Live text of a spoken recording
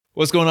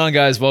What's going on,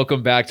 guys?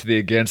 Welcome back to the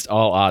Against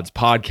All Odds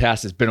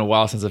podcast. It's been a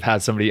while since I've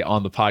had somebody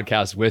on the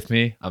podcast with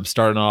me. I'm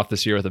starting off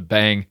this year with a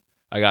bang.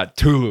 I got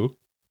Tulu.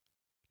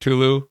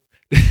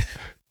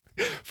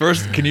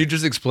 First, can you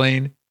just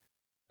explain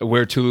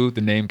where Tulu, the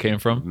name, came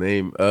from?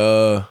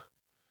 It's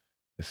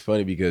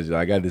funny because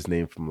I got this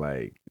name from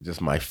like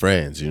just my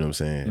friends, you know what I'm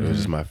saying? It was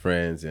just my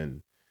friends,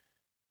 and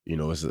you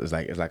know, it's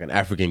like an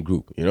African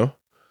group, you know?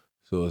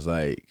 So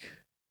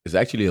it's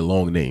actually a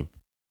long name.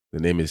 The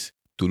name is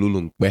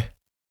Tululungbe.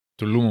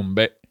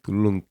 Tulumbe.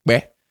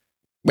 Tulungbe.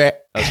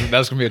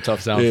 That's gonna be a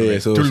tough sound for me.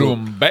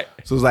 Tulumbe.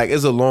 So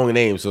it's a long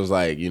name. So it's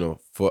like, you know,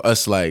 for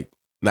us, like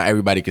not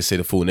everybody can say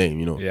the full name,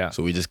 you know. Yeah.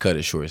 So we just cut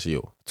it short. So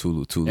yo,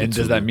 Tulu. And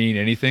does that mean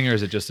anything, or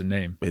is it just a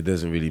name? It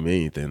doesn't really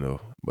mean anything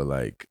though. But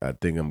like I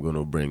think I'm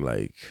gonna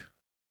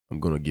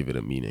give it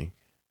a meaning.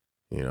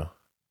 You know.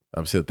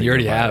 I'm still thinking. You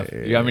already about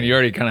have. it. Yeah, I mean, you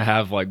already kind of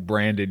have like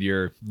branded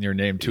your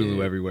name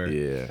Tulu everywhere.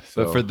 Yeah.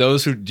 But for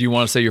those who, do you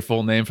want to say your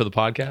full name for the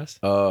podcast?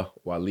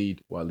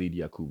 Walid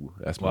Yakubu.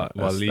 That's Walid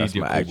that's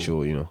my Yakubu.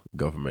 actual, you know,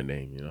 government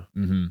name, you know.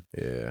 Mm-hmm.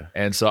 Yeah.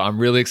 And so I'm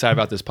really excited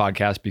about this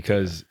podcast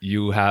because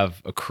you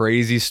have a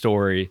crazy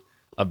story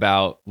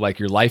about like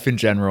your life in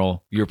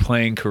general, your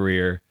playing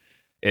career.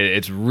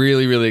 It's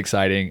really, really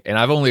exciting. And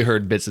I've only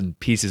heard bits and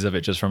pieces of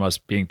it just from us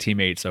being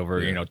teammates over,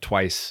 you know,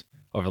 twice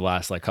over the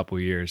last like couple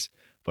of years.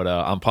 But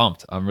I'm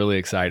pumped. I'm really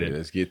excited. Yeah,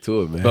 let's get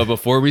to it, man. But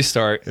before we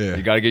start,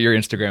 you got to get your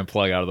Instagram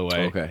plug out of the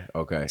way.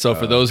 Okay. So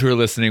for those who are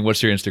listening,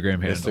 what's your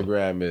Instagram handle?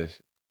 Instagram is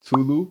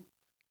Tulu,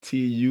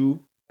 TULU,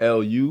 2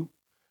 LU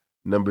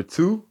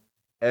 _.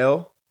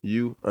 Yeah. Tulu,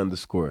 you know what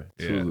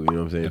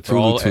I'm saying? And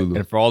Tulu.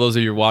 And for all those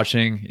of you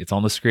watching, it's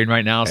on the screen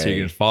right now, so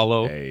you can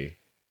follow. Hey.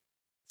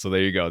 So there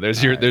you go.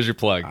 There's your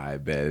plug. I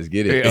bet. Let's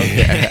get it.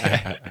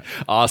 Okay.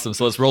 Awesome.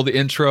 So let's roll the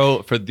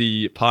intro for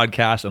the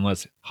podcast and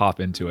let's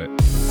hop into it.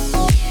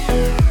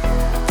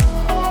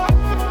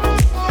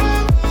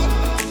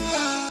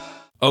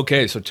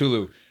 Okay, so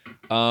Tulu,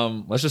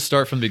 let's just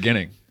start from the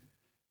beginning.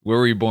 Where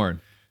were you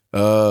born?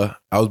 I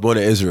was born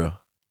in Israel.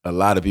 A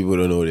lot of people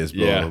don't know this,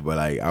 bro. Yeah. But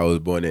like, I was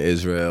born in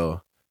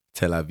Israel,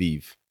 Tel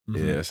Aviv.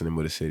 Mhm. Yeah, that's the name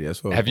of the city.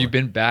 That's what. Have you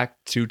been back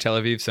to Tel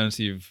Aviv since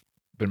you've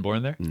been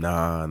born there?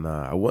 Nah.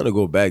 I want to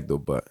go back though,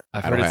 but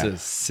I've heard it's a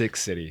sick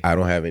city. I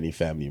don't have any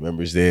family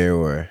members there,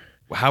 or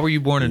How were you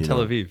born in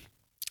Tel Aviv?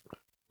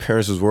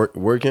 parents was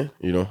working.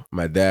 You know,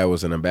 my dad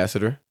was an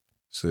ambassador,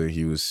 so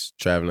he was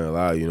traveling a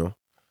lot. You know,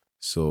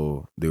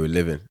 so they were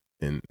living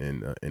in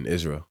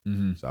Israel.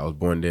 Mm-hmm. So I was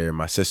born there.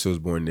 My sister was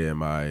born there.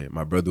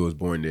 My brother was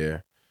born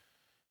there.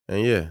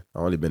 And yeah, I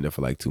only been there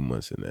for like 2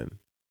 months and then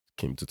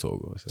came to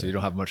Togo. So you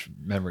don't have much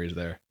memories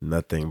there.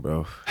 Nothing,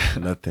 bro.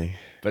 Nothing.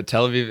 But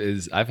Tel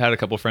Aviv I've had a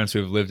couple friends who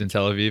have lived in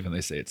Tel Aviv and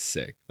they say it's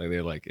sick. Like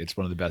they're like, it's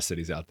one of the best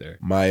cities out there.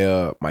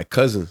 My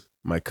cousins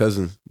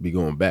be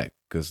going back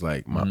because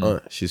like my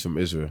aunt, she's from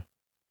Israel.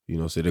 You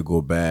know, so they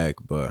go back,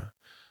 but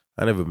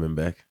I never been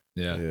back.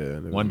 Yeah.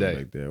 One day.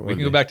 Back there. We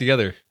can go back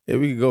together. Yeah,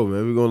 we can go,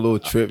 man. We go on a little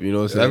trip, you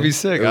know what I'm saying? That'd be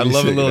sick. I'd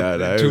love a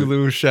little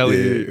Tulu,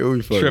 Shelly it'll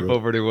be fun, trip bro.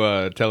 over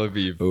to Tel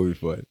Aviv. It'll be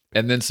fun.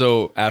 And then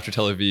so after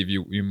Tel Aviv,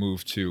 you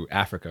moved to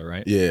Africa,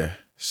 right? Yeah.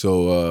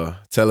 So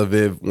Tel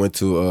Aviv, went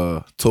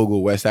to Togo,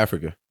 West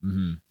Africa.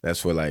 Mm-hmm.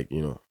 That's where like,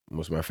 you know,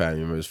 most of my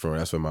family members from.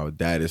 That's where my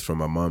dad is from,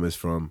 my mom is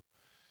from.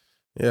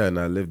 Yeah, and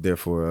I lived there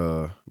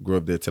grew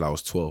up there till I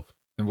was 12.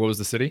 And what was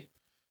the city?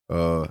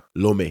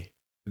 Lomé.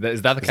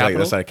 Is that the capital?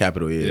 That's the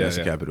capital, yeah. That's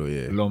the capital,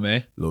 yeah.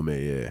 Lomé.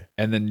 Lomé, yeah.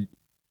 And then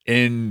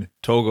in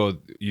Togo,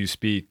 you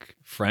speak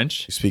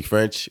French? We speak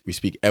French. We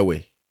speak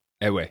Ewe.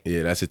 Ewe.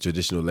 Yeah, that's a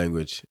traditional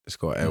language. It's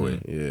called Ewe.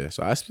 Yeah.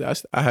 So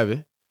I have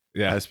it.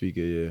 Yeah. I speak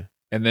it, yeah.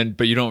 And then,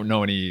 but you don't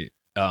know any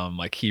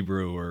like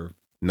Hebrew or...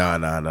 Nah.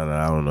 I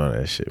don't know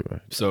that shit,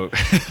 bro. So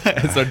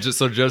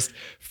just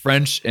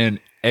French and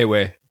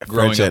Ewe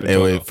growing French up and in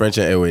Togo. Ewe. French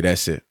and Ewe,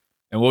 that's it.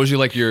 And what was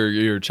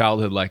your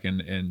childhood like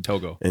in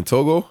Togo? In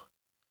Togo,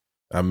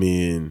 I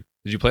mean...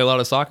 Did you play a lot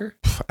of soccer?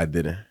 I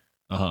didn't.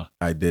 Uh-huh.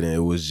 I didn't. It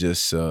was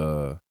just it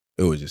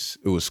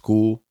was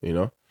school, you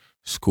know.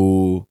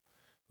 School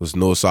was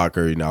no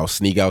soccer, you know. I'll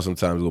sneak out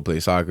sometimes, go play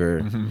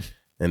soccer. Mm-hmm.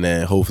 And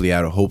then hopefully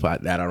that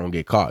I don't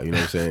get caught, you know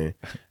what I'm saying?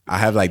 I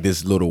have like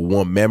this little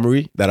one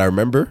memory that I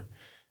remember.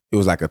 It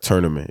was like a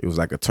tournament.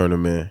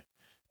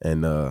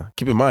 And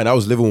keep in mind, I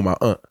was living with my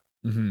aunt.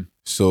 Mm-hmm.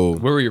 So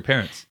where were your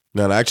parents?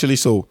 no, actually,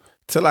 so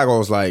till I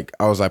was like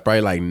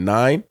probably like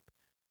 9,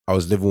 I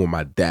was living with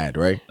my dad,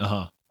 right?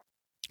 Uh-huh.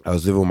 I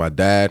was living with my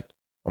dad.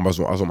 I was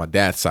on my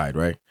dad's side,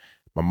 right?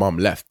 My mom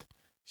left.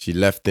 She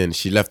left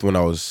when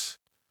I was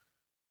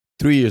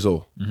 3 years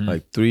old. Mm-hmm.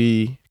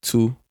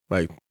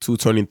 Like 2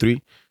 turning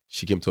 3.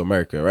 She came to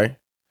America, right?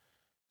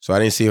 So I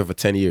didn't see her for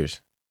 10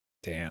 years.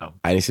 Damn.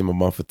 I didn't see my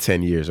mom for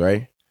 10 years,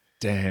 right?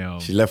 Damn.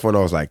 She left when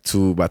I was like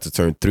 2, about to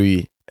turn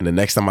 3. And the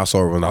next time I saw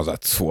her when I was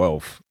at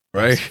 12,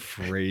 right? That's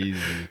crazy.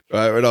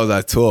 Right, when I was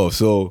at 12.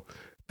 So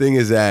thing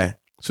is that,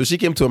 so she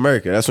came to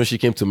America. That's when she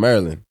came to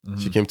Maryland.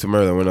 Mm-hmm. She came to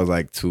Maryland when I was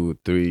like 2,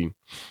 3.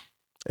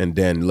 And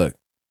then look,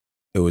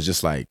 it was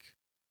just like,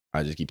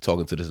 I just keep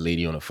talking to this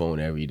lady on the phone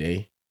every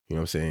day. You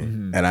know what I'm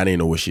saying? And I didn't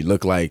know what she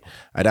looked like.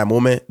 At that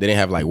moment, they didn't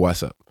have like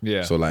WhatsApp.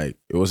 Yeah. So like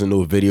it wasn't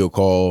no video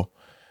call.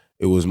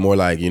 It was more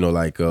like,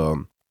 like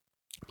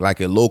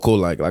a local,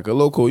 like a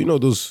local,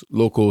 those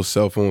local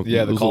cell phone.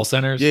 Yeah, the call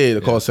centers. Yeah,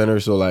 the call center.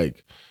 So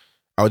like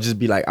I would just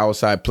be like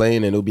outside playing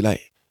and it'll be like,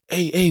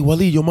 hey,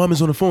 Waleed, your mom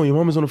is on the phone. Your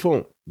mom is on the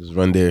phone. Just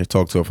run there,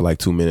 talk to her for like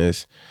 2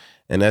 minutes.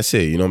 And that's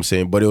it. You know what I'm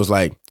saying? But it was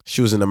like,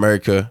 she was in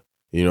America,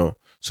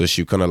 so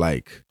she kind of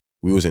like,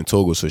 we was in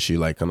Togo. So she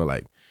like kind of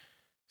like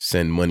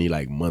send money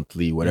like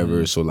monthly,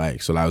 whatever. So I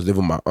was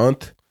living with my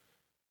aunt.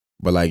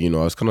 But like, I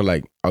was kind of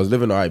like, I was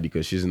living all right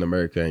because she's in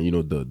America and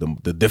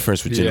the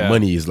difference between the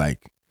money is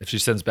like, if she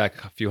sends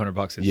back a few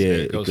 $100,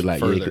 it goes could like,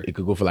 further. it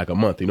could go for like a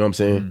month, you know what I'm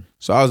saying?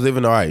 So I was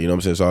living all right, you know what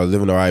I'm saying? So I was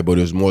living all right, but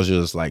it was more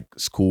just like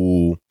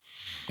school.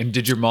 And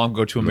did your mom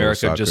go to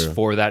America just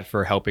for that,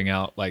 for helping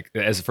out, like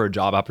as for a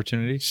job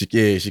opportunity? She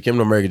came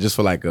to America just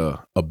for like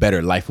a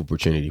better life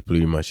opportunity,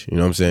 pretty much, you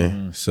know what I'm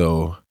saying?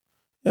 So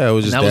yeah, it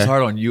was just that was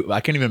hard on you. I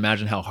can't even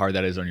imagine how hard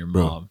that is on your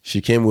mom. She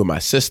came with my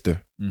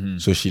sister,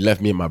 so she left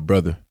me and my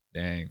brother.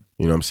 Dang.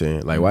 You know what I'm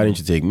saying? Like, why didn't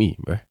you take me,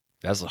 bro?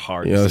 That's a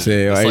hard You know what I'm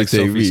saying? That's why like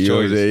didn't you take me? Sophie's You know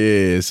what I'm choice.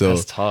 saying? Yeah, so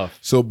that's tough.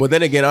 So, but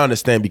then again, I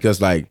understand because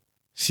like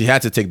she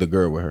had to take the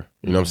girl with her.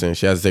 You know what I'm saying?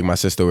 She had to take my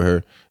sister with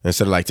her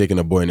instead of like taking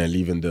the boy and then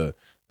leaving the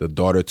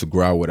daughter to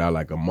grow up without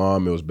like a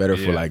mom. It was better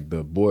for like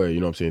the boy, you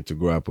know what I'm saying, to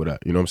grow up without,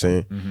 you know what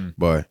I'm saying?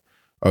 But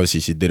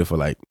obviously she did it for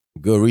like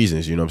good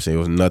reasons, you know what I'm saying? It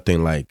was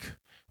nothing like,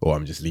 oh,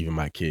 I'm just leaving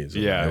my kids.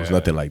 It was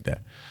nothing like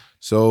that.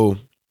 So,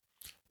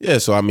 yeah,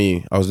 so I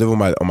mean, I was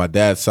living on my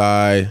dad's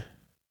side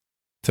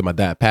till my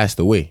dad passed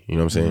away, you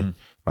know what I'm saying?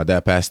 My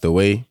dad passed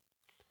away. And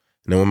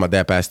then when my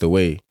dad passed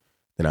away,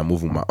 then I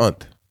moved with my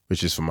aunt,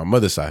 which is from my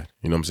mother's side,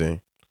 you know what I'm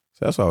saying?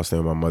 So that's why I was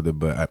staying with my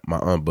mother, my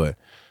aunt, but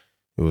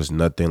it was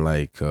nothing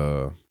like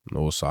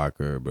no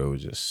soccer, but it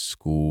was just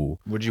school.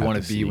 What did you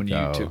want to be when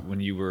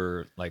you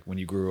were like, when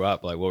you grew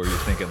up? Like, what were you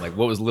thinking? Like,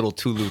 what was little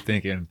Tulu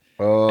thinking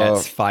at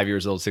 5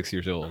 years old, 6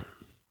 years old?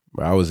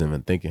 Bro, I wasn't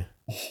even thinking.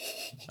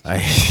 I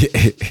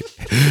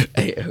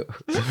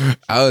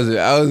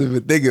wasn't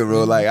even thinking,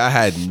 bro. Like I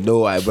had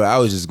no idea, but I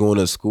was just going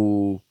to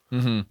school.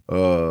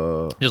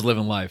 Just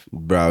living life,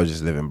 bro. I was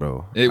just living,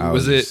 bro. I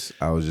was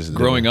just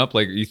growing living. up.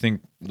 Like, you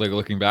think, like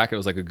looking back, it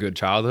was like a good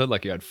childhood.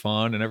 Like you had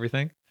fun and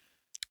everything.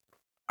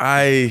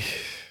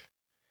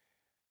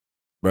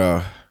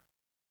 Bro,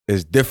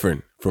 it's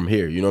different from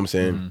here. You know what I'm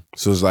saying?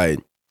 So it's like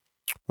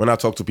when I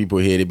talk to people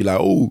here, they be like,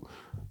 "Oh,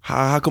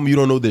 how come you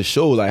don't know this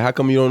show? Like, how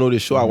come you don't know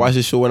this show? I watched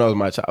this show when I was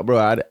my child, bro.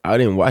 I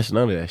didn't watch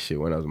none of that shit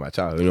when I was my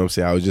child. You know what I'm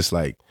saying? I was just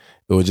like,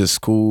 it was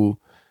just cool.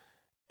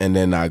 And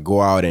then I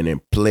go out and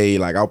then play.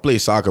 Like I'll play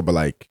soccer, but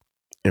like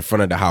in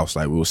front of the house,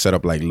 like we'll set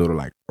up like little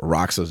like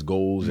rocks as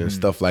goals and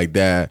stuff like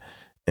that,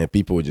 and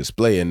people would just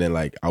play. And then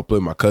like I'll play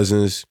with my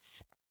cousins,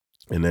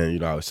 and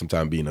then I would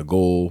sometimes be in a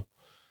goal.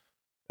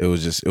 It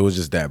was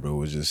just that, bro.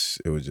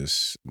 It was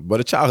just. But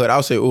the childhood, I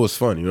would say it was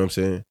fun. You know what I'm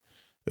saying?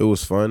 It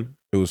was fun.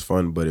 It was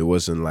fun, but it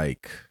wasn't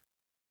like,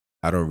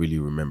 I don't really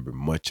remember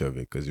much of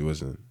it because it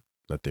wasn't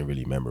nothing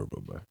really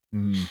memorable. But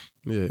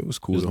yeah, it was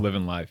cool. Just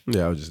living life.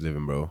 Yeah, I was just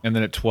living, bro. And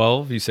then at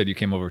 12, you said you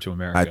came over to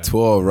America. At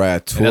 12, right?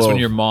 At 12. And that's when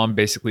your mom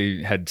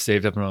basically had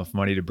saved up enough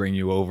money to bring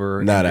you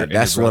over.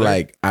 That's when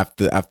like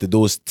after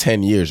those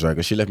 10 years, right?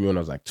 Because she left me when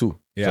I was like 2,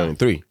 so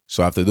 3.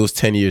 So after those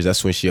 10 years,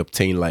 that's when she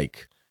obtained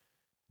like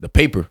the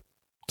paper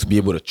to be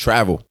able to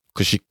travel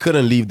because she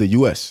couldn't leave the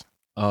U.S.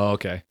 Oh,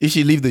 okay. If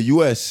she leave the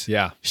U.S.,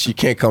 she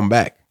can't come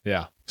back.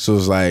 Yeah. So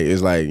it's like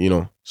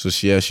so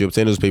she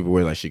obtained those papers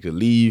where like she could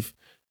leave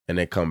and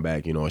then come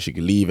back, or she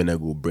could leave and then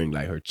go bring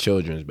like her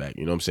children's back.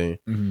 You know what I'm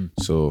saying?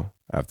 So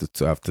after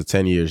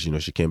 10 years,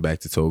 she came back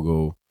to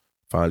Togo.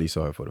 Finally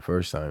saw her for the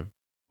first time.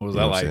 What was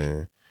that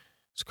like?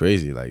 It's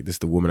crazy. Like this is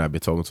the woman I've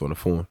been talking to on the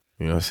phone.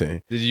 You know what I'm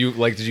saying? Did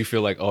you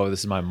feel like, oh, this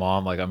is my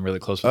mom? Like I'm really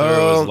close with her?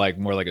 Or was it like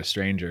more like a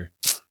stranger?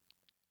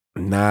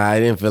 Nah, I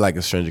didn't feel like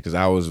a stranger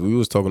because we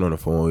was talking on the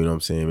phone, you know what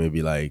I'm saying?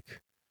 Maybe like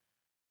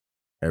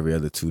every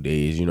other 2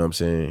 days, you know what I'm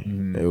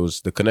saying? It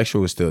was, the connection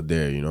was still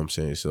there, you know what I'm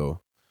saying?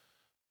 So,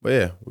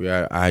 but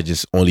yeah, I had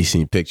just only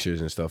seen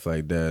pictures and stuff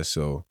like that.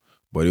 So,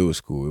 but it was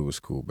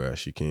cool, bro.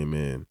 She came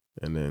in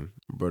and then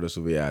brought us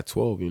over here at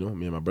 12, me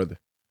and my brother.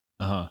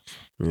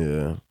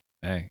 Yeah.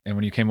 Hey, and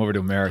when you came over to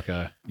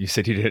America, you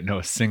said you didn't know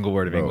a single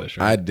word of English,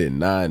 right? I did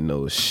not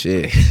know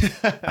shit.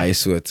 I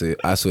swear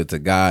to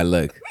God,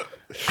 look.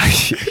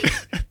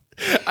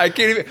 I can't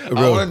even.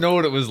 I want to know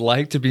what it was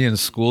like to be in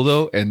school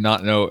though and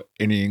not know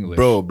any English,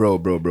 bro.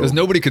 Because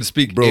nobody could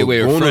speak Gateway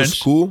or going French. To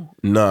school,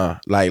 nah.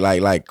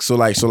 So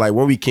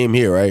when we came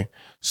here, right?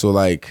 So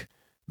like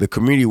the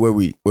community where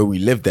we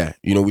lived at,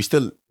 we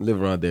still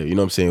live around there. You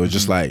know what I'm saying? It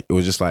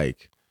was just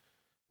like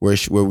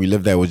where we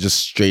lived at was just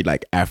straight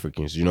like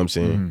Africans. You know what I'm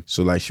saying?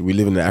 So like we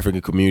live in the African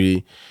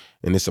community,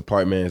 and this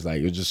apartment is like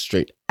it was just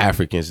straight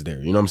Africans there.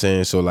 You know what I'm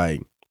saying? So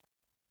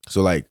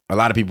like a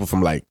lot of people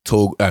from like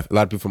Togo, a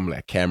lot of people from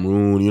like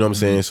Cameroon, you know what I'm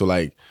saying? So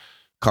like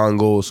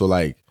Congo, so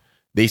like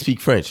they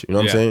speak French, you know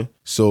what I'm saying?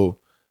 So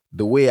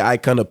the way I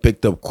kind of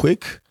picked up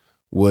quick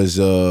was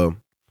I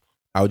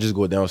would just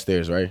go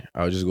downstairs, right?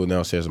 I would just go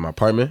downstairs in my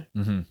apartment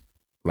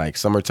like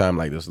summertime,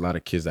 like there's a lot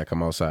of kids that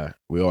come outside.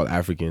 We're all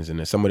Africans, and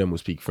then some of them will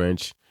speak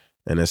French,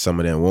 and then some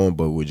of them won't.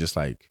 But we just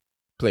like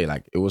play.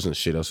 Like it wasn't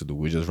shit else to do.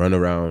 We just run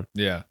around,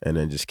 and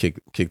then just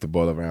kick the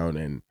ball around,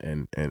 and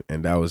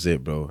that was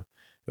it, bro.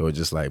 It was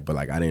just like, but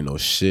like I didn't know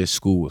shit.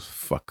 School was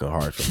fucking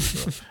hard for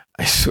me, bro.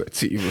 I swear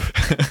to you, bro.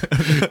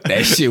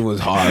 That shit was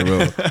hard,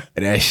 bro.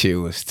 That shit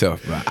was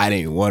tough, bro. I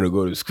didn't want to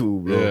go to school,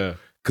 bro,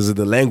 because of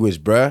the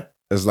language, bro.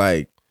 It's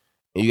like.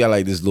 And you got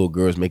like this little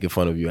girls making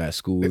fun of you at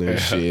school and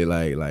shit.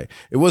 Like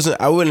it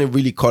wasn't. I wouldn't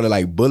really call it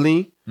like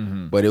bullying,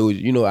 but it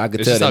was. You know, I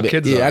could tell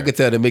them. Yeah, I could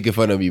tell them making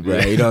fun of me, bro.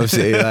 You know what I'm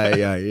saying? Like,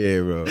 yeah,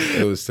 bro.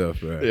 It was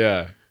tough, bro.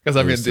 Yeah, because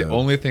I mean, the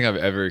only thing I've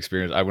ever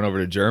experienced, I went over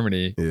to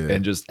Germany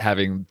and just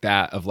having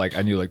that of like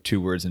I knew like 2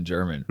 words in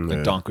German, like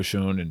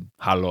Dankeschön and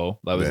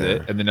Hallo. That was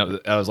it. And then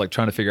I was like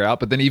trying to figure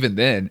out. But then even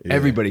then,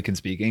 everybody can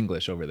speak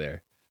English over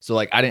there. So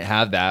like I didn't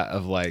have that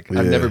of like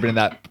I've never been in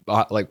that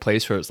like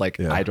place where it's like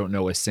I don't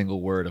know a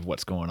single word of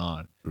what's going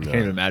on. I can't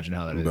even imagine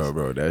how that is. No,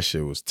 bro, that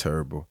shit was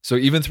terrible. So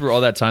even through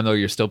all that time though,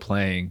 you're still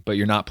playing, but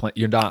you're not playing.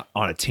 You're not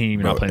on a team.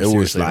 You're not playing. It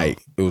was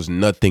like it was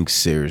nothing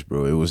serious,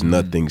 bro. It was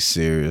nothing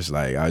serious.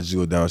 Like I just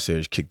go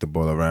downstairs, kick the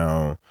ball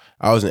around.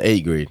 I was in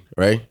 8th grade,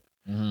 right?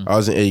 I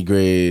was in 8th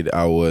grade.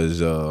 I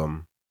was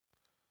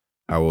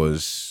I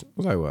was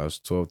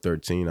 12,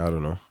 13. I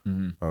don't know.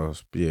 I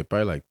was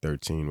probably like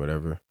 13,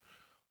 whatever.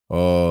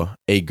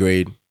 8th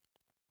grade.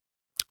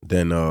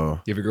 Then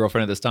you have a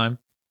girlfriend at this time?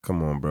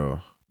 Come on,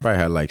 bro. Probably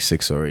had like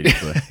 6 already,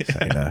 but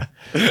like,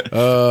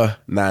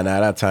 nah.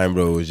 That time,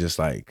 bro, was just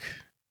like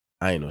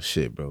I ain't no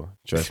shit, bro.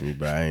 Trust me,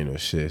 bro. I ain't no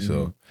shit.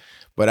 So,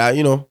 but I,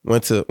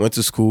 went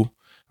to school.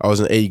 I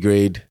was in 8th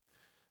grade.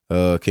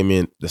 Came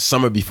in the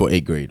summer before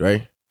 8th grade,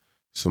 right?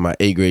 So my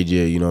 8th grade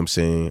year, you know what I'm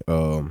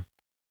saying?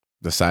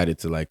 Decided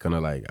to like kind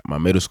of like my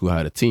middle school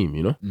had a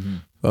team, So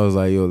I was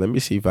like, yo, let me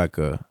see if I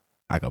could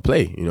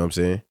play. You know what I'm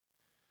saying?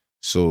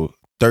 So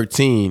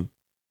 13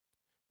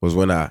 was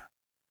when I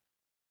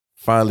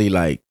finally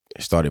like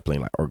started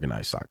playing like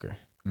organized soccer.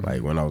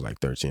 Like when I was like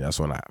 13, that's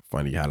when I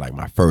finally had like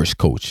my first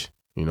coach.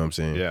 You know what I'm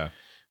saying? Yeah.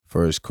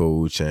 First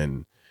coach,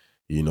 and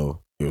it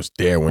was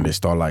there when they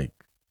started like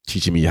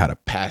teaching me how to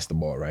pass the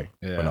ball, right?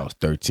 Yeah. When I was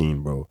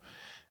 13, bro.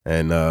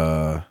 And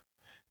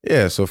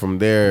so from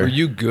there. Were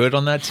you good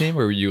on that team,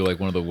 or were you like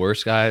one of the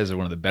worst guys or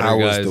one of the better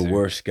guys? I was the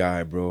worst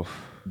guy, bro.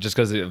 Just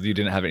because you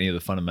didn't have any of the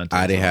fundamentals?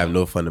 I didn't have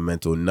no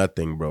fundamental,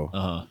 nothing,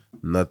 bro.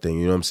 Nothing,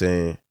 you know what I'm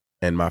saying?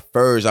 And my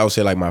first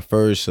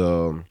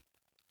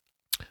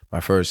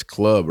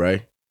club,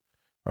 right?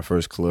 My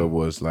first club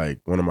was like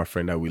one of my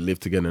friends that we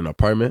lived together in an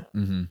apartment.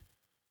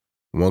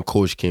 One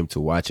coach came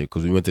to watch it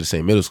because we went to the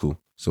same middle school.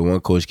 So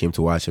one coach came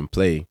to watch him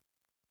play.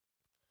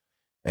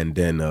 And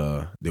then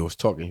he was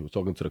talking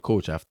to the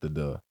coach after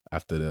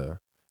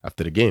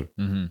the game.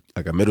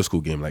 Like a middle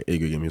school game, like 8th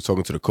grade game. He was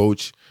talking to the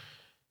coach.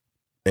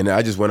 And then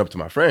I just went up to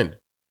my friend.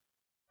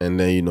 And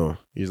then,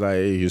 he's like,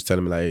 he was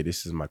telling me like, hey,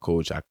 this is my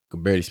coach. I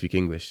could barely speak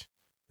English.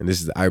 And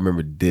I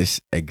remember this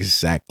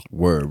exact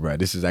word, bro.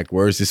 This exact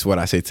words. This is what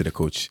I say to the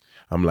coach.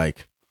 I'm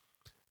like,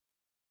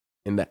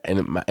 in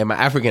my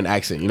African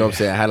accent, you know what I'm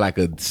saying? I had like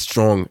a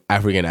strong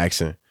African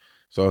accent.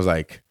 So I was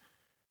like,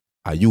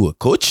 are you a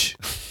coach?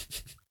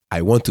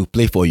 I want to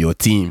play for your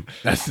team.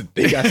 That's the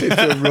thing I said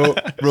to him,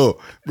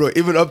 bro.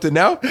 Even up to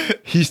now,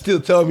 he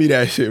still tell me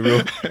that shit,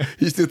 bro.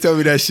 He still tell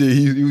me that shit.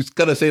 He was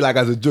gonna say like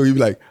as a joke, he'd be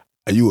like,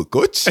 are you a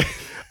coach?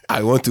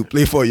 I want to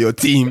play for your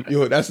team.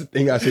 That's the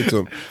thing I said to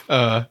him.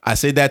 I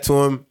said that to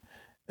him,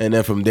 and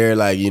then from there,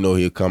 like,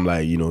 he'll come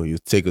like, he'll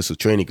take us to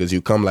training, because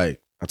he'll come like,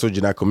 I told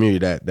you that community,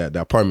 that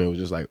apartment was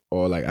just like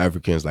all like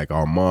Africans, like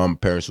our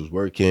parents was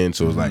working.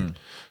 So it was like,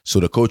 so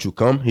the coach will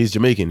come, he's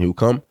Jamaican, he'll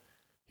come,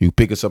 he'll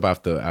pick us up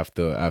after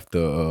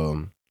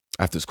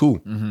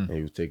school, and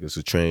he would take us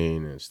to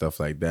train and stuff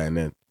like that. And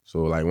then,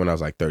 so like when I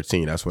was like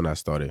 13, that's when I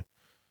started.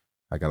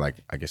 I got like,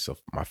 I guess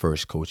my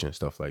first coaching and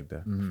stuff like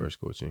that. First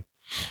coaching.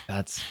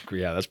 That's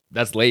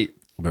late.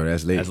 Bro,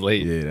 that's late. That's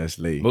late. Yeah, that's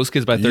late. Most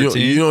kids by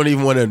 13. You don't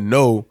even want to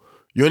know.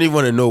 You don't even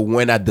want to know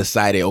when I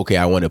decided, okay,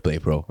 I want to play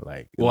pro.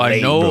 Like, well,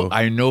 late,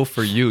 I know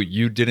for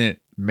you didn't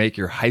make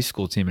your high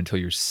school team until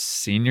your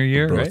senior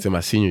year, bro, right? Until my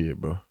senior year,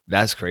 bro.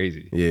 That's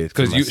crazy. Yeah,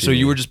 because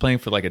you were just playing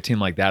for like a team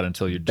like that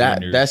until your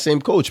junior. That same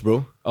coach,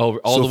 bro. Oh,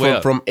 all the way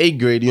up from 8th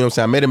grade. You know what I'm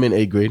saying? I met him in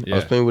 8th grade. Yeah. I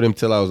was playing with him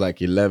till I was like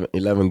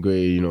 11th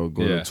grade. Going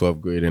to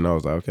 12th grade, and I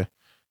was like, okay,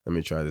 let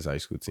me try this high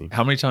school team.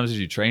 How many times did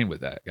you train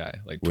with that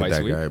guy? Like twice a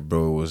week? With that guy,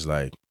 bro, was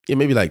like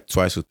maybe like 2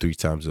 or 3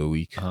 times a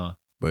week.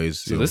 But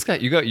this guy,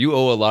 you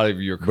owe a lot of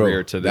your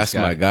career to this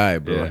guy. That's my guy,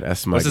 bro. Yeah.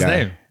 That's my What's guy. What's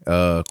his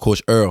name?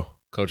 Coach Earl.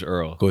 Coach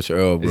Earl. Coach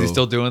Earl, bro. Is he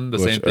still doing the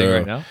same thing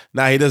right now?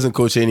 Nah, he doesn't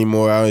coach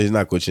anymore. He's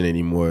not coaching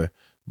anymore.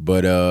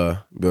 But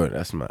bro,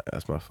 that's my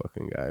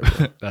fucking guy,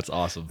 bro. That's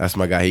awesome. That's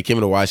my guy. He came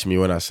to watch me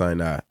when I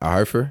signed at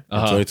Hartford in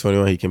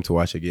 2021. He came to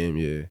watch a game.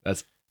 Yeah.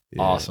 That's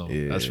awesome.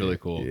 Yeah, that's really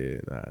cool.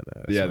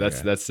 Yeah,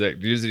 that's sick.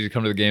 Do you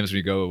come to the games when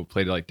you go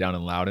play like down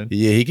in Loudoun?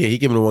 Yeah, he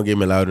came to one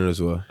game in Loudoun as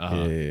well.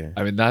 Yeah.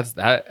 I mean, that's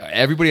that.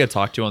 Everybody I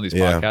talk to on these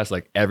podcasts,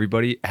 like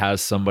everybody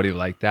has somebody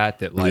like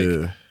that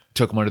like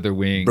took him under their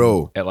wing,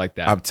 bro, at like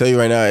that? I'll tell you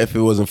right now, if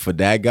it wasn't for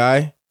that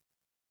guy,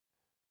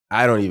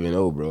 I don't even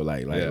know, bro.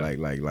 Like,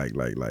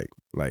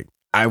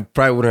 I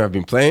probably wouldn't have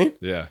been playing.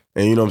 Yeah.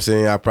 And you know what I'm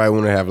saying? I probably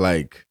wouldn't have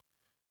like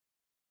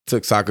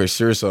took soccer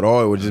serious at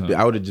all. It would just be,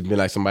 I would have just been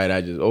like somebody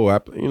that just,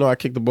 I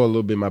kicked the ball a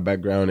little bit in my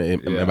background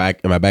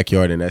in my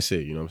backyard, and that's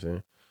it. You know what I'm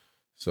saying?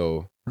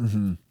 So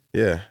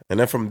yeah. And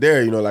then from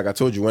there, like I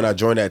told you, when I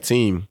joined that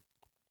team,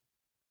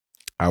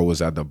 I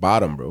was at the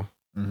bottom, bro.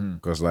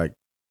 Because like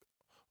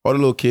all the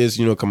little kids,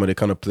 come on, they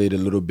kind of played a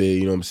little bit,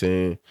 you know what I'm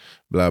saying?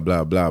 Blah,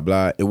 blah, blah,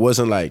 blah. It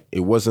wasn't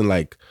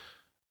like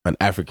an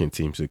African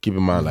team. So keep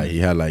in mind, like he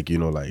had like,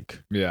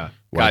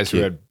 guys who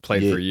had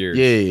played for years.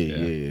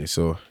 Yeah.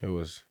 So it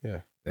was,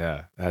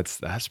 Yeah,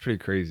 that's pretty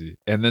crazy.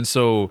 And then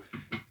so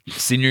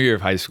senior year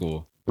of high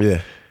school.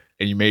 Yeah.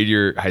 And you made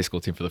your high school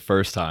team for the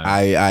first time.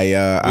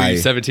 Were you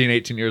 17,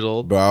 18 years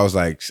old? Bro, I was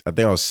like, I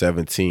think I was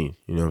 17.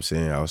 You know what I'm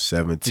saying? I was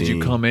 17. Did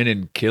you come in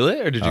and kill it,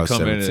 or did you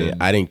come in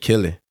and... I didn't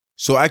kill it.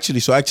 So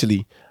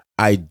actually,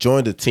 I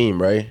joined the team,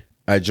 right?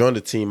 I joined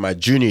the team my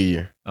junior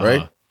year,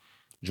 right?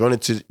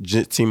 Joined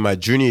the team my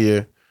junior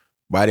year,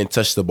 but I didn't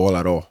touch the ball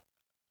at all.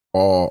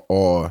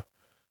 Or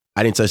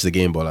I didn't touch the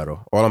game ball at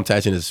all. All I'm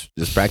touching is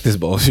just practice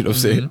balls, you know what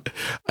I'm saying?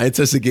 I didn't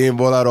touch the game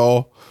ball at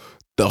all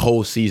the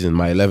whole season,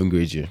 my 11th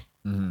grade year.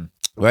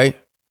 Right?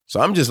 So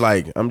I'm just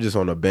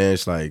on the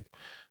bench, like,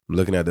 I'm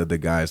looking at the other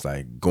guys,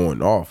 like,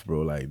 going off,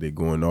 bro. Like, they're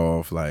going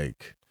off.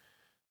 Like,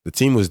 the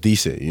team was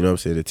decent. You know what I'm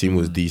saying? The team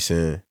was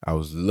decent. I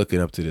was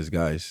looking up to these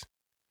guys.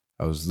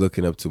 I was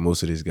looking up to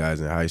most of these guys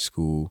in high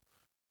school,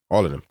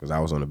 all of them, because I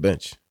was on the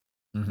bench.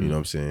 You know what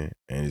I'm saying?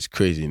 And it's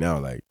crazy now.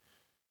 Like,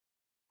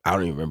 I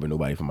don't even remember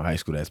nobody from my high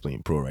school that's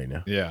playing pro right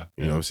now. Yeah.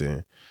 You know what I'm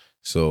saying?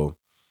 So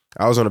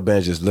I was on the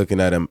bench just looking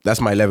at them.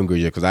 That's my 11th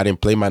grade year because I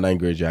didn't play my 9th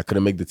grade year. I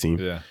couldn't make the team.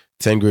 Yeah.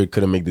 10th grade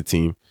couldn't make the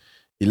team.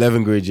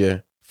 11th grade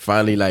year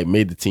finally like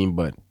made the team,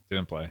 but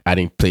didn't play. I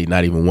didn't play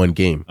not even one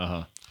game.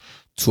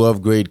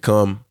 12th grade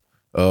come,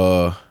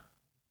 I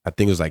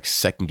think it was like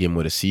second game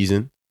of the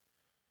season.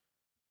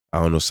 I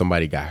don't know,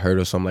 somebody got hurt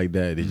or something like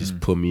that. They just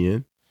put me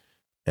in,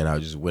 and I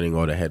was just winning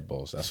all the head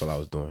balls. That's all I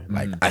was doing.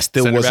 Like I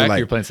still center wasn't back? like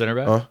You were playing center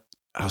back.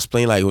 I was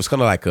playing like it was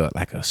kind of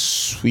like a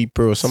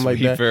sweeper or something like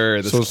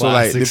that. So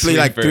like they played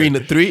like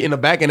three in the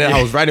back, and then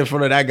I was right in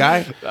front of that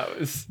guy.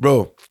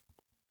 Bro.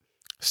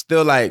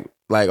 Still like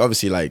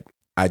obviously like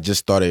I just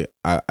started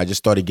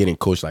getting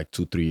coached like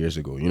 2-3 years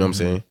ago. You know what I'm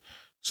saying?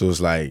 So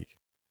it's like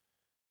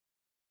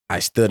I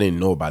still didn't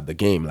know about the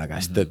game. Like I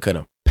still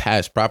couldn't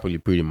pass properly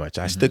pretty much.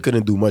 I still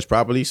couldn't do much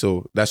properly.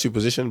 So that's your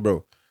position,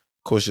 bro.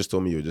 Coach just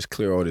told me, just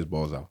clear all these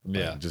balls out.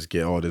 Yeah. Like, just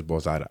get all these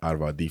balls out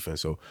of our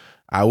defense. So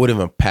I wouldn't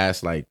even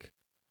pass like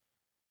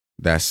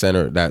that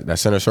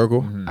center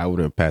circle. I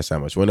wouldn't pass that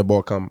much. When the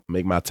ball come,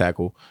 make my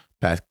tackle,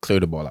 pass, clear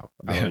the ball out.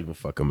 I don't even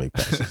fucking make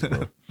passes,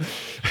 bro.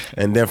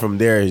 And then from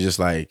there, it's just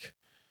like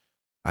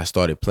I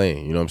started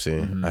playing. You know what I'm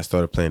saying? I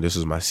started playing. This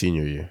was my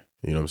senior year.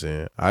 You know what I'm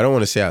saying? I don't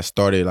want to say I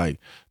started like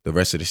the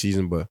rest of the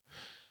season, but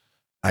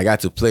I got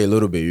to play a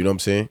little bit. You know what I'm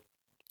saying?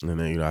 And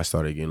then I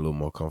started getting a little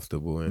more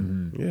comfortable,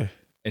 and yeah.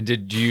 And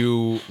did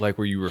you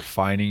were you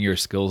refining your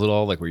skills at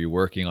all? Like, were you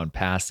working on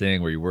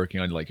passing? Were you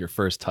working on like your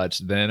first touch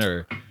then,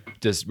 or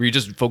were you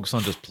just focused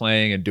on just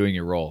playing and doing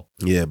your role?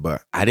 Yeah,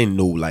 but I didn't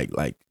know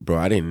bro,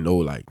 I didn't know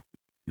like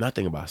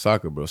nothing about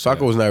soccer, bro.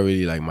 Soccer was not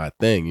really like my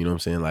thing. You know what I'm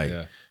saying? Like,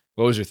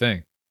 what was your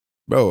thing?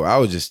 Bro, I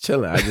was just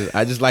chilling.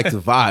 I just like to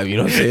vibe. You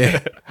know what I'm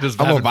saying?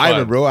 I'm a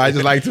viber, bro. I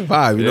just like to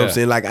vibe. You know what I'm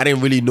saying? Like, I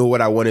didn't really know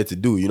what I wanted to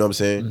do. You know what I'm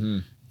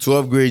saying?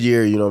 12th grade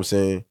year. You know what I'm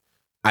saying?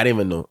 I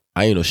didn't know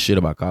shit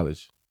about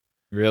college.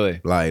 Really?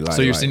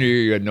 So your senior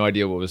year, you had no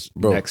idea what was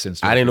next in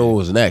I didn't know what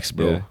was next,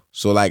 bro. Yeah.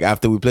 So like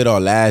after we played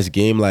our last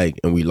game, like,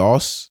 and we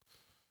lost,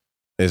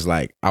 it's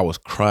like I was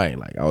crying.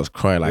 Like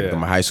in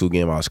my high school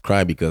game, I was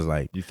crying because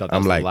like you thought that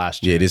was the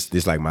last chance.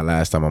 this like my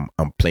last time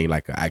I'm playing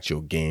like an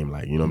actual game.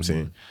 Like, you know what I'm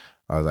saying?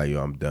 I was like,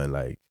 yo, I'm done.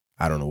 Like,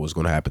 I don't know what's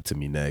gonna happen to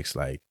me next.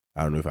 Like,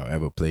 I don't know if I'll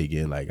ever play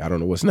again. Like, I don't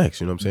know what's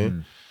next. You know what I'm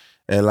saying?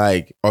 And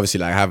like, obviously,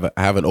 like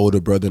I have an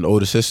older brother and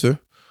older sister,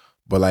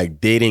 but like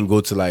they didn't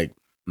go to like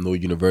no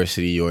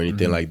university or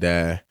anything like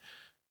that.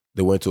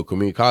 They went to a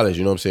community college,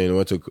 you know what I'm saying? They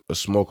went to a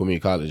small community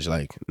college,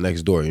 like,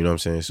 next door, you know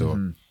what I'm saying?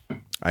 So,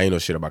 I ain't know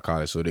shit about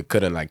college, so they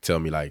couldn't, like, tell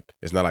me, like,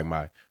 it's not like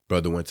my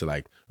brother went to,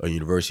 like, a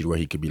university where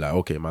he could be like,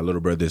 okay, my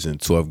little brother's in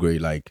 12th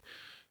grade, like,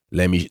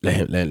 let me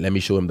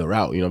show him the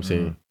route, you know what I'm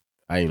saying?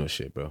 I ain't know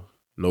shit, bro.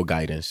 No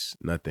guidance,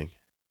 nothing.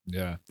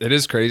 Yeah. It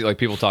is crazy. Like,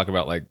 people talk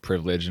about, like,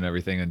 privilege and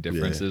everything and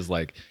differences,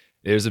 like,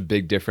 there's a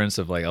big difference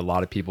of like a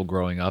lot of people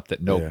growing up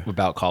that know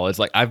about college.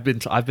 Like I've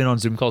been on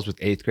Zoom calls with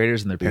 8th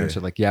graders and their parents are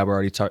like, yeah, we're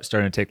already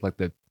starting to take like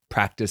the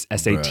practice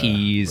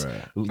SATs,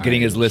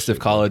 getting his list of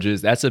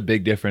colleges. That's a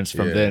big difference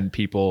from then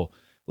people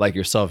like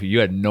yourself. You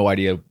had no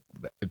idea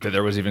that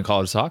there was even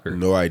college soccer.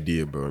 No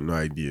idea, bro. No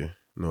idea.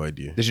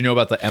 Did you know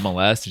about the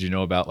MLS? Did you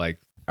know about like?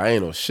 I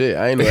ain't know shit.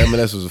 I ain't know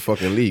MLS was a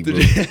fucking league, bro.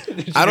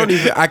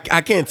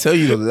 I can't tell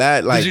you the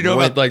lad. Like, did you know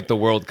about like the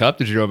World Cup?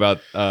 Did you know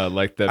about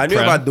like the? I knew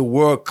about the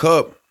World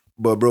Cup.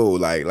 But bro,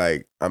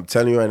 like I'm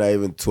telling you right now,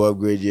 even 12th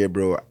grade year,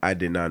 bro, I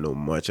did not know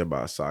much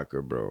about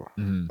soccer, bro.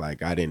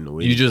 Like I didn't know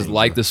anything. You just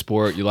liked bro. the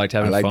sport. You liked I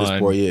having like fun. the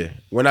sport, yeah.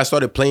 When I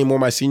started playing more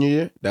my senior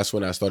year, that's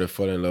when I started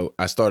falling in love.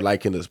 I started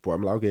liking the sport.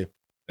 I'm like, okay,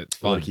 It's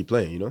I want fun. to keep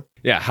playing, you know?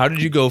 Yeah. How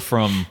did you go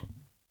from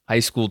high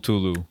school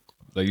Tulu,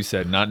 like you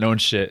said, not knowing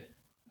shit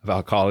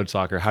about college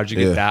soccer? How did you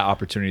get that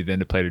opportunity then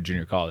to play to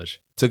junior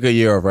college? Took a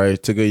year off,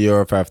 right? Took a year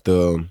off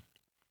after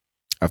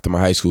my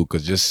high school,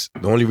 because just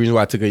the only reason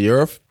why I took a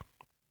year off,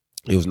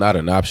 it was not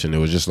an option. It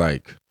was just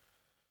like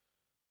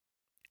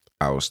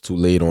I was too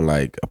late on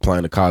like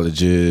applying to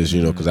colleges,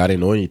 you know, because I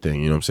didn't know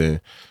anything, you know what I'm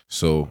saying?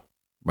 So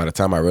by the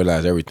time I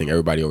realized everything,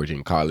 everybody already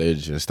in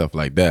college and stuff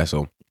like that.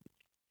 So I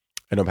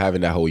ended up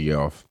having that whole year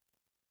off.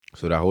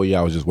 So that whole year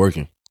I was just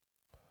working.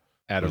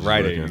 At a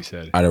Rite Aid, you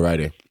said. At a Rite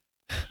Aid.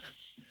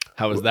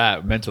 How was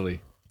that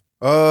mentally?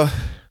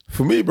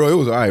 For me, bro, it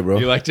was all right, bro.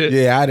 You liked it?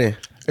 Yeah, I didn't.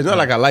 It's not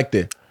like I liked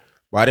it,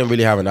 but I didn't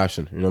really have an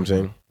option. You know what I'm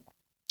saying?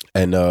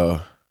 And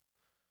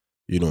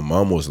you know,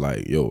 mom was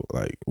like, "Yo,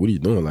 like, what are you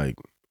doing? Like,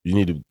 you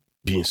need to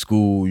be in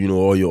school. You know,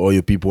 all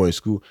your people are in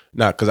school."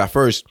 Nah, because at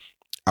first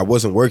I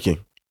wasn't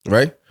working,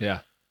 right? Yeah.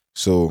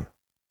 So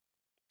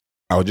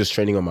I was just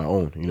training on my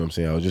own. You know what I'm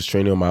saying? I was just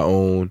training on my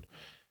own,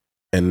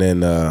 and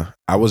then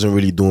I wasn't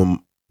really doing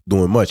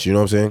much. You know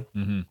what I'm saying?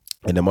 Mm-hmm.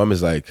 And the mom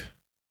is like,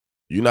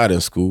 "You're not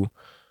in school.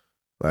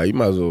 Like, you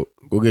might as well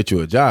go get you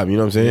a job." You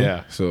know what I'm saying?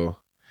 Yeah. So,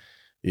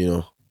 you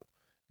know,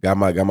 got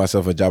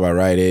myself a job at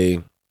Rite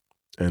Aid,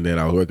 and then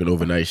I was working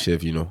overnight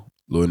shift. You know,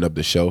 loading up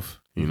the shelf.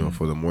 You know,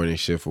 for the morning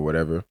shift or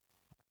whatever.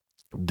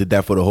 Did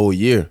that for the whole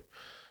year,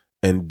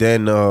 and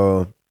then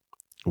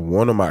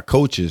one of my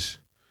coaches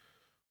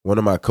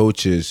from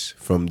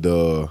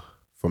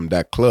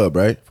that club,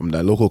 right, from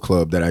that local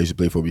club that I used to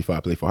play for before I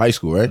played for high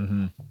school, right.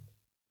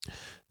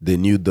 They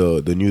knew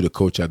the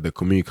coach at the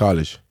community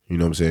college. You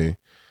know what I'm saying?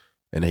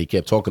 And he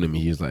kept talking to me.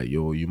 He was like,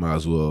 "Yo, you might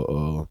as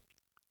well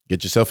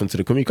get yourself into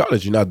the community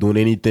college. You're not doing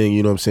anything."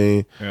 You know what I'm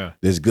saying? Yeah.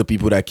 There's good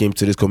people that came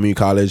to this community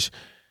college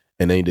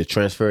and they either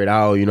transferred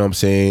out, you know what I'm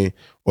saying,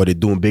 or they're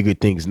doing bigger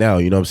things now.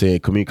 You know what I'm saying?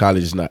 Community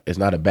college is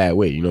not a bad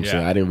way. You know what I'm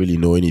saying? I didn't really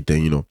know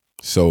anything, you know.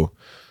 So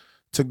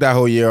took that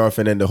whole year off,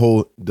 and then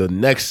the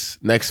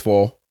next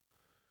fall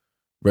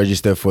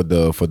registered for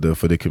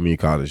the community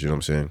college. You know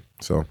what I'm saying?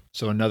 So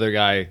another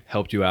guy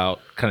helped you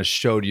out, kind of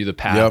showed you the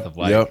path of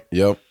like.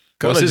 Yep.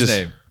 What's his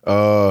name?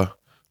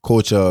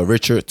 Coach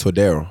Richard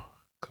Todero.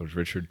 Coach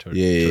Richard Todero.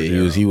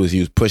 Yeah, he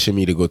was pushing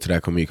me to go to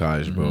that community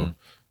college, bro.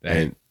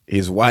 And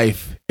his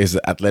wife is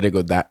an athletic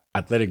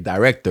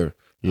director.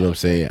 You know what I'm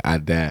saying?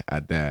 At the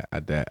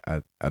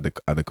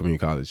community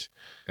college.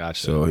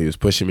 Gotcha. So he was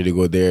pushing me to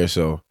go there.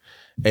 So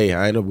hey,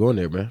 I ended up going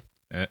there, man.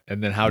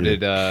 And then how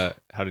did it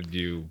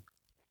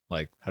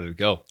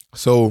go?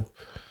 So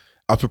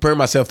I was preparing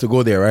myself to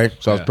go there, right?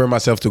 So I was preparing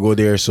myself to go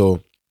there.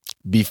 So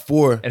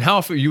before, and how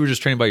often you were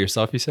just training by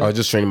yourself? You said I was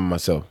just training by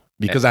myself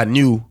because I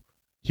knew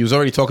he was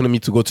already talking to me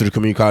to go to the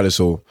community college.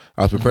 So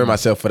I was preparing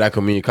myself for that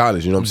community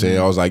college. You know what I'm saying?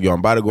 I was like, yo, I'm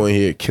about to go in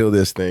here, kill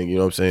this thing. You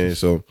know what I'm saying?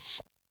 So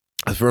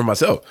I was preparing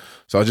myself.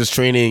 So I was just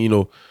training, you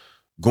know,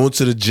 going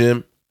to the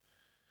gym.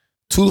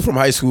 Tulu from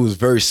high school is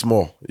very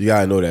small. You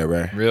gotta know that,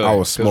 right? Really? I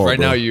was small. Right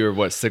bro. now you're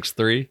what,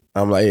 6'3"?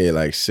 I'm like, yeah,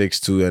 like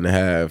 6'2" and a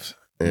half.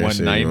 190?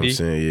 You know what I'm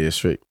saying? Yeah,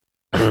 straight.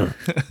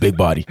 Big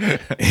body.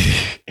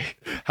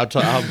 How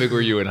big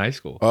were you in high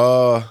school?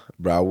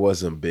 Bro, I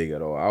wasn't big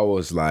at all. I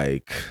was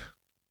like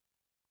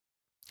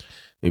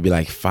maybe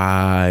like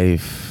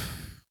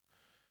 5.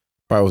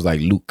 Probably was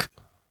like Luke.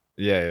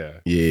 Yeah.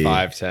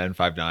 5'10",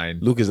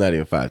 5'9". Luke is not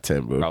even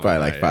 5'10", bro. Probably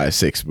like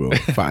 5'6", bro.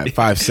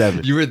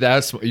 5'7". You were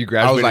that small. You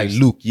graduated. I was like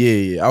Luke.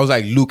 Yeah. I was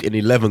like Luke in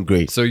 11th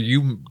grade. So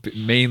you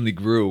mainly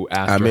grew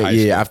after high school.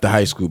 Yeah, after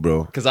high school,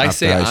 bro. Because I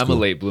say I'm a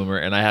late bloomer,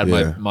 and I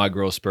had my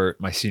growth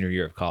spurt my senior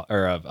year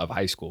of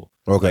high school.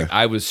 Okay. Like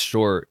I was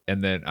short,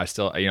 and then I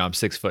still, I'm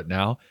 6 foot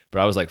now, but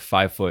I was like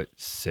 5'6",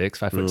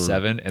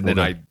 5'7", and then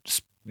I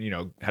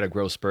had a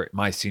growth spurt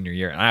my senior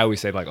year. And I always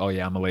say like, oh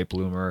yeah, I'm a late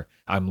bloomer.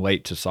 I'm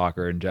late to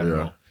soccer in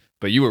general. Yeah.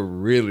 But you were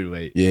really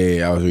late.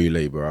 Yeah, I was really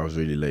late, bro. I was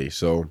really late.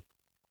 So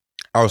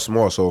I was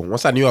small. So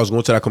once I knew I was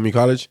going to that community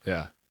college,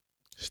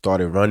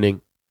 started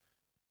running.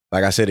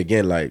 Like I said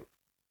again, like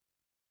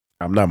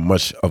I'm not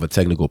much of a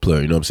technical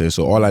player, you know what I'm saying?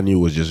 So all I knew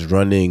was just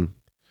running.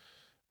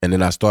 And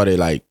then I started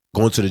like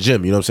going to the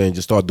gym, you know what I'm saying?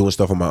 Just start doing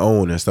stuff on my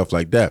own and stuff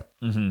like that.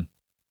 And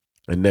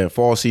then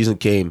fall season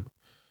came,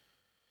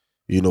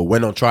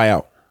 went on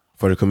tryout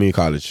for the community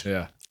college.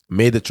 Yeah.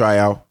 Made the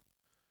tryout.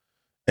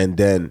 And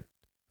then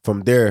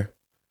from there,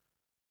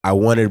 I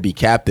wanted to be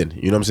captain.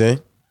 You know what I'm saying?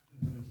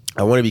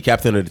 I wanted to be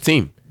captain of the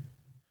team.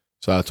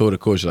 So I told the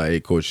coach, like, hey,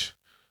 coach,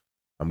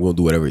 I'm going to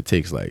do whatever it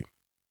takes. Like,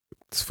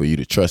 it's for you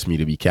to trust me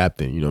to be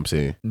captain. You know what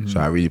I'm saying? So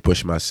I really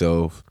pushed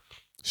myself,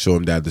 show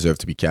him that I deserved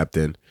to be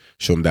captain,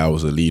 show him that I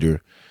was a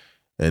leader.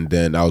 And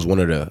then I was one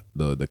of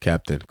the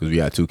captain because we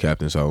had 2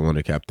 captains. So I was one of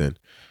the captain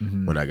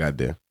when I got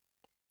there.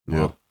 Wow.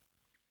 Yeah.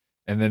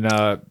 And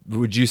then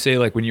would you say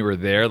like when you were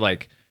there,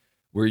 like,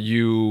 were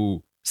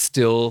you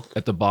still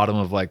at the bottom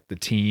of like the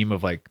team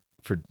of like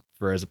for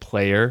for as a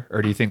player,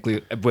 or do you think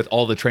with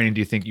all the training, do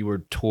you think you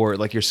were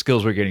like your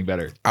skills were getting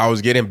better? I was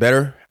getting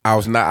better.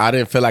 I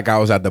didn't feel like I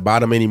was at the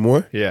bottom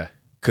anymore. Yeah.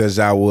 Cause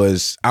I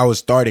was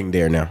starting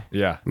there now.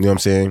 Yeah. You know what I'm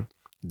saying?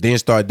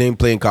 Didn't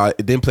play in college,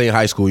 didn't play in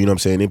high school, you know what I'm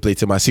saying? Didn't play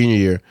till my senior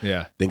year.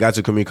 Yeah. Then got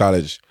to community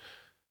college.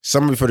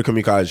 Summer before the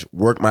community college,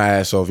 worked my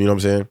ass off, you know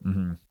what I'm saying?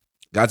 Mm-hmm.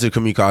 Got to the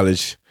community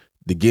college.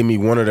 They gave me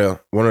one of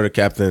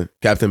the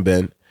Captain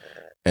Ben,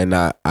 and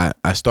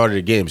I started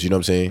the games, you know what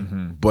I'm saying?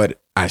 Mm-hmm.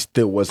 But I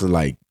still wasn't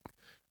like,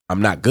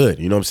 I'm not good,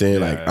 you know what I'm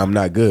saying? I'm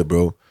not good,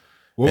 bro.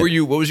 What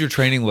was your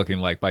training looking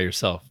like by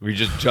yourself? Were you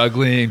just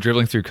juggling,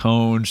 dribbling through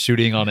cones,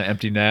 shooting on an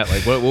empty net?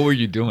 Like what were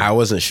you doing? I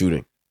wasn't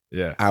shooting.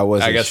 Yeah. I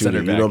wasn't shooting.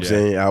 You know what I'm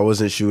saying? I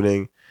wasn't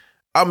shooting.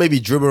 I'll maybe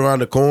dribble around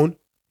the cone,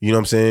 you know what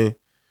I'm saying?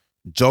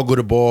 Juggle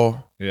the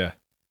ball. Yeah.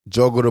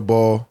 Juggle the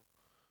ball.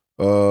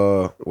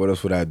 What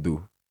else would I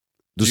do?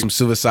 Some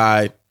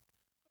suicide.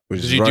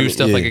 Did you do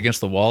stuff like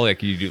against the wall?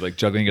 Like you do like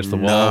juggling against the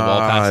wall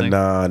passing?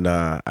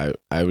 Nah.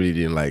 I really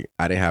didn't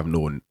I didn't have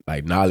no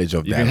like knowledge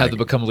of that. You didn't have to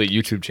become a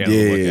YouTube channel.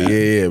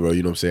 Yeah, bro.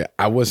 You know what I'm saying?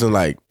 I wasn't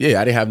I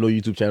didn't have no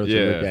YouTube channel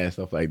to look at and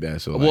stuff like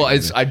that. So well,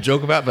 I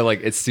joke about, but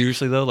like it's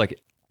seriously though, like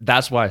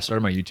that's why I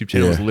started my YouTube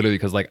channel was literally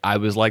because like I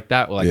was like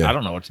that. Like I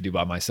don't know what to do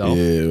by myself.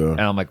 Yeah.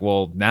 And I'm like,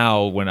 well,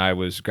 now when I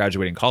was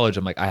graduating college,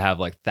 I'm like, I have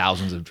like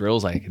thousands of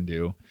drills I can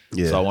do.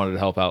 Yeah. So I wanted to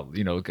help out,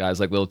 guys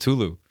like Lil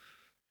Tulu.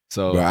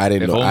 So bro, I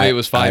didn't know. Only it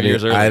was 5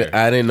 years earlier.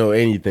 I didn't know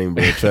anything,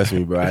 bro. Trust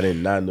me, bro. I did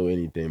not know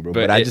anything, bro.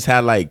 But I just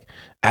had I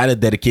had a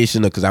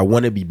dedication because I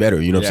want to be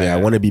better. You know what I'm saying? I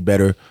want to be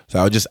better. So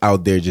I was just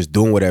out there just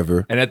doing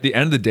whatever. And at the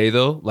end of the day,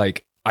 though,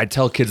 like I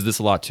tell kids this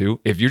a lot too.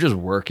 If you're just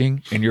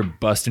working and you're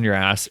busting your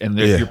ass and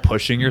you're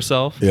pushing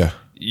yourself,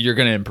 you're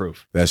gonna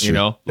improve. That's true. You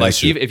know,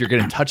 like even if you're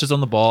getting touches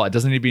on the ball, it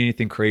doesn't need to be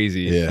anything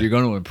crazy. You're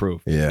going to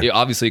improve.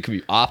 Obviously, it could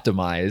be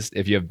optimized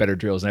if you have better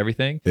drills and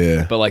everything.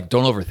 But like,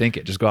 don't overthink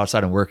it. Just go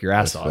outside and work your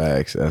ass off.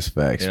 That's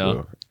facts,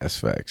 bro. That's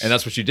facts. And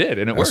that's what you did,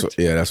 and it worked.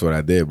 That's what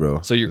I did,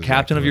 bro. So you're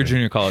captain of your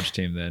junior college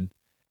team then,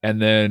 and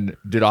then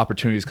did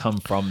opportunities come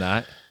from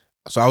that?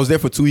 So I was there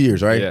for 2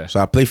 years, right? Yeah. So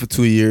I played for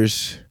 2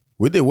 years.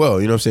 We did well.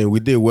 You know what I'm saying?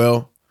 We did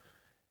well.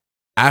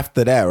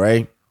 After that,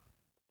 right?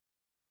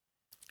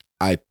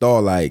 I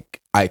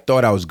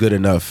thought I was good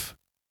enough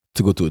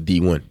to go to a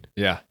D1.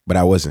 Yeah. But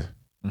I wasn't.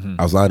 Mm-hmm.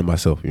 I was lying to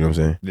myself, you know what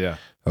I'm saying? Yeah.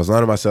 I was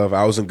lying to myself.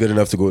 I wasn't good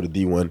enough to go to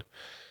D1.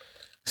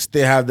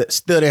 Still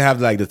didn't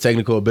have like the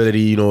technical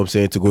ability, you know what I'm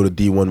saying, to go to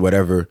D1,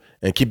 whatever,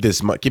 and keep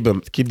this in mind.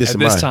 At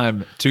this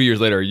time, 2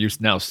 years later, you're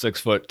now 6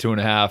 foot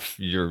 2.5.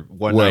 You're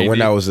 190. Well,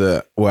 when I was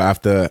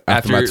after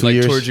my 2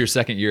 years, towards your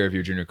second year of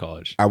your junior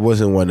college, I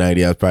wasn't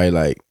 190. I was probably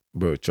like,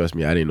 bro, trust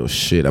me, I didn't know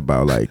shit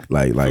about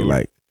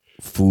like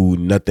food,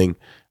 nothing.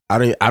 I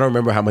don't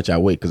remember how much I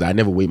weigh because I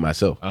never weighed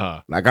myself.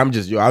 Like I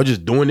was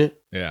just doing it.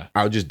 Yeah.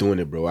 I was just doing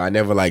it, bro. I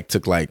never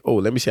took oh,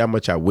 let me see how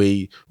much I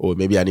weigh, or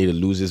maybe I need to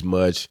lose this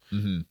much.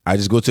 Mm-hmm. I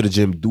just go to the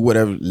gym, do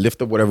whatever,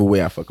 lift up whatever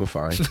weight I fucking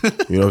find.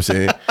 You know what I'm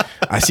saying?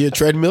 I see a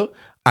treadmill,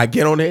 I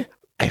get on it,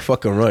 I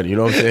fucking run. You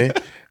know what I'm saying?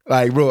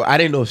 Like, bro, I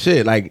didn't know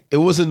shit. Like, it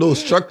wasn't no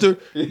structure,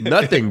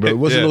 nothing, bro. It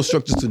wasn't no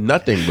structure to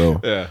nothing,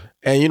 bro. Yeah.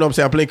 And you know what I'm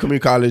saying? I played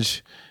community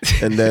college,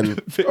 and then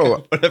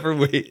whatever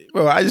weight,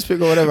 bro. I just pick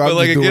on whatever. But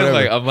like again,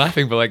 like I'm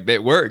laughing, but like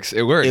it works.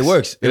 It works. It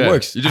works. It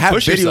works. You just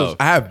push yourself.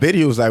 I have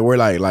videos like where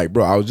like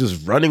bro, I was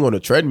just running on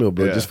a treadmill,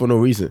 bro, just for no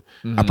reason.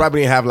 Mm-hmm. I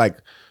probably didn't have like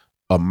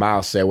a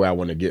mile set where I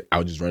want to get. I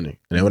was just running,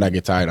 and then when I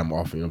get tired, I'm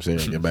off. You know what I'm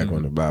saying? I get back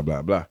on the blah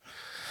blah blah.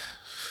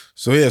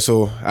 So yeah,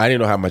 so I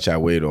didn't know how much I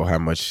weighed or how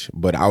much,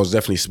 but I was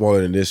definitely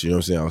smaller than this. You know what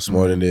I'm saying? I was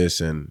smaller than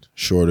this and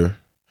shorter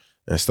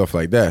and stuff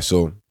like that.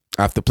 So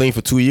after playing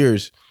for 2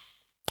 years,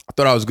 I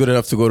thought I was good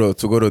enough to go to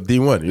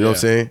D1. You know what I'm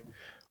saying?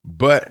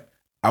 But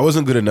I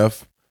wasn't good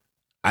enough.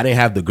 I didn't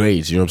have the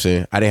grades. You know what I'm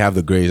saying? I didn't have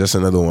the grades. That's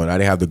another one. I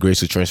didn't have the grades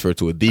to transfer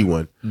to a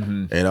D1,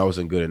 and I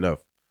wasn't good enough.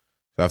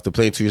 So after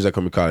playing 2 years at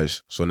community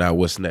college, so now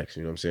what's next?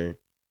 You know what I'm saying?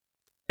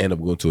 End up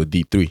going to a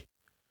D3,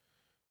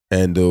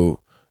 and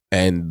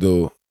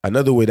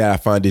another way that I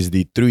found this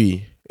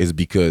D3 is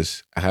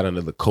because I had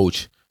another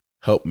coach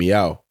help me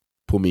out,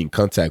 put me in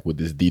contact with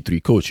this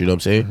D3 coach. You know what I'm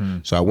saying? Mm-hmm.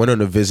 So I went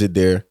on a visit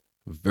there.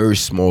 Very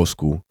small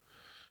school,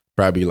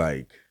 probably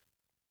like,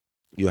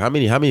 how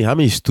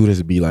many students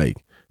would be like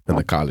in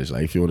the college?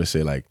 Like if you want to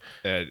say like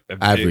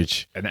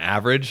average, an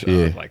average,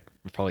 like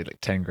probably like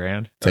 10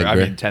 grand.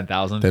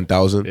 10,000.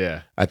 10,000.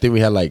 Yeah, I think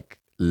we had like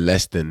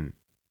less than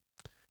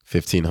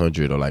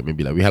 1,500, or like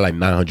maybe like we had like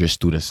 900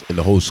 students in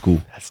the whole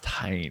school. That's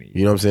tiny.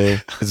 You know what I'm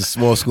saying? It's a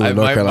small school in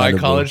North Carolina.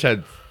 My college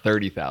had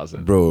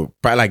 30,000. Bro,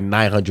 probably like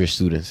 900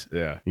 students.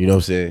 Yeah, you know what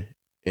I'm saying?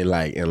 In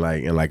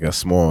like a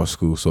small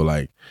school. So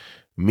like,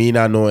 me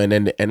not knowing,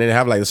 and then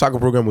have like the soccer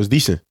program was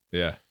decent.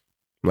 Yeah.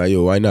 Like,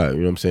 yo, why not? You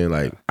know what I'm saying?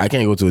 Like, I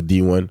can't go to a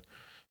D1.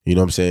 You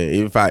know what I'm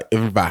saying? If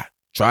I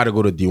try to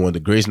go to D1, the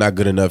grade's not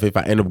good enough. If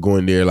I end up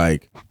going there,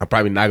 like, I'm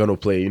probably not gonna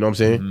play. You know what I'm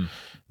saying? Mm-hmm.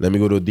 Let me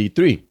go to a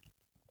D3.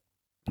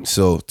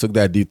 So took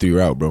that D3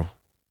 route, bro.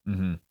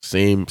 Mm-hmm.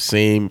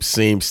 Same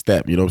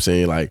step. You know what I'm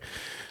saying? Like,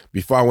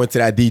 before I went to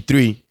that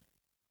D3,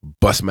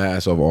 bust my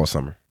ass off all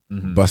summer.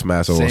 bust my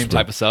ass over. Same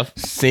type of stuff.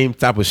 Same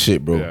type of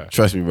shit, bro. Yeah.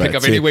 Trust me, bro. Pick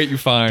up any weight you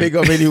find. Pick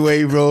up any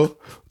weight, bro.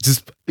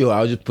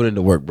 I was just putting in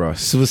the work, bro.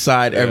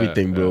 Suicide,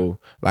 everything, bro.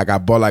 Like I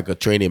bought like a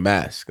training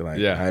mask.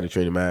 Like I had a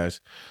training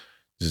mask.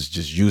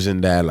 Just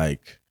using that.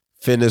 Like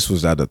fitness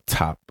was at the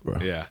top, bro.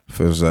 Yeah,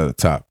 fitness was at the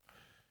top.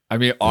 I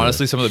mean,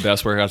 honestly, some of the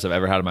best workouts I've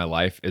ever had in my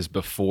life is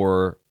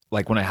before,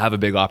 like when I have a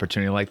big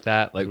opportunity like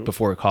that, like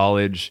before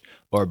college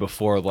or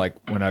before like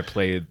when I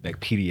played like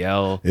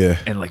PDL. Yeah.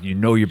 And like, you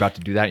know, you're about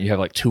to do that. And you have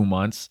like 2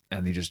 months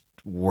and you just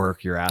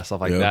work your ass off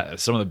like that.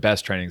 It's some of the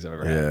best trainings I've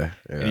ever had.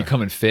 Yeah. And you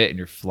come in fit and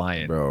you're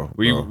flying. Bro.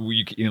 Were you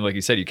know, like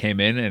you said, you came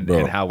in and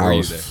how were I you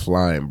was there?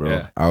 flying, bro.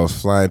 Yeah. I was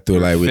flying through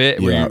like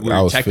fit? Were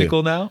you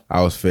technical fit. now?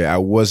 I was fit. I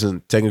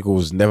wasn't technical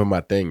was never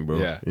my thing, bro.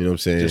 Yeah. You know what I'm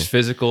saying? Just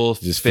physical,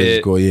 just fit,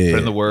 physical, yeah. Put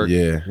in the work,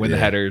 win the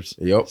headers.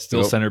 Yep.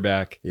 Still center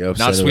back. Yep.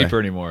 Not center sweeper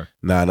back. anymore.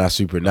 Nah, not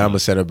sweeper. Now I'm a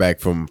center back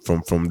from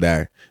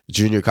that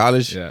junior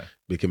college. Yeah.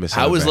 Became a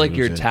center How was back, like you know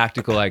your what I'm saying?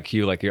 tactical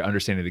IQ, like your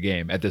understanding of the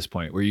game at this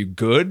point? Were you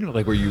good?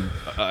 Like were you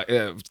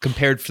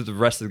compared to the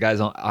rest of the guys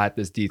at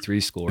this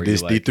D3 school?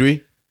 This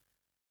D3?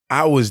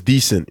 I was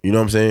decent. You know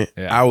what I'm saying?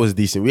 Yeah. I was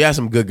decent. We had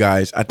some good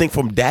guys. I think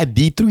from that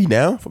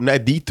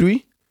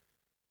D3,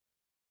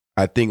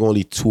 I think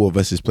only 2 of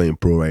us is playing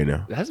pro right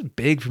now. That's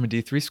big from a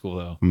D3 school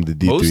though. From the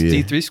D3, Most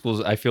yeah. D3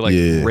 schools, I feel like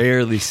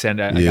rarely send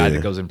out a guy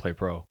that goes and play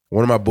pro.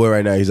 One of my boy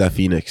right now, he's at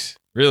Phoenix.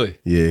 Really?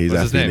 Yeah, he's What's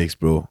at his name? Phoenix,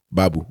 bro.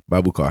 Babu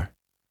Car.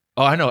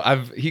 Oh, I know.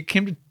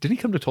 Didn't he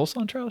come to Tulsa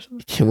on trial or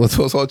something? Came on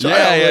Tulsa try.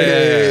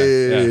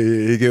 Yeah.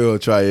 He came on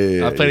try.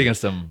 Yeah. I played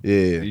against him. For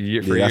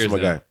years that's my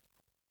now. guy.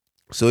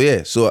 So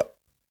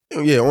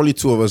only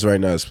 2 of us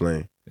right now is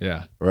playing.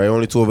 Yeah. Right,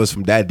 only 2 of us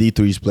from that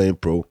D3 is playing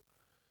pro.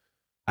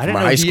 I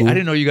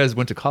didn't know you guys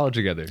went to college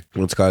together.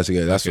 Went to college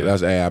together.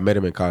 I met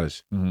him in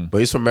college. Mm-hmm. But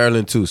he's from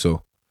Maryland too,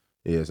 so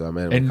yeah, so I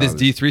met him. And in this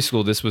college. D3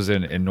 school, this was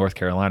in North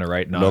Carolina,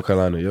 right? North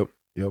Carolina.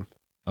 Yep.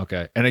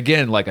 Okay. And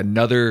again, like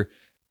another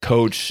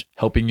coach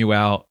helping you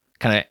out,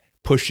 kind of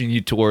pushing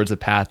you towards a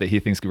path that he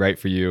thinks is right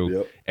for you.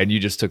 Yep. And you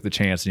just took the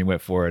chance and you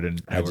went for it.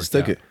 And I just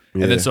took it.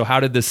 Yeah. And then, so how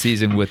did this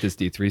season with this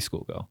D3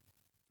 school go?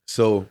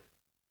 So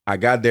I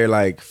got there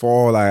like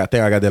fall. I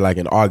think I got there like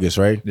in August,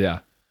 right? Yeah.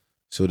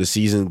 So the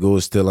season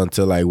goes still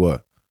until like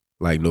what?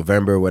 Like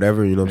November,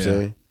 whatever, you know what I'm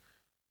saying?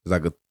 It's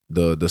like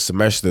the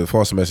semester, the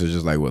fall semester is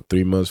just like what,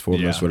 3 months, 4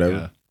 months, whatever.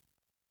 Yeah.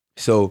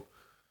 So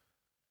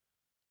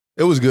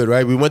it was good,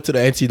 right? We went to the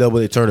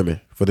NCAA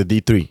tournament for the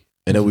D3.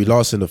 And then we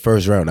lost in the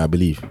first round, I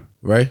believe.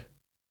 Right?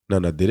 No,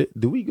 did it?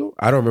 Did we go?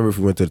 I don't remember if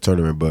we went to the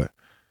tournament, but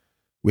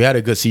we had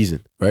a good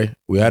season, right?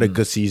 We had a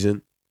good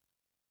season.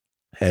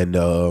 And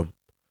so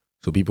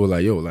people were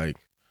like, yo, like,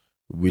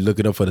 we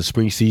looking up for the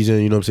spring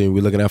season, you know what I'm saying?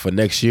 We're looking out for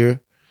next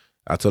year.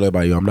 I told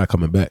everybody, yo, I'm not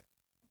coming back.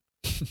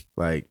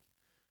 Like,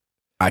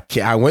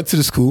 I went to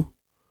the school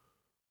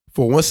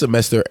for 1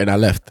 semester and I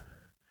left.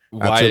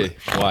 Why?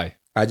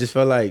 I just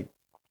felt like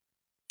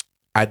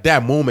at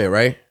that moment,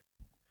 right?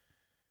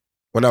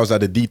 When I was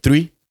at the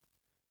D3,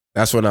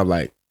 that's when I'm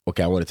like,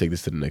 okay, I want to take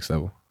this to the next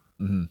level.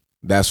 Mm-hmm.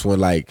 That's when,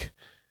 like,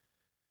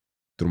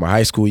 through my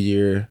high school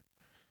year,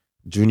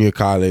 junior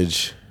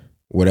college,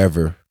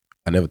 whatever,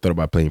 I never thought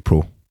about playing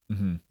pro.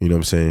 Mm-hmm. You know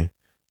what I'm saying?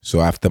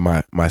 So after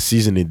my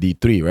season in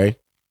D3, right?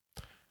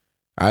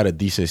 I had a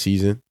decent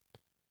season.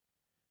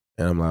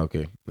 And I'm like,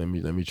 okay, let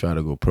me try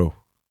to go pro.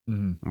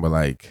 Mm-hmm. But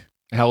like,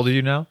 how old are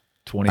you now?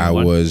 21? I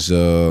was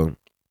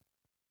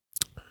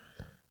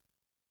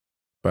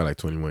probably like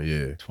 21,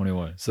 yeah.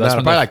 21. So that's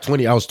probably like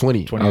 20. I was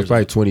 20. I was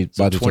probably 20.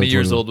 So 20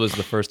 years old was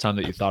the first time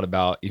that you thought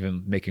about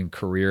even making a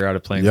career out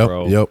of playing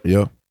pro.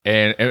 Yep.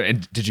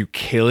 And did you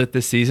kill it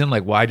this season?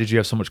 Like, why did you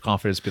have so much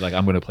confidence to be like,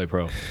 I'm going to play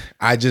pro?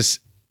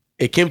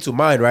 It came to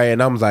mind, right?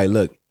 And I was like,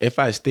 look, if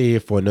I stay here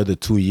for another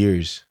 2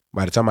 years,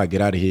 by the time I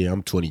get out of here,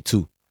 I'm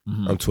 22.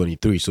 Mm-hmm. I'm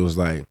 23. So it's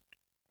like,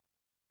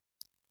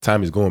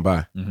 time is going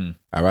by. Mm-hmm.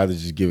 I'd rather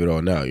just give it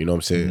all now. You know what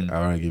I'm saying? Mm-hmm. I'd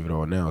rather give it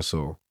all now.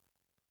 So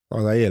I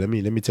was like, yeah, let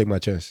me take my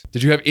chance.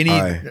 Did you have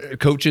any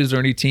coaches or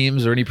any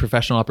teams or any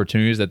professional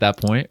opportunities at that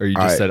point? Or you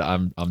just said,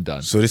 I'm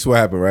done? So this is what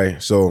happened,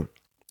 right? So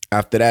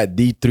after that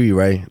D3,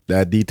 right?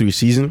 That D3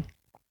 season.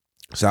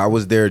 So I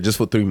was there just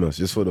for 3 months,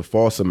 just for the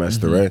fall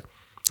semester, right?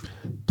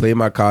 Play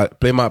my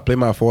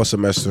fall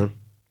semester.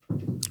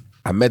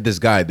 I met this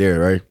guy there,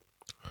 right?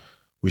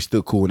 We're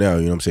still cool now,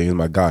 you know what I'm saying? He's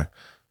my guy.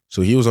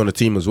 So he was on the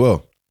team as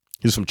well.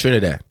 He was from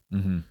Trinidad.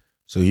 Mm-hmm.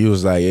 So he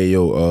was like, hey,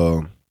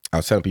 yo, I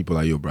was telling people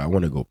like, yo, bro, I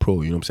want to go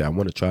pro. You know what I'm saying? I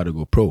want to try to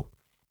go pro.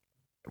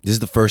 This is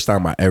the first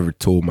time I ever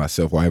told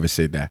myself or I ever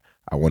said that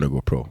I want to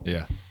go pro.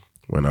 Yeah.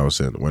 When I was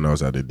at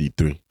the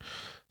D3.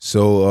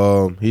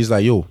 So he's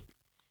like, yo,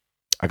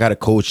 I got a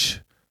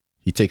coach.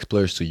 He takes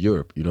players to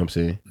Europe. You know what I'm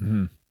saying?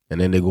 Mm-hmm.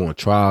 And then they go on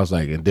trials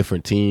like in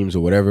different teams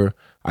or whatever.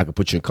 I could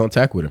put you in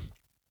contact with him.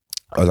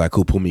 I was like,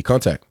 cool, put me in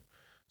contact.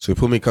 So he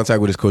put me in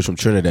contact with his coach from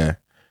Trinidad.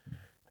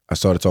 I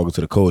started talking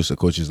to the coach. The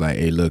coach is like,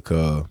 hey, look,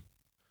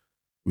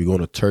 we're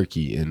going to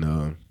Turkey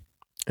in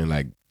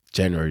like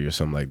January or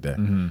something like that.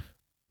 Mm-hmm.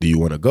 Do you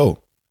want to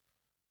go?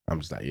 I'm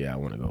just like, yeah, I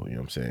want to go. You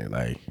know what I'm saying?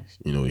 Like,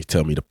 you know, he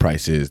tell me the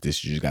price is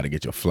this. You just got to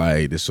get your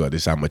flight. This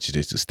how much it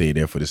is to stay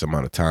there for this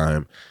amount of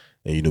time.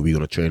 And you know, we're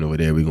gonna train over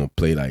there. We're gonna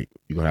play like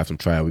we're gonna have some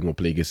trial. We're gonna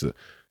play against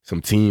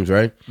some teams,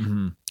 right?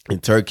 In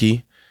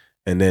Turkey,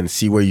 and then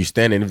see where you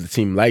stand. And if the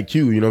team like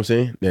you, you know what I'm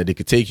saying, that they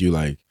could take you.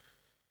 Like,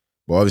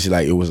 but obviously,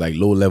 like it was like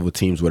low level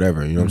teams,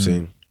 whatever. You know what I'm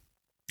saying?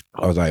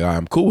 I was like,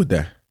 I'm cool with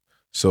that.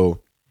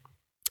 So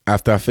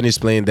after I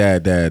finished playing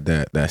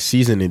that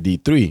season in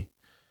D3, I'm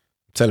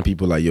telling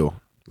people like, yo,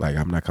 like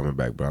I'm not coming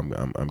back, bro.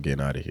 I'm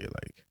getting out of here.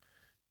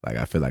 Like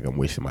I feel like I'm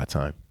wasting my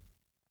time,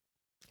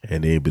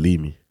 and they didn't believe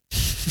me.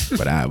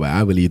 but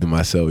I believed in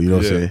myself, you know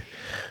what I'm saying?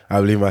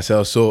 I believe in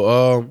myself.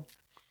 So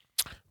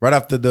right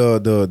after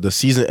the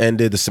season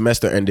ended, the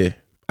semester ended,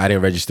 I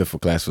didn't register for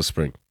class for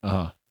spring.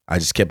 I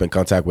just kept in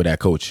contact with that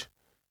coach.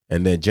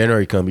 And then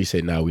January come, he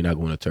said, nah, we're not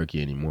going to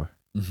Turkey anymore.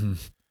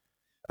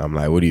 I'm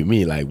like, what do you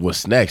mean? Like,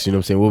 what's next? You know what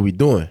I'm saying? What are we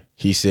doing?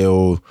 He said,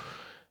 oh,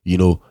 you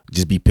know,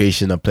 just be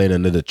patient. I'm planning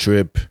another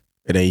trip.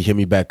 And then he hit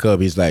me back up.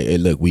 He's like, hey,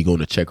 look, we going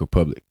to Czech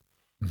Republic.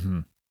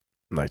 I'm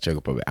like, Czech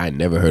Republic? I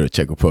never heard of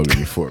Czech Republic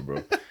before,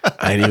 bro.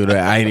 I didn't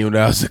even know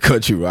that was a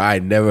country, bro. I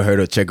never heard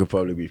of Czech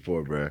Republic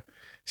before, bro. He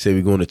said,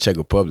 we going to Czech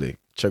Republic.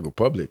 Czech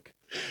Republic?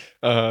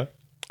 All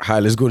right,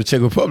 let's go to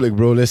Czech Republic,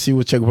 bro. Let's see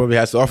what Czech Republic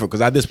has to offer.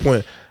 Because at this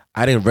point,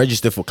 I didn't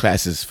register for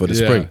classes for the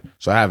spring.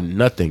 So I have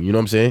nothing, you know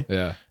what I'm saying?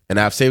 Yeah. And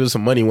I've saved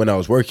some money when I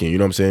was working, you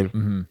know what I'm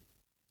saying?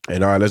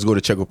 And all right, let's go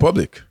to Czech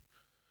Republic.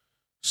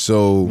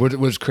 So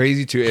what's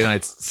crazy too, and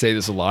I'd say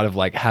this a lot of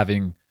like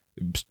having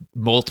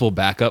multiple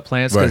backup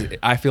plans, because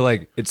I feel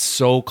like it's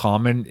so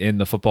common in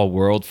the football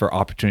world for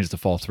opportunities to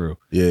fall through.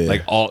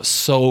 Like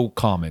so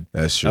common.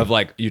 That's true. Of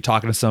like you're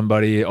talking to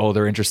somebody, oh,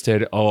 they're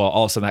interested, oh,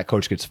 all of a sudden that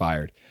coach gets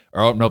fired.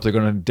 Or oh nope, they're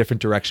going in a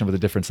different direction with a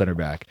different center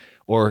back.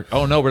 Or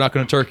oh no, we're not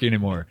going to Turkey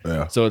anymore.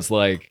 So it's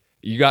like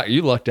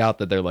you lucked out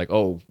that they're like,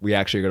 oh, we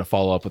actually are going to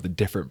follow up with a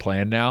different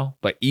plan now.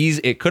 But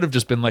it could have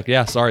just been like,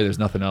 yeah, sorry, there's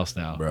nothing else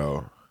now,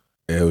 bro.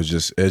 It's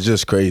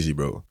just crazy,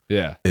 bro.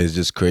 Yeah, it's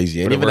just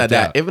crazy. And even at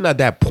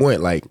that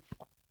point, like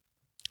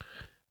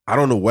I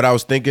don't know what I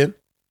was thinking,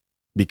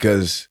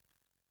 because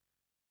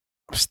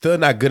I'm still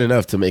not good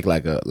enough to make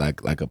like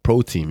a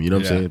pro team, you know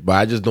what I'm saying? But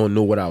I just don't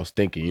know what I was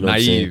thinking, you know what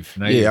I'm saying?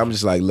 Naive. Yeah, I'm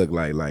just like, look,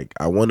 like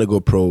I want to go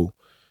pro,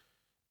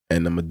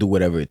 and I'm gonna do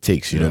whatever it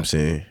takes, you know what I'm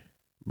saying?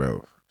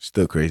 Bro,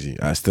 still crazy.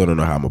 I still don't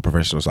know how I'm a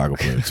professional soccer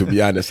player. To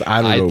be honest,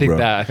 I don't know,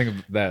 bro. I think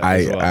that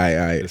as well.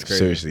 I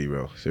seriously,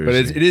 bro.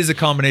 Seriously. But it is a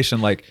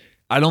combination. Like,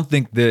 I don't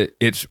think that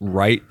it's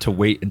right to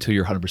wait until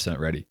you're 100%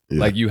 ready.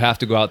 Like, you have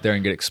to go out there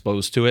and get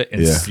exposed to it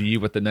and see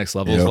what the next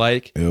level is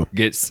like.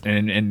 Get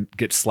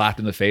slapped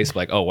in the face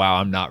like, oh wow,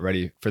 I'm not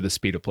ready for the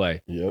speed of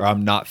play, or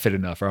I'm not fit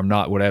enough, or I'm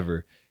not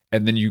whatever.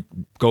 And then you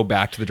go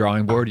back to the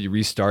drawing board, you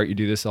restart, you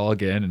do this all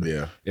again.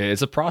 And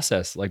it's a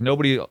process. Like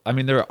nobody, I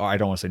mean, I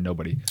don't want to say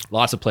nobody.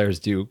 Lots of players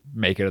do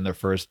make it in their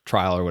first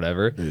trial or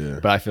whatever.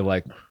 But I feel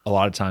like a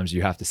lot of times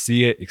you have to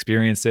see it,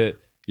 experience it.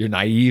 You're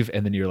naive,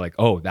 and then you're like,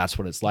 oh, that's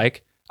what it's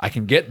like. I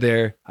can get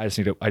there. I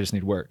just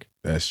need work.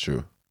 That's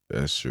true.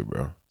 That's true,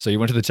 bro. So you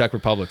went to the Czech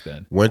Republic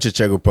then? Went to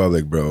Czech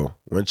Republic, bro.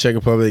 Went to Czech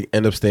Republic,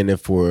 ended up staying there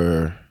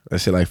for,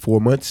 let's say, like 4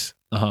 months.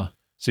 So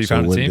you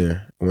found a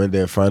team? Went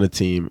there, found a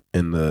team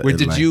in the. Wait,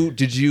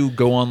 did you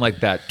go on like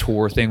that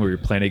tour thing where you're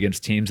playing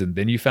against teams and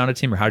then you found a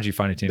team, or how did you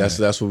find a team?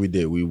 That's what we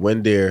did. We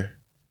went there.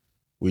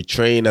 We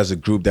trained as a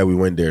group that we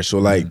went there.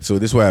 So so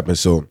this is what happened.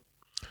 So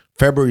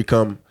February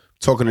come,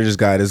 talking to this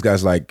guy. This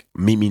guy's like,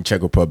 meet me in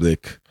Czech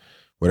Republic,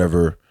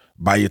 whatever.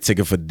 Buy your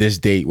ticket for this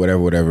date,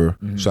 whatever.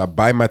 So I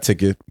buy my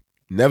ticket.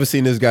 Never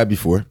seen this guy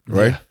before,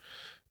 right?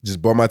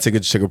 Just bought my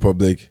ticket to Czech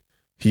Republic.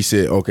 He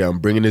said, okay, I'm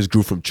bringing this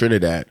group from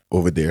Trinidad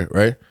over there,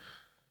 right?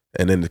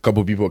 And then a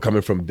couple of people are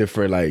coming from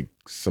different, like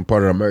some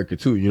part of America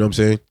too, you know what I'm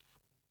saying?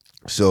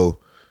 So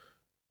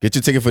get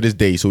your ticket for this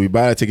day. So we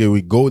buy a ticket,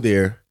 we go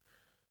there,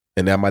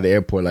 and then I'm at the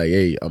airport like,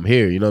 hey, I'm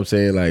here, you know what I'm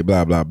saying? Like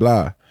blah, blah,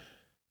 blah.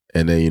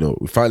 And then, you know,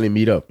 we finally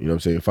meet up, you know what I'm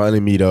saying? Finally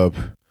meet up.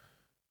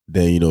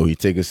 Then, you know, he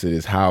take us to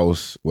this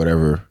house,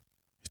 whatever.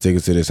 He take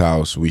us to this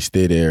house. We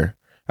stay there.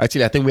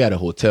 Actually, I think we had a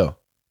hotel.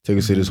 Take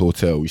us to this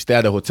hotel. We stay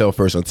at the hotel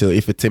first until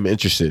if a team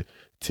interested,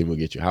 team will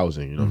get you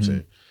housing, you know what I'm saying?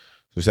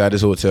 So we stay at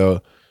this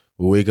hotel.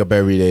 We wake up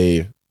every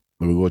day.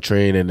 We go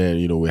train, and then,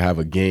 you know, we have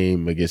a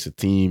game against a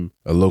team,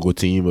 a local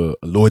team,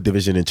 a lower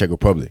division in Czech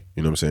Republic,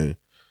 you know what I'm saying?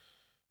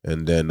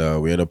 And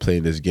then we end up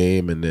playing this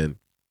game, and then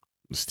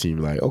this team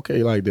like,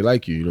 okay, like they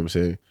like you know what I'm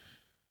saying?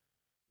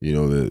 You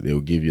know,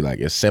 they'll give you like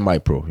a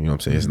semi-pro, you know what I'm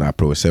saying? It's not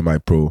pro, it's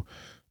semi-pro.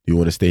 You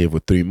want to stay here for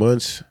 3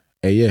 months?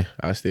 Hey, yeah,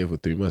 I stay here for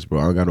 3 months, bro.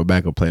 I don't got no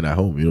backup plan at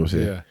home, you know what I'm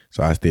saying? Yeah.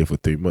 So I stay here for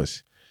 3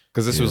 months.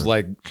 Because this was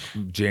like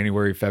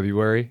January,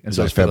 February, and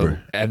so it's February.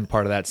 The end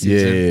part of that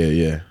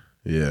season.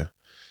 Yeah.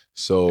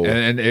 So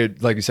and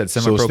it, like you said,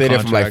 semi-pro contract. So stay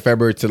there from like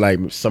February to like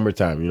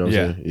summertime, you know what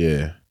I'm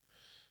saying?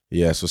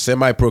 Yeah. So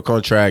semi-pro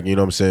contract, you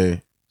know what I'm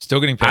saying?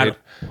 Still getting paid.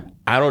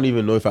 I don't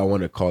even know if I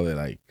want to call it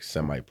like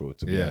semi-pro,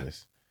 to be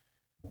honest.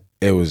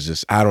 It was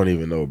just, I don't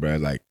even know, bro.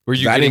 Like, were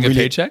you getting a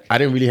paycheck? I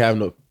didn't really have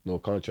no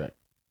contract.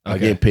 I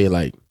get paid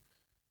like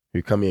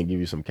He'll come in and give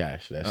you some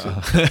cash. That's it.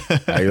 Uh-huh.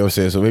 Like, you know what I'm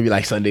saying? So maybe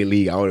like Sunday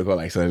league. I want to call it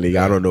like Sunday league.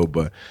 I don't know,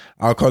 but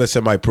I'll call it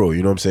semi-pro.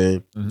 You know what I'm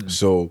saying? Mhm.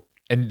 So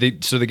And they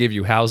gave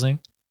you housing,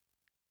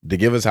 they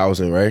give us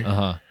housing, right?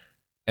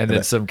 and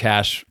then some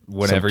cash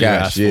whenever Some you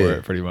cash, ask yeah. for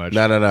it, pretty much.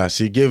 No.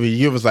 So he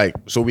give us like,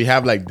 so we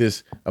have like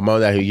this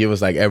amount that he give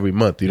us like every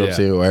month. You know what I'm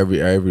saying? Or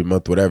every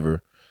month,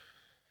 whatever.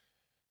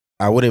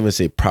 I wouldn't even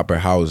say proper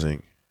housing.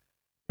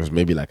 It was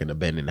maybe like an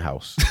abandoned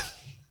house.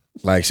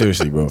 Like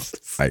seriously, bro.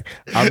 Like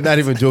I'm not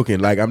even joking.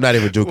 Like I'm not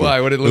even joking.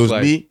 Why? What did it It look was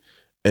like? me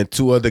and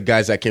two other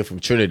guys that came from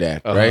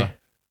Trinidad, right?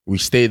 We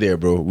stayed there,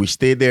 bro. We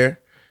stayed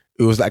there.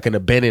 It was like an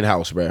abandoned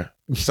house, bro.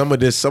 Some of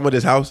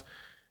this house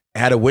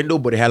had a window,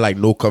 but it had like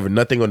no cover,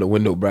 nothing on the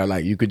window, bro.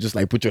 Like you could just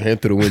like put your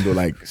hand through the window,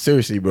 like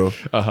seriously, bro.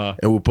 And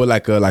we'll put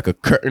like a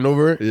curtain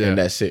over it, and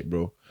that's it,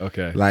 bro.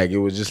 Okay. Like it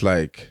was just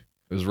like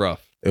It was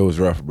rough. it was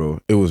rough, bro.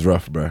 It was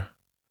rough, bro.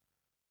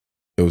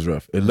 It was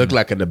rough. It looked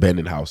like an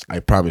abandoned house. I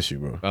promise you,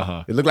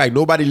 bro. It looked like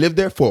nobody lived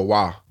there for a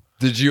while.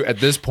 Did you, at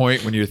this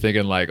point, when you're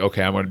thinking like,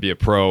 okay, I'm going to be a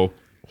pro,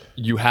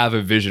 you have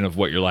a vision of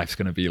what your life's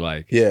going to be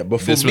like? Yeah, but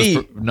for this me,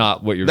 was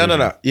not what you're.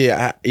 No.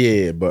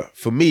 Yeah. But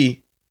for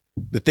me,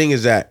 the thing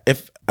is that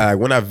if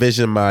when I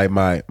vision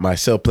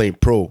myself playing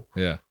pro,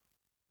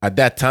 at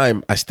that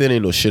time I still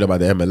didn't know shit about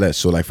the MLS.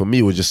 So like for me,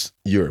 it was just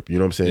Europe. You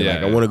know what I'm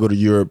saying? I want to go to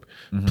Europe,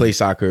 play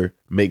soccer,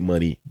 make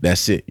money.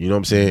 That's it. You know what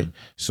I'm saying?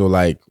 So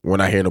like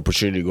when I had an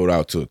opportunity to go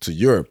out to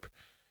Europe,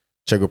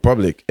 Czech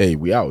Republic, hey,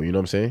 we out. You know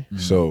what I'm saying?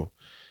 So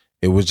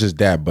it was just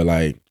that. But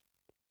like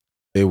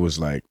it was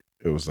like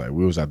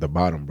we was at the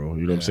bottom, bro.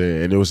 You know what I'm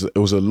saying? And it was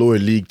a lower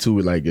league too,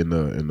 like in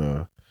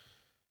the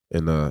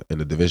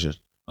division.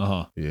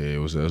 Yeah, it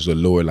was a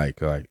lower like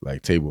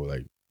table,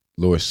 like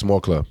lower small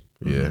club.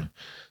 Yeah.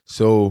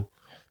 So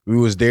we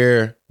was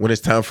there when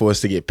it's time for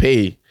us to get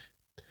paid.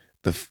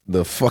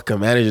 The fucking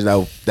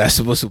manager that's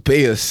supposed to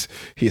pay us,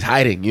 he's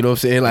hiding. You know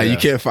what I'm saying? Like you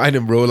can't find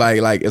him, bro.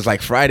 Like it's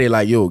like Friday,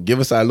 like yo, give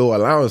us our little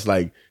allowance.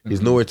 Like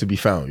he's nowhere to be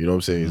found. You know what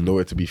I'm saying? He's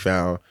nowhere to be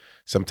found.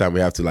 Sometimes we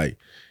have to like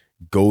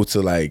go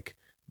to like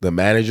the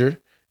manager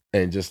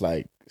and just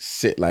like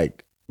sit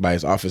like by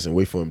his office and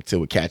wait for him till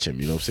we catch him.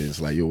 You know what I'm saying?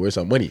 It's like, yo, where's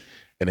our money?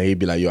 And then he'd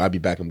be like, yo, I'll be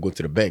back. I'm going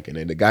to the bank. And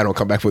then the guy don't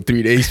come back for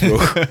 3 days, bro.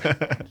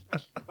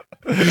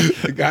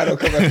 The guy don't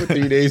come back for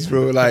 3 days,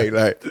 bro. Like,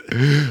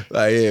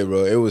 yeah,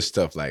 bro. It was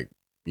stuff like,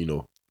 you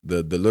know,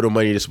 the little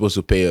money they're supposed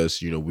to pay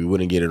us, you know, we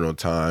wouldn't get it on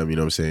time. You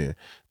know what I'm saying?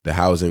 The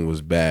housing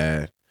was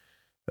bad.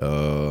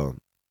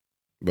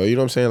 But you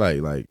know what I'm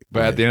saying? Like.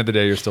 But at the end of the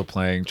day, you're still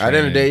playing. At the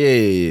end of the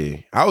day, yeah.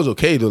 I was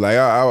okay though. Like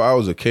I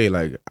was okay.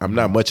 Like I'm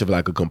not much of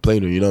like a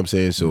complainer. You know what I'm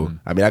saying? So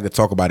I mean, I could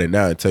talk about it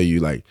now and tell you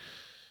like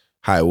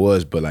how it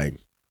was, but like,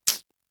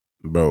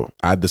 bro,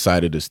 I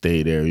decided to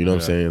stay there. You know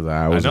what I'm saying? Like,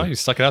 I know you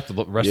stuck it out the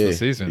rest of the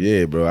season.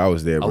 Yeah, bro, I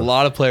was there. Bro. A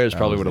lot of players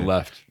probably would have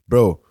left.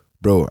 Bro,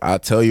 I'll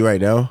tell you right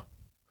now,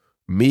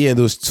 me and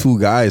those two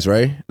guys,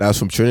 right? That was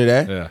from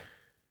Trinidad. Yeah.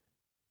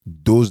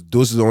 Those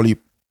are the only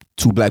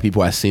two black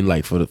people I've seen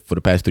like for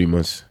the past 3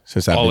 months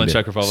since I've been all in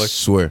there. Czech Republic.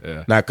 Swear.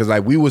 Yeah. Nah, cause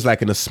like we was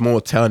like in a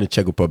small town in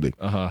Czech Republic.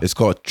 It's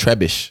called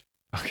Trebiš.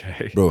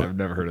 Okay, bro, I've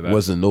never heard of that.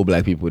 Wasn't no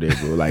black people there,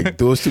 bro. Like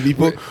those two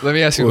people. Let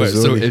me ask you a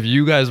question. So if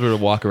you guys were to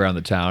walk around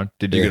the town,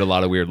 did you get a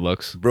lot of weird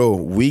looks? Bro,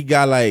 we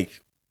got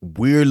like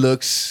weird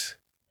looks,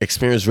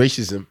 experienced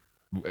racism.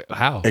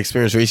 How?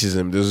 Experienced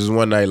racism. This is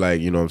one night,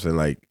 like, you know what I'm saying?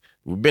 Like,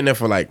 we've been there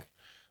for like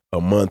a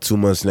month, 2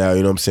 months now,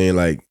 you know what I'm saying?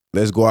 Like,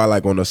 let's go out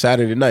like on a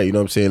Saturday night, you know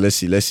what I'm saying? Let's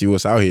see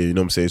what's out here, you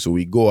know what I'm saying? So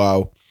we go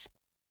out,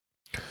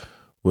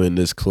 we're in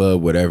this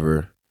club,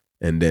 whatever,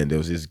 and then there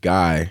was this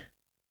guy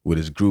with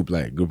his group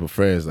of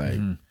friends, like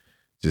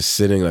just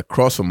sitting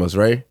across from us,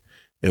 right?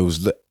 It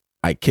was,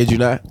 I kid you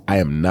not, I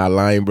am not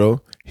lying,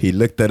 bro. He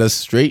looked at us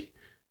straight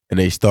and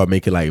then he started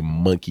making like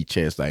monkey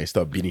chants, like he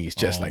started beating his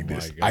chest like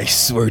this. God. I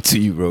swear to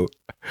you, bro.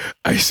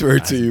 I swear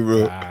to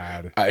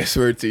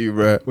you,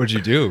 bro. What'd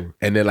you do?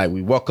 And then like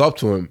we walk up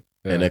to him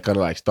and they kind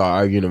of like start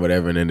arguing or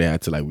whatever, and then they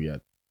had to like, we had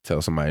to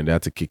tell somebody, and they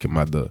had to kick him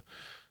out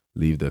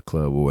leave the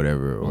club or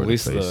whatever. Well, or at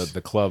least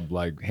the club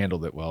like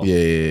handled it well.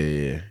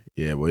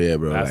 Yeah, well, yeah,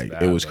 bro. That's like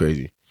bad, it was bro.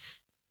 crazy.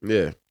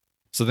 Yeah.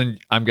 So then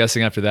I'm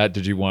guessing after that,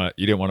 you didn't want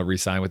to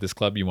re-sign with this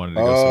club? You wanted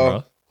to go somewhere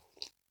else?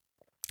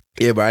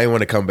 Yeah, but I didn't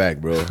want to come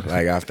back, bro.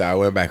 Like after I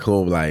went back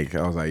home, like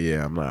I was like,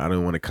 yeah, I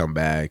don't want to come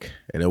back.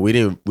 And then we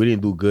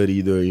didn't do good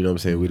either. You know what I'm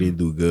saying? We didn't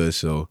do good,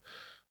 so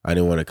I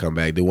didn't want to come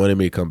back. They wanted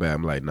me to come back.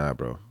 I'm like, nah,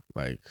 bro.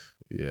 Like,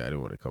 yeah, I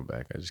didn't want to come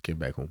back. I just came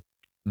back home.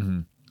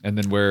 And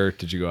then where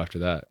did you go after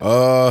that?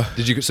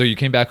 So you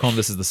came back home.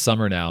 This is the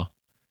summer now.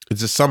 It's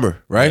the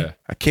summer, right? Yeah.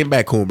 I came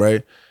back home,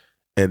 right?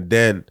 And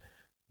then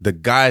the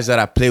guys that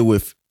I play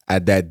with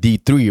at that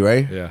D3,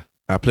 right? Yeah.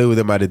 I play with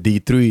them at the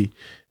D3.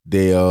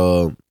 They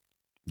all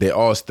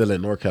still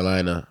in North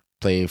Carolina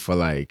playing for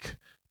like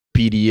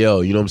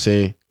PDL, you know what I'm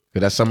saying?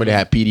 Because that summer they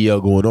had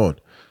PDL going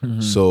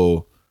on.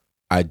 So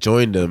I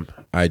joined them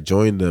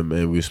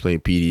and we was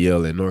playing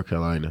PDL in North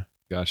Carolina.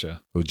 Gotcha.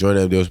 We joined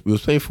them. We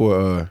was playing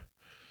for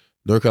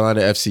North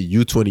Carolina FC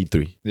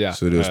U23. Yeah.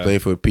 So they was playing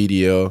for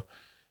PDL.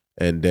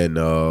 And then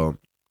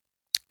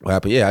what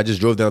happened? Yeah, I just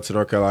drove down to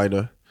North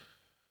Carolina.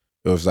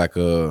 It was like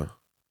a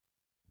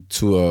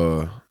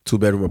two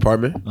bedroom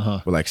apartment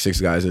with like 6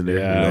 guys in there.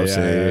 Yeah, you know what I'm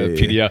saying?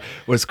 PDL.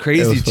 What's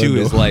crazy was fun, too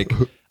is though. like,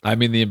 I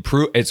mean,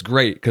 it's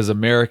great because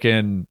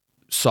American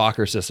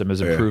soccer system has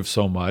improved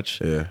so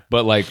much. Yeah.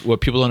 But like,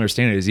 what people don't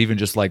understand is even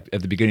just like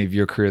at the beginning of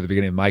your career, the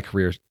beginning of my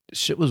career,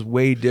 shit was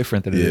way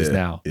different than it is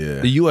now. Yeah.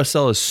 The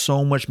USL is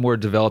so much more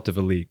developed of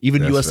a league.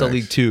 Even That's USL facts.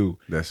 League 2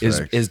 That's is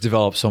facts. is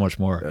developed so much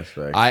more. That's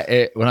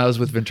facts. When I was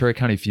with Ventura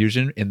County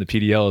Fusion in the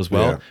PDL as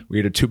well, Yeah. we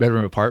had a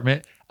 2-bedroom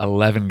apartment,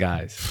 11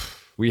 guys.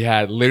 We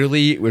had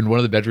literally in one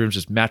of the bedrooms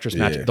just mattress.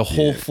 The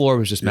whole floor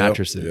was just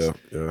mattresses,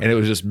 and it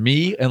was just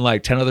me and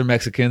like 10 other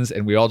Mexicans,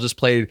 and we all just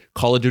played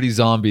Call of Duty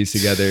Zombies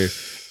together,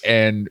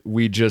 and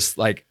we just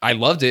like I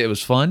loved it. It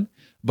was fun,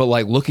 but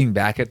like looking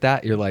back at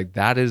that, you're like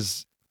that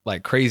is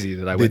like crazy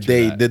that I went.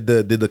 Did did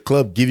the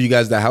club give you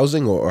guys the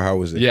housing or how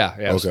was it? Yeah.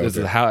 Okay, This is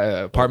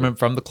the apartment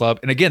from the club,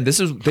 and again,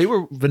 they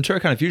were Ventura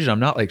County Fusion. I'm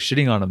not like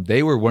shitting on them.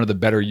 They were one of the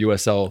better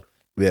USL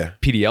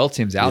PDL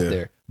teams out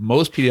there.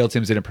 Most PDL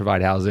teams didn't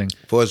provide housing.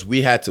 For us,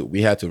 we had to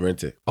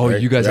rent it. Oh, right?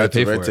 you guys had to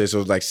pay rent for it. So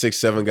it was like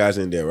 6-7 guys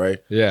in there, right?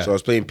 Yeah. So I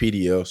was playing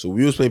PDL. So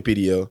we was playing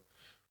PDL.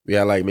 We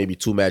had like maybe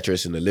 2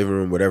 mattresses in the living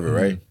room, whatever,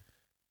 right?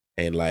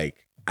 And like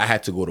I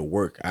had to go to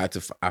work.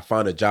 I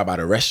found a job at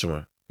a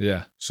restaurant.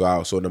 Yeah.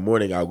 So in the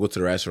morning I'll go to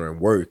the restaurant and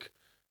work,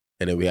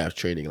 and then we have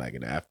training like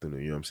in the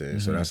afternoon. You know what I'm saying?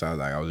 So that's how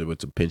like I was able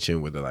to pinch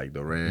in with the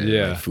rent,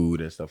 like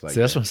food and stuff like that.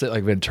 That's what I'm saying.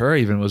 Like Ventura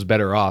even was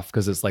better off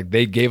because it's like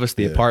they gave us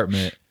the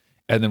apartment.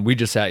 And then we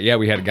just had,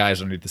 we had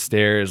guys underneath the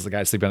stairs, the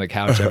guys sleeping on the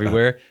couch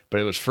everywhere,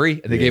 but it was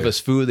free. And they gave us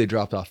food. They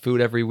dropped off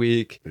food every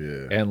week.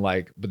 Yeah. And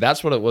like, but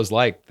that's what it was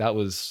like. That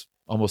was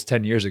almost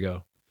 10 years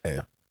ago.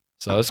 Yeah.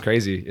 So it's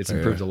crazy. It's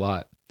improved a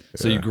lot.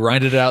 So you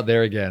grinded it out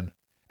there again.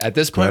 At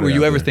this point, were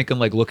you ever thinking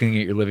like looking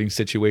at your living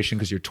situation?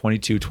 Because you're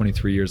 22,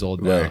 23 years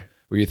old now. Right.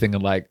 Were you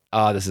thinking like,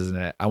 this isn't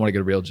it. I want to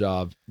get a real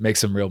job, make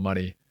some real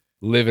money,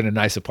 live in a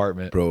nice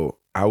apartment. Bro,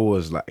 I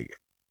was like,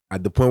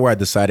 at the point where I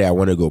decided I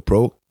want to go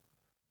pro,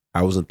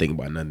 I wasn't thinking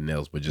about nothing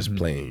else but just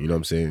playing. You know what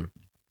I'm saying?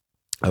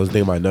 I was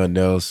thinking about nothing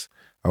else.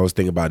 I was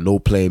thinking about no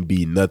plan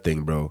B,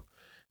 nothing, bro.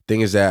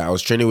 Thing is that I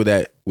was training with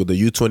the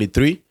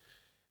U23,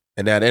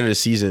 and at the end of the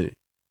season,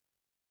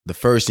 the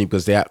first team,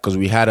 because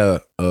we had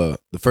the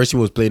first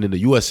team was playing in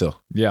the USL.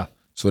 Yeah.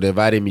 So they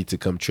invited me to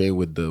come train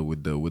with the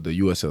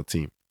USL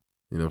team.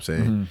 You know what I'm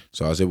saying?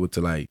 So I was able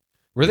to like.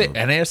 Were they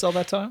NASL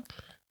that time?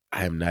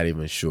 I am not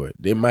even sure.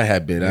 They might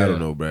have been. I don't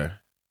know, bro.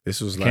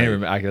 This was like. Can't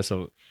remember. I guess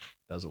that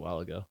was a while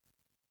ago.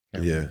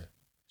 Yeah.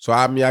 So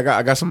I mean, I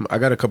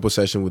got a couple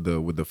sessions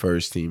with the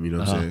first team. You know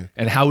what I'm saying?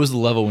 And how was the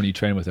level when you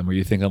trained with them? Were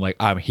you thinking like,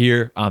 I'm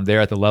here, I'm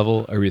there at the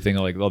level, or were you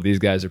thinking like, oh, these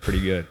guys are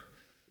pretty good?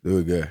 They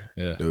were good.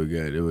 Yeah. They were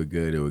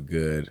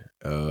good.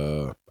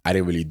 I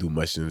didn't really do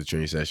much in the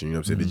training session. You know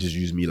what I'm saying? They just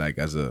used me like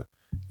as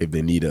if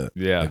they need a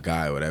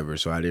guy or whatever.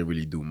 So I didn't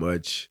really do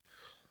much.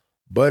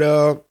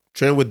 But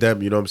train with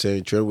them. You know what I'm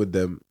saying? Train with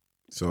them.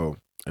 So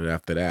and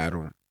after that,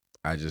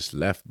 I just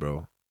left, bro.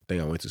 I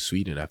think I went to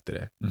Sweden after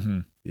that. Mm-hmm.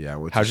 Yeah, I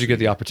went. How'd you get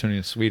the opportunity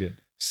in Sweden?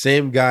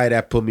 Same guy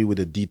that put me with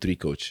a D3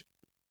 coach.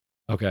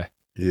 Okay.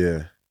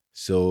 Yeah.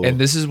 So and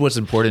this is what's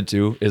important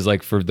too, is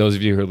like for those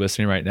of you who are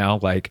listening right now,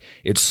 like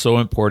it's so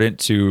important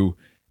to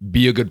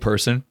be a good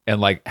person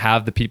and like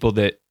have the people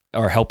that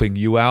are helping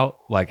you out,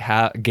 like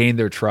gain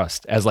their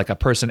trust as like a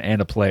person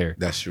and a player.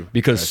 That's true.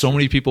 Because That's so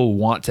many people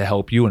want to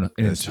help you and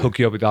hook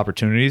you up with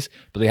opportunities,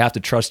 but they have to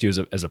trust you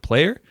as a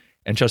player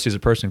and trust you as a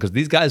person. Because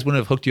these guys wouldn't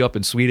have hooked you up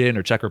in Sweden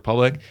or Czech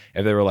Republic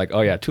if they were like,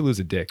 oh yeah, Tulu's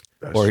a dick.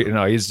 That's or, true. you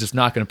know, he's just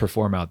not going to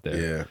perform out there.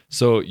 Yeah.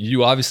 So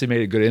you obviously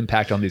made a good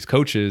impact on these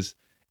coaches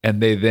and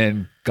they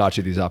then got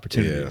you these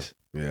opportunities.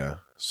 Yeah.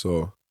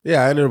 So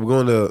yeah, I ended up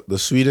going to the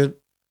Sweden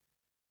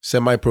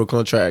semi-pro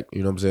contract. You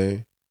know what I'm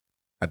saying?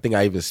 I think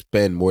I even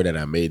spent more than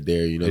I made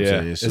there. You know what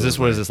I'm saying?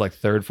 So is this like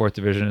third, fourth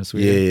division in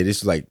Sweden? Yeah, this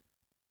is like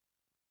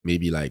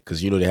maybe like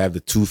because they have the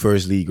 2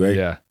 first league, right?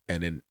 Yeah.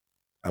 And then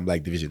I'm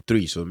like Division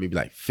 3, so maybe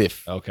like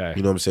 5th. Okay.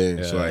 You know what I'm saying?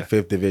 Yeah. So like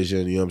 5th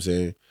division. You know what I'm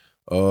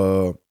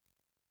saying?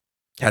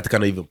 Had to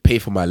kind of even pay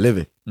for my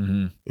living.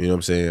 Mm-hmm. You know what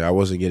I'm saying? I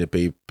wasn't getting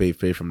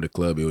paid from the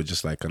club. It was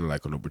just like kind of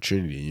like an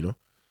opportunity, you know?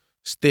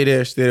 Stay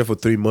there for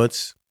 3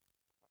 months.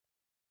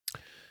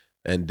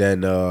 And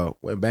then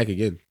went back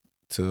again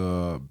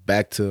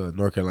back to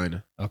North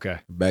Carolina. Okay.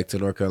 Back to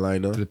North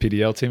Carolina. To the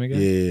PDL team again?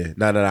 Yeah.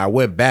 No. I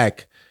went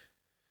back.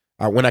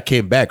 When I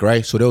came back,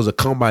 right? So there was a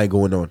combine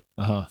going on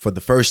for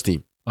the first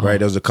team, right?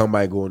 There was a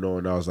combine going on.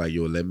 And I was like,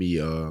 yo, let me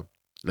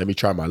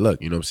try my luck.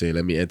 You know what I'm saying?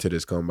 Let me enter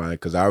this combine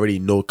because I already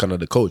know kind of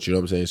the coach. You know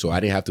what I'm saying? So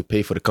I didn't have to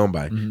pay for the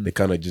combine. Mm-hmm. They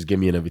kind of just gave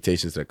me an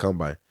invitation to the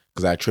combine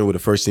because I trained with the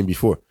first team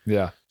before.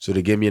 Yeah. So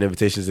they gave me an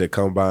invitation to the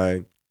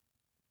combine.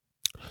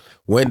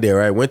 Went there,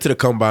 right? Went to the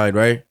combine,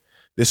 right?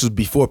 This was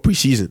before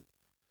preseason.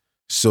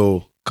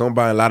 So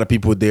combine, a lot of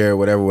people there,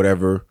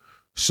 whatever.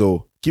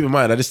 So keep in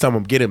mind, at this time,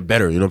 I'm getting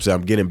better. You know what I'm saying?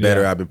 I'm getting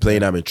better. Yeah. I've been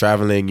playing. I've been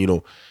traveling,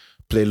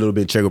 played a little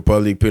bit in Czech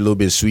Republic, played a little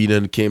bit in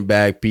Sweden, came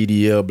back,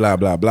 PDL, blah,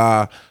 blah,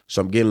 blah.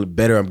 So I'm getting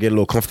better. I'm getting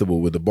a little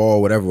comfortable with the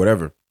ball,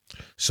 whatever.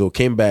 So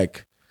came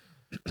back,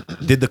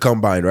 did the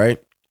combine,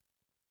 right?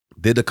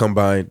 Did the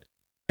combine.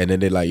 And then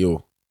they're like,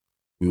 yo,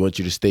 we want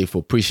you to stay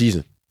for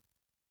preseason.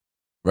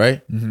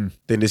 Right? Mm-hmm.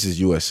 Then this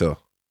is USL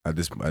at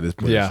this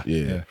point.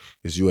 Yeah.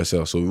 It's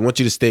USL. So we want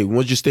you to stay. We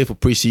want you to stay for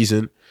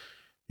preseason.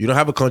 You don't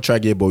have a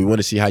contract yet, but we want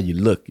to see how you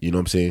look. You know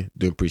what I'm saying?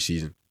 During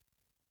preseason.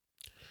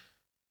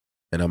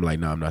 And I'm like,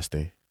 nah, I'm not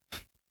staying.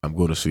 I'm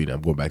going to Sweden.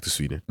 I'm going back to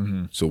Sweden.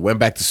 Mm-hmm. So went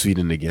back to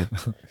Sweden again.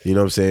 You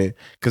know what I'm saying?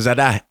 Because at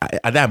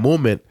that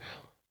moment,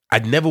 I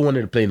never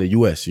wanted to play in the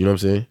US. You know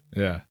what I'm saying?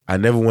 Yeah. I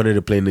never wanted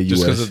to play in the US.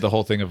 Just because of the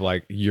whole thing of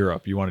like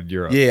Europe. You wanted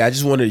Europe. Yeah, I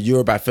just wanted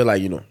Europe. I feel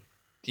like, you know.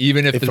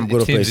 Even if I'm the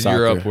gonna teams in play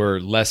Europe soccer. were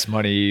less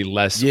money,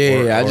 less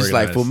Yeah, I just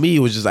like, organized. for me, it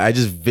was just, I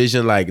just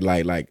vision like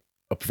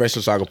a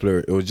professional soccer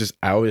player. It was just,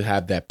 I always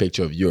have that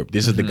picture of Europe.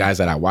 This is the guys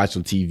that I watch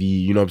on TV.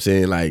 You know what I'm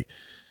saying? Like,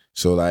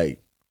 so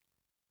like,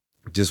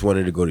 just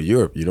wanted to go to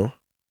Europe, you know?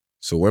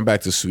 So went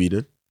back to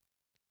Sweden.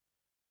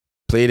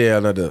 Played there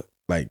another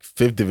like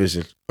 5th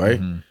division, right?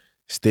 Mm-hmm.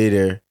 Stay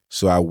there.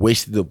 So I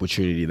wasted the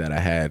opportunity that I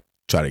had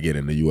try to get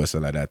in the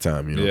USL at that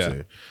time. You know what I'm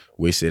saying?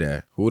 Wasted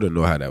that. Who would have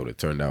known how that would have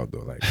turned out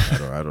though? Like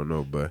I don't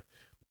know, but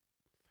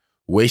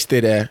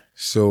wasted that.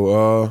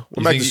 So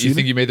you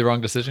think you made the wrong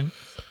decision?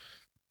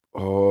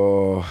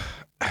 Oh,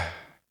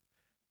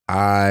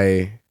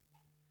 I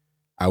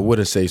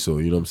wouldn't say so.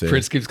 You know what I'm saying?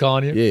 Prince keeps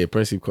calling you? Yeah,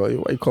 Prince keeps calling you.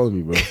 Why you calling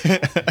me, bro?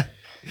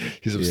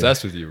 He's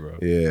obsessed with you, bro.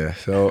 Yeah.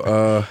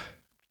 So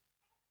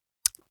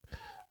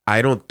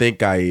I don't think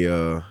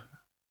bro,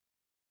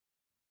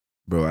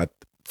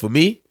 for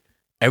me,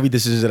 every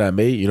decision that I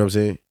made, you know what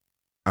I'm saying?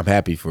 I'm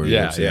happy for it. You know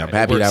what I'm saying? Yeah. I'm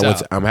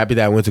happy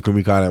that I went to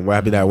community college. I'm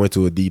happy that I went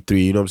to a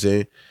D3. You know what I'm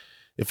saying?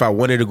 If I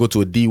wanted to go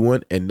to a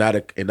D1 and not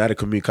a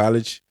community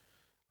college,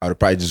 I would have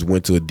probably just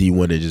went to a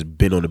D1 and just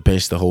been on the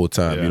bench the whole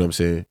time. You know what I'm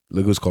saying?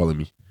 Look who's calling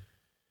me.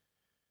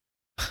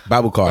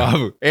 Bible car.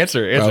 Babu,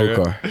 answer.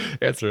 Bible car.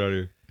 Answer on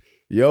you.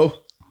 Yo.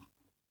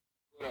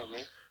 What up,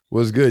 man?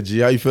 What's good, G?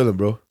 How you feeling,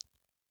 bro? I'm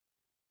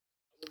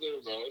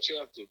good, bro. What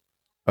you up to?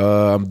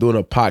 I'm doing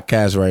a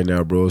podcast right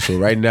now, bro. So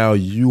right now,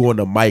 you on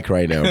the mic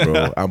right now,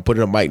 bro. I'm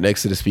putting a mic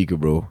next to the speaker,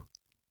 bro.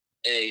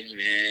 Hey,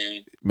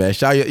 man. Man,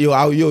 shout you,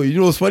 yo, you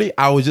know what's funny?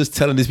 I was just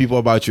telling these people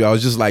about you. I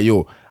was just like,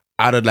 yo,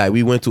 out of like,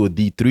 we went to a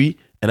D3,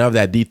 and out of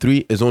that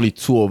D3, there's only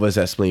 2 of us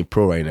that's playing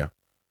pro right now.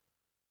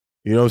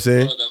 You know what I'm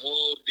saying? Bro, the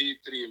whole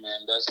D3, man.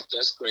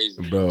 That's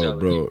crazy.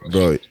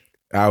 Bro.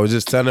 I was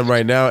just telling him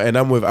right now, and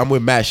I'm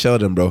with Matt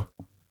Sheldon, bro.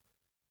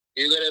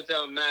 You're gonna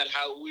tell Matt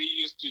how we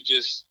used to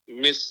just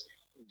miss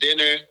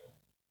dinner,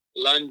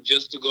 lunch,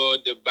 just to go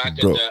to the back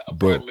of the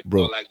apartment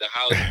or like the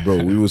house.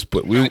 Bro, we was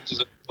practice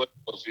on the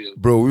football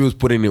field. Bro, we was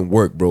putting in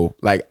work, bro.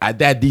 Like at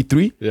that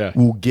D3,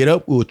 we'll get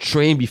up, we'll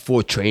train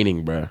before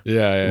training, bro.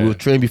 Yeah. We'll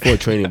train before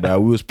training, bro.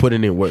 We was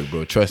putting in work,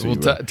 bro. Trust me,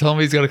 bro. Tell him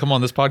he's got to come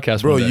on this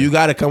podcast, bro. You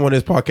got to come on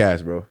this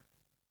podcast, bro.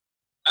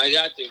 I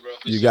got to, bro.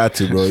 You got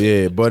to, bro.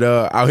 Yeah, but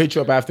I'll hit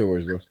you up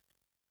afterwards, bro. All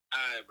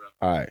right, bro.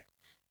 All right.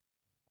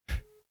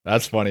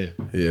 That's funny.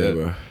 Yeah,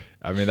 bro.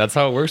 I mean, that's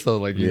how it works, though.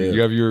 Like,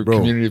 you have your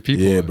community of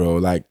people. Yeah, bro.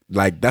 Like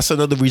that's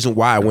another reason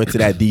why I went to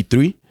that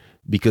D3,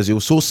 because it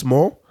was so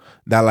small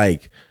that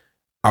like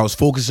I was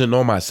focusing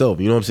on myself.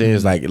 You know what I'm saying?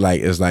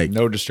 It's like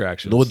no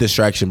distractions. No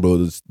distraction, bro.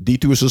 This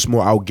D3 was so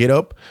small. I'll get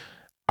up,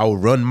 I'll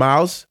run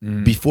miles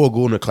before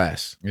going to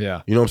class.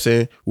 Yeah. You know what I'm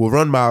saying? We'll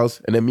run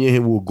miles, and then me and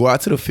him will go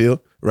out to the field,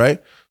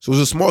 right? So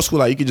it's a small school.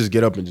 Like you can just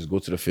get up and just go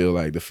to the field.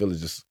 Like the field is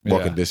just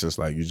walking distance.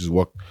 Like you just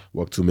walk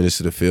 2 minutes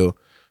to the field,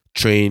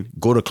 train,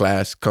 go to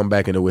class, come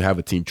back, and then we have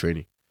a team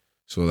training.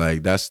 So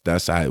like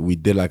that's how we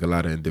did like a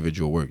lot of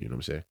individual work. You know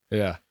what I'm saying?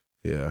 Yeah.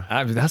 Yeah.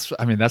 I mean that's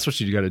what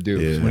you got to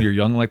do. Yeah. When you're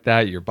young like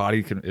that, your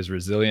body is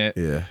resilient.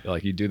 Yeah.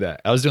 Like you do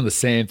that. I was doing the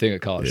same thing at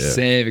college. Yeah.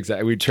 Same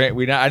exact.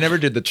 I never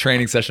did the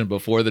training session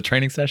before the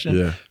training session.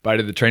 Yeah. But I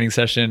did the training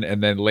session,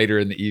 and then later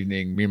in the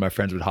evening, me and my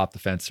friends would hop the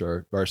fence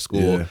to our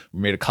school. Yeah.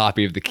 We made a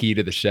copy of the key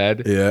to the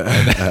shed. Yeah.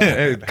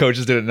 And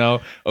coaches didn't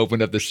know.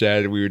 Opened up the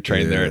shed. We would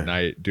train there at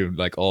night, doing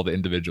like all the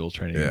individual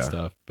training and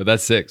stuff. But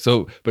that's sick.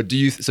 So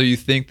you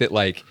think that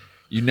like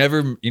you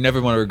never want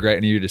to regret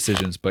any of your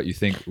decisions, but you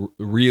think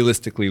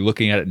realistically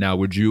looking at it now,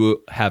 would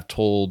you have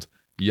told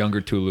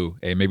younger Tulu,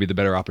 hey, maybe the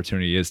better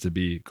opportunity is to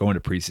be going to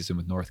preseason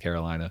with North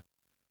Carolina?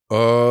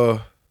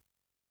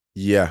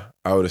 Yeah,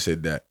 I would have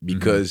said that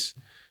because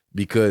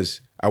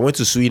I went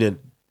to Sweden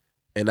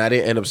and I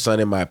didn't end up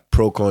signing my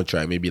pro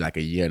contract maybe like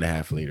a year and a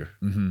half later.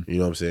 You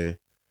know what I'm saying?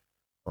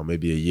 Or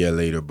maybe a year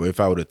later. But if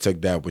I would have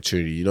took that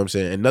opportunity, you know what I'm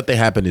saying? And nothing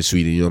happened in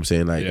Sweden, you know what I'm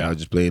saying? Like I was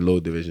just playing low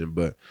division.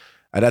 But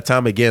at that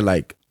time, again,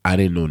 like I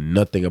didn't know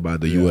nothing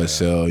about the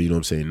USL, you know what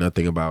I'm saying?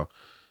 Nothing about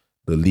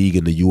the league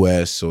in the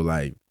US. So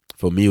like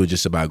for me, it was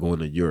just about going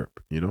to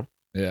Europe, you know?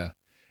 Yeah.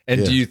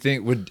 And do you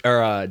think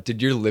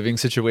did your living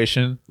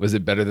situation, was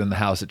it better than the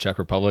house at Czech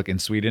Republic in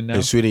Sweden now?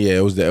 In Sweden, yeah,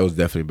 it was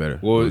definitely better.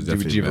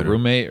 Did you have a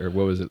roommate, or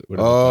what was it?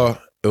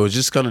 It was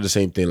just kind of the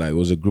same thing. Like it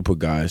was a group of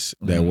guys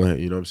that went,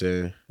 you know what I'm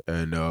saying?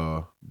 And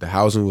the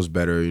housing was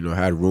better, you know,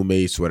 had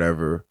roommates,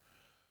 whatever.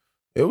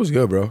 It was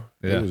good, bro.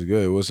 Yeah. It was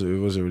good. It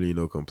wasn't really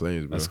no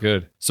complaints, bro. That's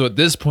good. So at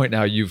this point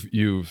now,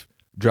 you've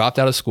dropped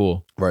out of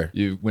school. Right.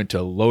 You went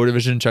to lower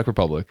division Czech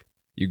Republic.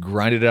 You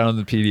grinded out on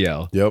the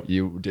PDL. Yep.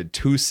 You did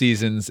 2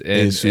 seasons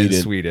in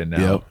Sweden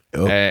now.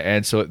 Yep.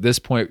 And so at this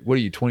point, what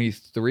are you,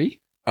 23?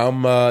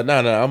 I'm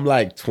I'm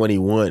like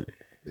 21.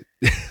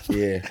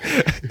 Yeah.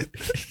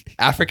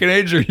 African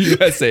age or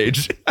US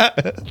age? No,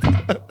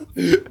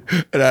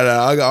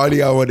 I only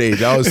got one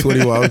age. I was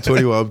 21. I'm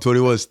 21. I'm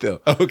 21 still.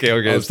 Okay.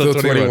 I'm still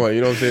 21.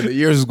 You know what I'm saying? The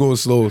years is going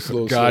slow.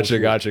 Gotcha.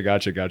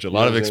 A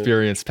lot of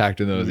experience packed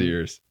in those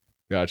years.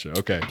 Gotcha.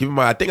 Okay. Keep in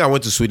mind, I think I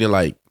went to Sweden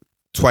like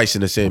twice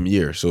in the same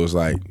year. So it's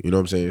like, you know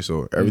what I'm saying?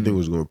 So everything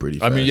was going pretty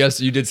fast. I mean,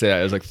 yes, you did say that.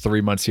 It was like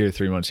 3 months here,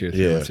 3 months here,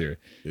 3 months here.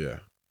 Yeah.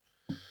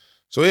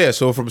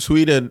 So from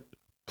Sweden,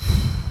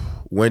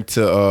 went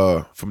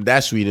to from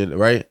that Sweden,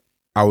 right?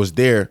 I was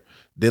there,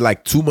 did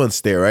like 2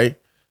 months there, right?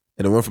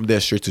 And I went from there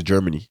straight to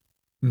Germany.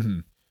 Mm-hmm.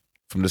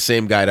 From the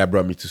same guy that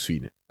brought me to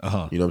Sweden.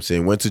 Uh-huh. You know what I'm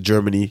saying? Went to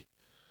Germany,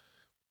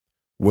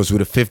 was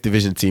with a 5th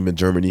division team in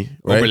Germany,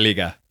 right?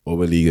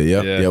 Oberliga,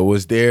 yeah.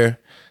 Was there.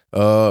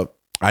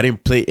 I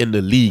didn't play in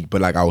the league, but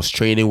like I was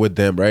training with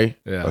them, right?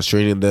 Yeah. I was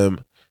training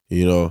them,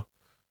 you know,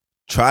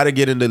 try to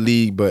get in the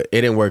league, but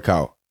it didn't work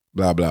out.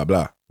 Blah, blah,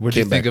 blah. What do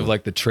you think of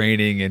like the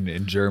training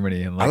in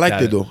Germany? And like I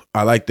liked it though.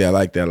 I liked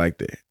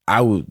it.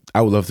 I would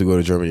love to go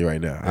to Germany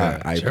right now.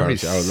 Yeah, I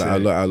promise you.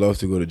 I love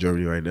to go to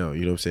Germany right now.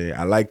 You know what I'm saying?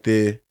 I liked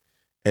it.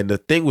 And the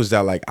thing was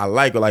that like I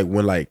like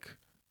when like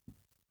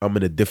I'm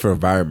in a different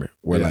environment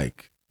where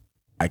like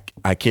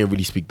I can't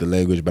really speak the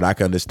language, but I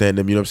can understand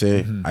them. You know what I'm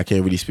saying? Mm-hmm. I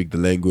can't really speak the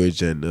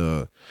language, and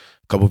a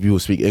couple of people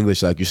speak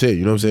English, like you said.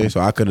 You know what I'm saying? So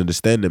I can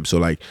understand them. So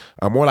like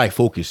I'm more like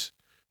focused.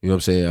 You know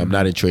what I'm saying? I'm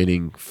not in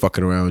training,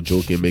 fucking around,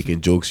 joking,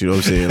 making jokes. You know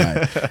what I'm saying?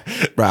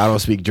 Like, bro, I don't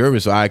speak German,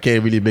 so I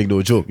can't really make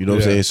no joke. You know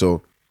what I'm saying?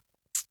 So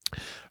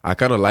I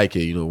kind of like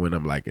it, you know, when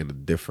I'm like in a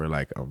different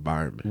like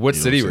environment. What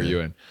city were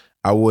you in?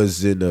 I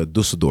was in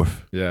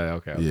Dusseldorf. Yeah,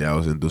 okay. Yeah, I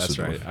was in That's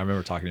Dusseldorf. right. I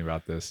remember talking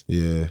about this.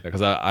 Yeah.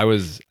 Because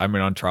I'm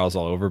on trials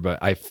all over, but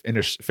I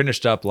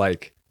finished up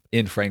like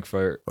in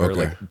Frankfurt or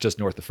like just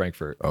north of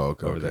Frankfurt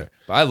over there.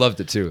 But I loved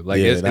it too. Like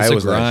it's a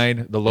grind.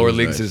 Nice. The lower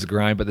leagues is a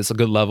grind, but it's a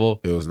good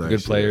level. It was nice.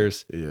 Good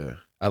players. Yeah.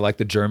 I like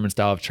the German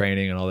style of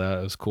training and all that.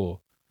 It was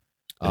cool.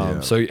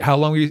 So how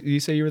long you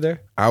say you were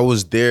there? I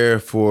was there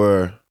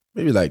for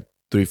maybe like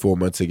 3-4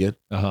 months again.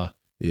 Uh-huh.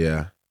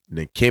 Yeah. And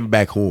then came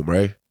back home,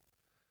 right?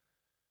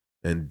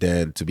 And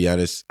then, to be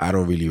honest, I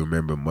don't really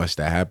remember much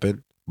that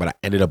happened, but I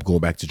ended up going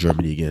back to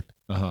Germany again.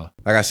 Uh-huh.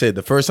 Like I said,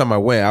 the first time I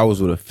went, I was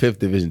with a 5th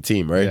division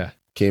team, right? Yeah.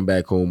 Came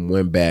back home,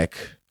 went back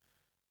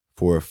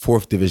for a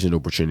 4th division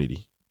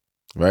opportunity,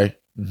 right?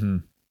 Mm-hmm.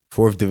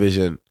 4th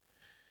division.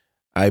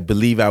 I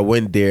believe I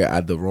went there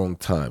at the wrong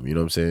time. You know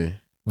what I'm saying?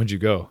 When'd you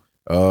go?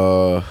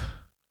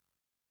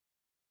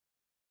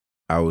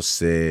 I would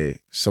say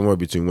somewhere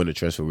between when the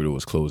transfer window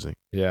was closing.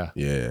 Yeah.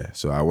 Yeah.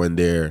 So I went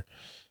there.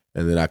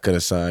 And then I could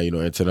have signed, you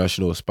know,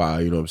 international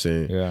spot, you know what I'm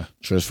saying? Yeah.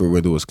 Transfer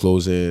window was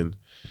closing,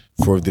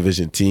 4th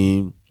division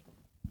team.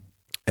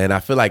 And I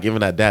feel like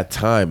even at that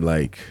time,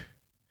 like,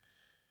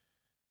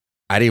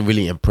 I didn't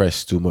really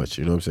impress too much,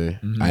 you know what I'm saying?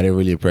 Mm-hmm. I didn't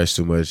really impress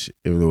too much,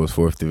 even though it was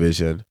 4th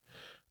division.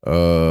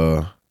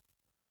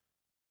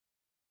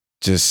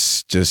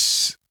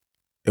 Just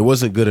it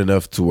wasn't good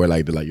enough to where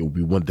like, yo,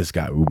 we want this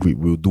guy.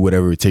 We'll do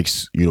whatever it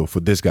takes, you know,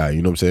 for this guy,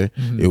 you know what I'm saying?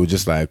 Mm-hmm. It was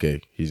just like,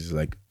 okay, he's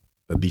like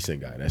a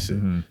decent guy, that's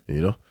it,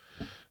 you know?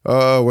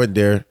 Went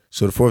there.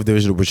 So the 4th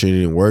division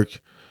opportunity didn't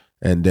work,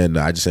 and then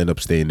I just ended up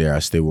staying there. I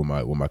stayed with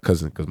my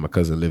cousin because my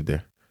cousin lived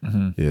there.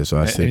 Mm-hmm. Yeah, so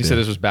I stayed. And you there. said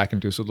this was back in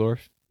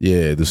Dusseldorf?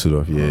 Yeah,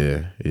 Dusseldorf.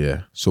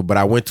 Yeah. So, but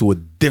I went to a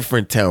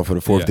different town for the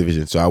 4th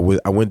division. So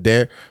I went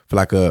there for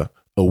like a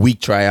week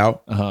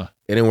tryout. Uh-huh.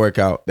 It didn't work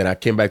out. Then I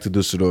came back to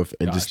Dusseldorf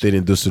and just stayed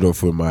in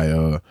Dusseldorf with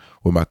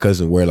my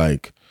cousin. Where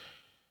like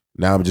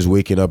now I'm just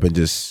waking up and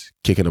just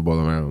kicking the ball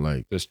around,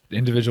 like just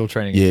individual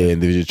training. Yeah,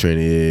 individual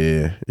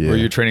training. Yeah. Were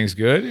your trainings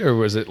good, or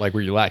was it like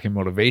were you lacking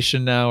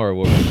motivation now, or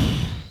what?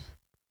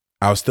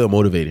 I was still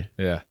motivated.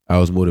 Yeah, I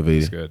was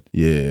motivated. That's good.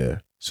 Yeah.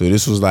 So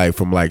this was like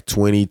from like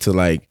 20 to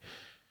like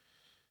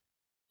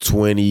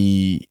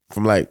 20,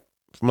 from like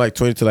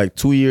 20 to like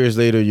 2 years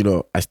later. You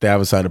know, I still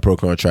haven't signed a pro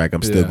contract.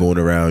 I'm still going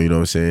around. You know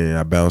what I'm saying?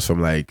 I bounced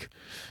from like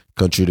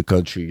country to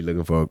country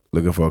looking for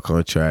a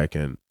contract,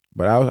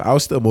 but I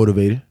was still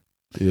motivated.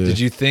 Yeah. Did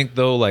you think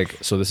though, like,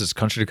 so this is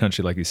country to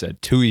country, like you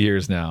said, 2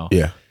 years now.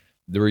 Yeah.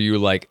 Were you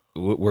like,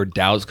 were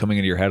doubts coming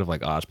into your head of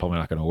like, oh, it's probably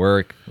not going to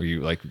work? Were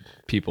you like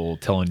people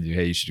telling you,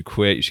 hey, you should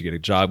quit, you should get a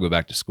job, go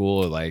back to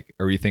school? Or like,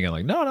 or were you thinking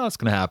like, no, it's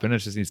going to happen. It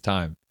just needs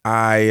time.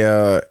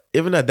 I,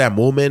 even at that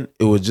moment,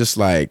 it was just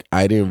like,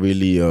 I didn't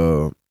really,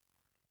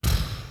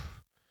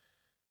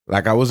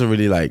 like, I wasn't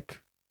really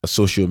like a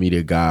social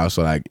media guy.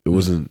 So like, I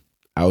wasn't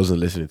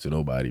listening to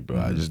nobody, bro.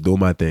 I just do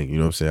my thing. You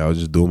know what I'm saying? I was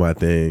just doing my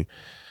thing.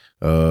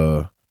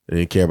 I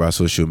didn't care about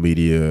social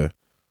media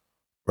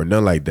or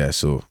nothing like that.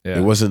 So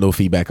it wasn't no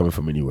feedback coming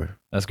from anywhere.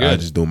 That's good. I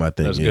just doing my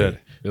thing. That's good.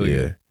 Really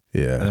good.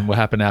 Yeah. And then what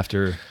happened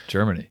after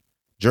Germany?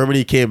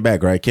 Germany came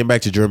back, right? Came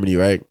back to Germany,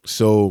 right?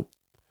 So,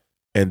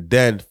 and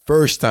then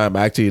first time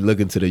I actually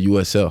looked into the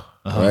USL,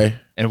 right?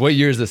 And what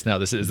year is this now?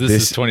 This is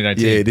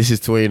 2019. Yeah, this is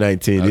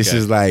 2019. Okay. This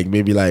is like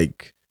maybe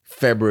like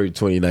February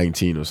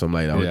 2019 or something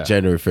like that. Yeah. Or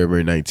January,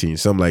 February 19,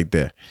 something like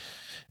that.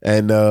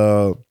 And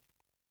I'm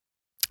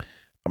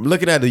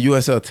looking at the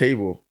USL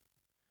table,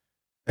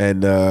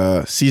 and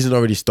season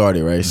already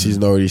started, right?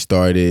 Season already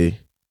started.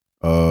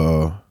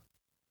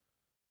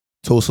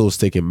 Tulsa's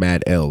taking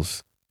mad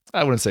L's.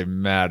 I wouldn't say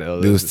mad.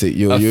 A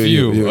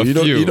few.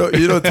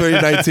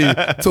 2019,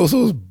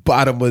 Tulsa's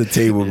bottom of the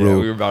table, bro.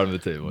 Yeah, we were bottom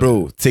of the table.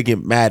 Bro,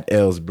 taking mad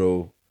L's,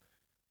 bro.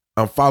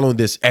 I'm following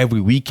this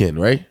every weekend,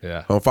 right?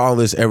 Yeah. I'm following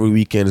this every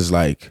weekend. Is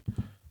like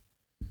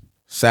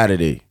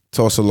Saturday,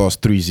 Tulsa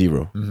lost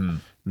 3-0.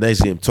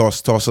 Next game,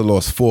 Tulsa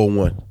lost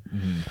 4-1.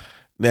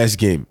 Next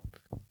game,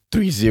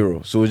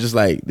 3-0. So it's just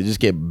like they just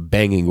get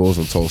banging goals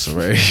on Tulsa,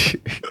 right?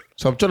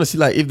 So I'm trying to see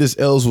like if this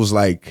L's was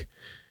like,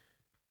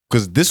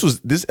 because this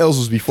L's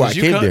was before I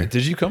came there.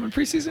 Did you come in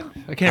preseason?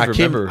 I can't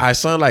remember. I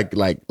saw like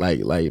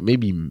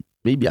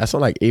maybe I saw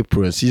like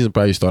April, and season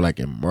probably started like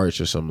in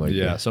March or something like that.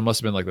 Yeah, so it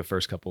must have been like the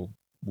first couple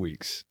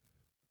weeks.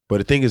 But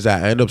the thing is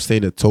that I ended up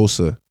staying in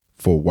Tulsa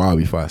for a while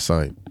before I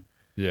signed.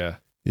 Yeah.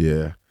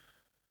 Yeah.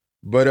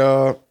 But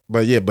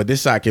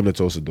this side I came to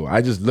Tulsa though.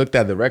 I just looked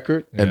at the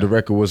record, and the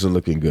record wasn't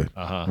looking good.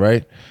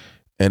 Right?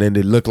 And then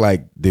it looked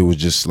like they was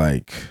just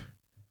like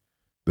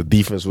the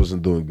defense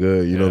wasn't doing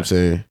good. You know what I'm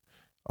saying?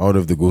 I don't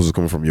know if the goals are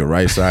coming from your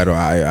right side or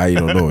I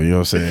don't know. You know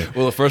what I'm saying?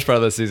 Well, the first part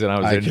of the season I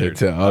was injured.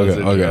 Can't tell.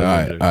 Okay.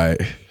 All right.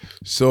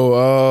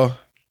 So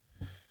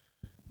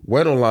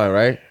went online,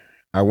 right?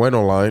 I went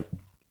online.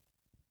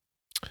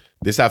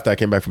 This after I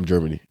came back from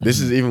Germany.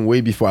 This is even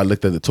way before I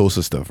looked at the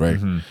Tulsa stuff, right?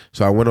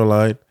 So I went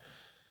online.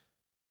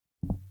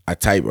 I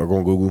go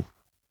on Google,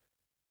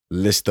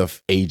 list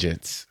of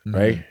agents,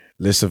 right?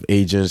 List of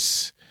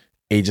agents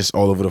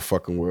all over the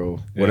fucking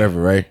world,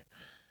 whatever, right?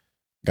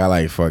 Got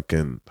like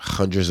fucking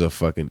hundreds of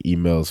fucking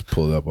emails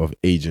pulled up of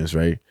agents,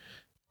 right?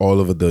 All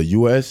over the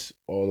US,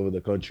 all over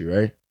the country,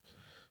 right?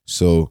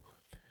 So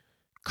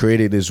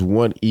created this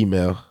one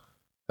email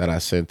that I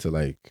sent to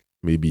like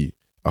maybe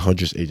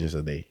 100 agents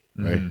a day,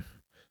 right?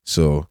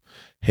 So,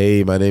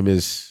 hey, my name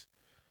is,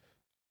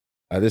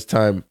 at this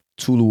time,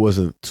 Tulu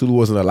wasn't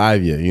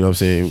alive yet, you know what I'm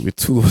saying?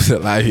 Tulu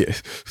wasn't alive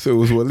yet. So it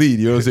was Waleed,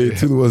 you know what I'm saying?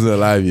 Tulu wasn't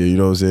alive yet, you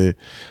know what I'm saying?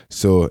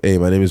 So, hey,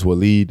 my name is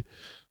Waleed.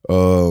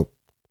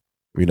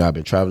 I've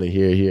been traveling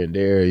here and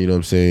there, you know what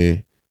I'm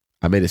saying?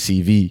 I made a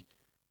CV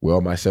with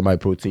all my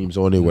semi-pro teams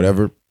on it,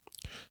 whatever.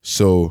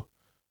 So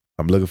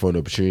I'm looking for an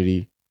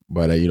opportunity,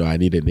 but I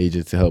need an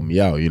agent to help me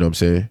out, you know what I'm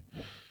saying?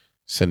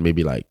 Send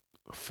maybe like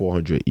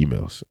 400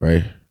 emails,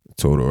 right?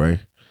 Total, right?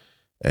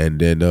 And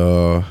then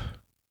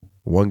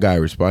one guy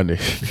responded.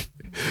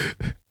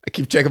 I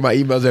keep checking my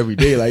emails every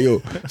day, like,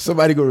 yo,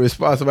 somebody gonna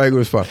respond.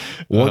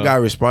 One guy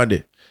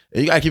responded.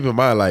 And you gotta keep in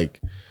mind,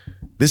 like,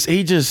 this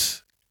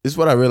is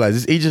what I realized.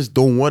 These agents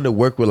don't want to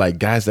work with like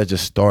guys that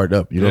just start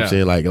up. You know what I'm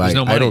saying? Like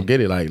no I don't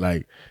get it.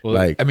 Like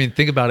I mean,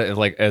 think about it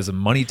like as a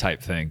money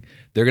type thing.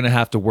 They're gonna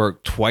have to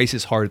work twice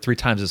as hard, 3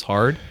 times as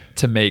hard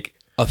to make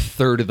a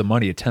third of the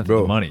money, a tenth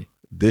of the money.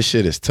 This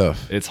shit is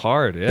tough. It's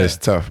hard. Yeah, it's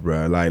tough,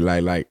 bro.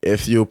 Like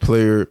if you're a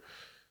player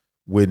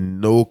with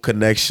no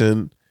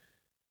connection,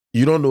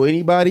 you don't know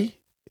anybody,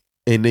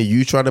 and then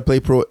you trying to play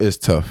pro, it's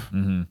tough.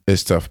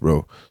 It's tough,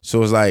 bro.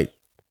 So it's like.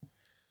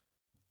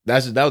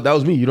 That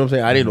was me, you know what I'm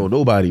saying? I didn't know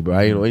nobody, bro.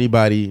 I didn't know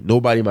anybody.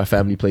 Nobody in my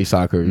family play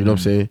soccer, you know what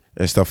I'm saying?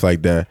 And stuff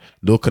like that.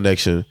 No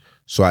connection.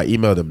 So I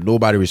emailed him.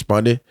 Nobody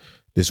responded.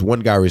 This one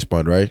guy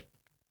responded, right?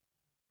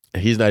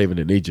 And he's not even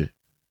an agent.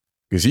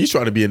 Because he's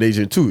trying to be an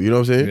agent too, you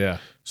know what I'm saying? Yeah.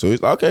 So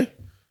he's like, okay,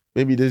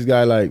 maybe this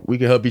guy, like, we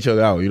can help each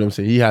other out, you know what I'm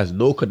saying? He has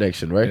no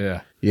connection, right?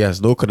 Yeah. He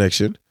has no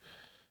connection.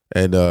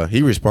 And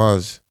he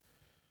responds.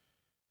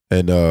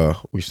 And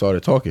we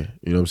started talking,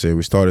 you know what I'm saying?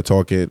 We started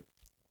talking.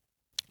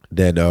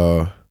 Then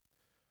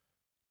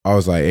I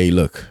was like, hey,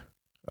 look,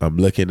 I'm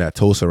looking at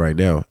Tulsa right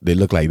now. They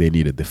look like they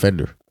need a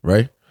defender,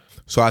 right?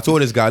 So I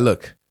told this guy,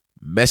 look,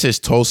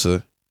 message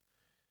Tulsa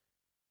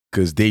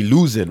because they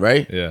losing,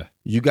 right? Yeah.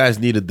 You guys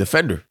need a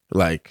defender.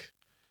 Like,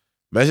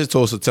 message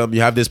Tulsa, tell me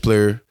you have this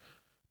player,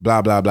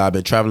 blah, blah, blah. I've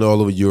been traveling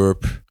all over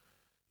Europe.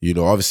 You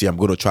know, obviously I'm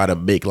going to try to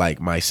make like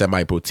my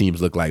semi-pro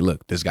teams look like,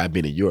 look, this guy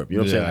been in Europe. You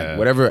know what I'm saying? Like,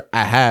 whatever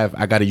I have,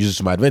 I got to use it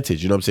to my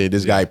advantage. You know what I'm saying?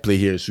 This guy play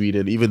here in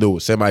Sweden, even though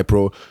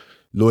semi-pro,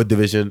 lower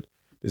division,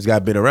 this guy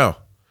been around.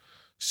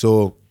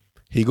 So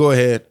he go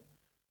ahead.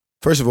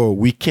 First of all,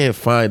 we can't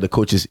find the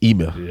coach's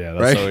email. Yeah,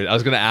 that's right? I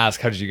was gonna ask,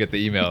 how did you get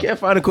the email? We can't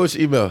find the coach's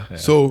email. Yeah.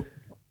 So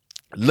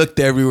looked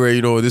everywhere.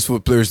 You know, this is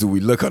what players do. We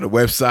look on the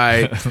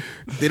website.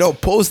 They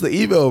don't post the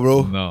email,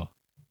 bro. No.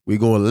 We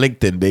go on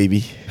LinkedIn,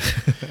 baby.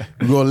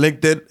 We go on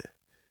LinkedIn.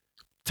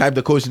 Type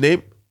the coach's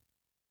name.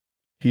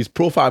 His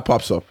profile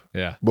pops up.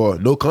 Yeah.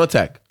 But no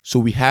contact. So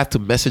we have to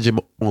message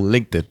him on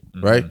LinkedIn,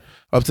 right?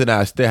 Up to now,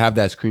 I still have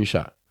that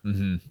screenshot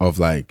of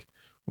like.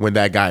 When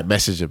that guy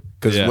messaged him.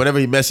 Because whenever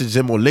he messaged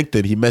him on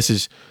LinkedIn, he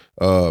messaged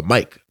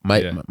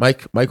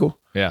Michael.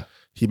 Yeah.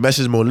 He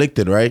messaged him on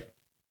LinkedIn, right?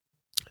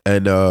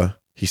 And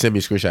he sent me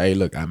a screenshot. Hey,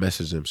 look, I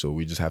messaged him, so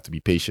we just have to be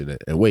patient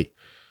and wait.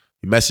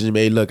 He messaged him,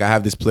 hey, look, I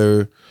have this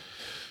player.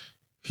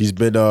 He's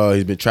been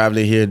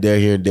traveling here and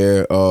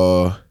there.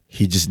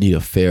 he just need a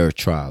fair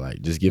try.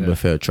 Like, just give him a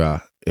fair try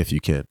if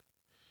you can.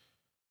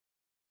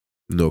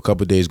 A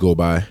couple days go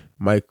by.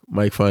 Mike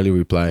finally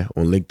replied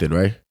on LinkedIn,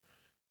 right?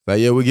 Like,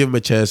 yeah, we'll give him a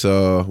chance.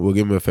 We'll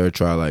give him a fair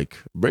try. Like,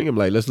 bring him.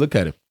 Like, let's look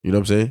at him. You know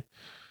what I'm saying?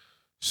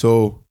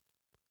 So,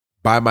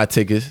 buy my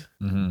tickets.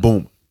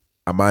 Boom.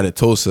 I'm out in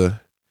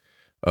Tulsa.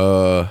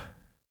 No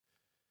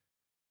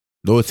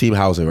team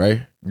housing,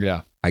 right?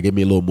 Yeah. I get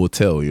me a little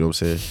motel. You know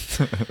what I'm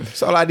saying?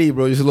 That's all I need,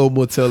 bro. Just a little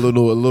motel, a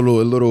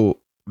little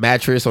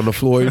mattress on the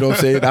floor. You know what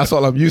I'm saying? That's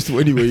all I'm used to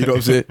anyway. You know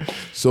what I'm saying?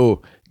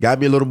 So, got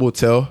me a little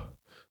motel.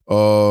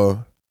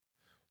 I'll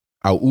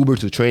Uber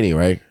to training,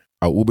 right?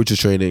 I'll Uber to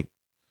training.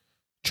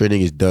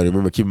 Training is done.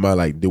 Remember, keep in mind,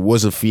 like, they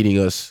wasn't feeding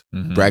us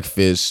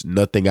breakfast,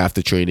 nothing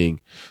after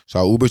training. So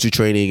I'll Uber to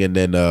training, and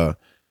then I'll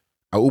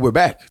Uber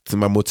back to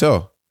my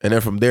motel. And then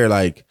from there,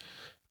 like,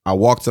 I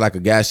walk to like a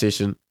gas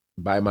station,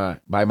 buy my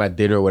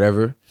dinner or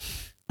whatever.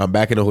 I'm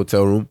back in the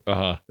hotel room,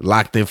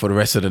 locked in for the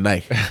rest of the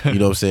night. You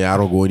know what I'm saying? I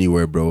don't go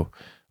anywhere, bro.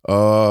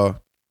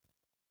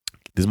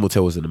 This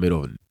motel was in the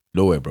middle of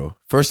nowhere, bro.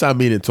 First time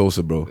being in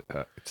Tulsa, bro.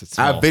 I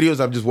have videos.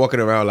 I'm just walking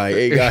around like,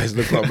 hey guys,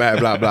 look how mad,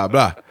 blah blah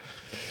blah.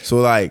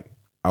 So like,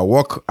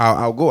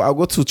 I'll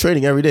go to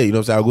training every day. You know what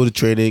I'm saying? I'll go to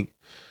training,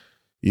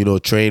 you know,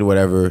 train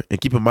whatever.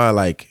 And keep in mind,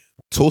 like,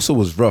 Tulsa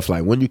was rough.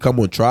 Like, when you come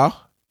on trial,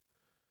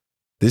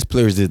 these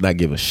players did not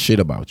give a shit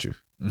about you.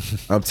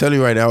 I'm telling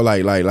you right now,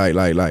 like,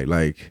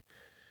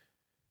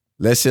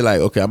 let's say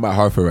like, okay, I'm at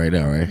Hartford right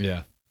now, right?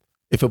 Yeah.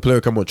 If a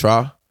player come on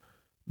trial,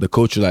 the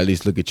coach will at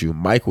least look at you.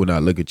 Mike will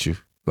not look at you.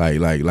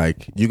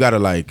 Like you gotta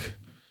like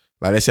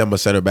let's say I'm a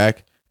center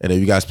back, and then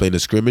you guys playing the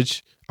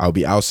scrimmage, I'll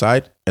be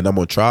outside and I'm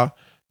on trial,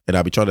 and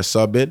I'll be trying to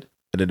sub in,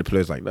 and then the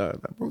player's like, nah,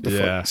 bro, the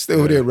fuck,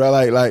 still there, bro.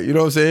 Like, you know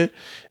what I'm saying?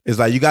 It's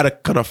like, you gotta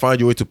kind of find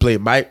your way to play.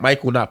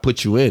 Mike will not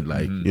put you in,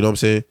 like, you know what I'm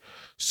saying?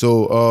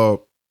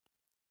 So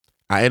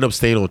I end up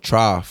staying on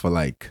trial for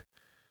like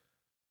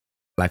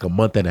a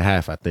month and a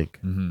half, I think.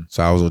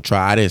 So I was on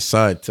trial. I didn't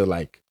sign till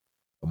like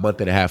a month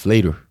and a half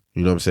later.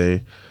 You know what I'm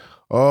saying?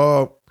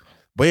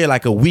 But yeah,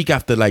 like a week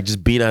after like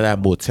just being at that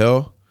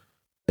motel,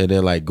 and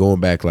then like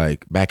going back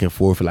and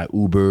forth for like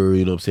Uber,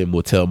 you know what I'm saying,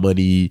 motel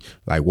money,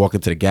 like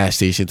walking to the gas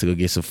station to go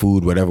get some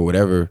food,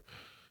 whatever.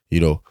 You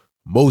know,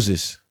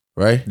 Moses,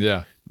 right?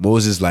 Yeah.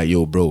 Moses like,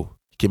 yo, bro,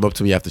 he came up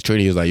to me after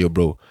training. He was like, yo,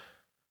 bro,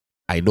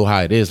 I know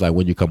how it is like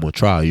when you come on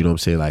trial, you know what I'm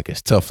saying? Like,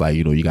 it's tough. Like,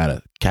 you know, you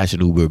gotta catch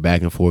an Uber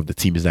back and forth. The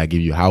team is not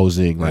giving you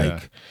housing.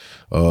 Like,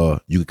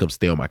 you can come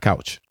stay on my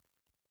couch.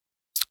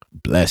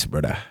 Bless,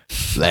 brother.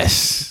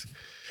 Bless.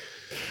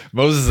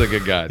 Moses is a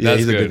good guy. Yeah,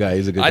 he's a good guy.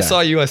 He's a good guy. I saw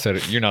you. I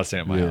said, you're not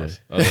staying at my house.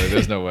 I was like,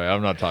 there's no way.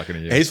 I'm not talking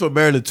to you. And he's from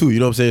Maryland too. You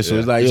know what I'm saying? So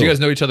it's like, did you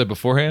guys know each other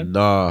beforehand?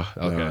 Nah.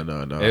 Okay.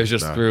 No. It was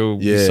just through.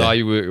 We saw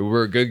you.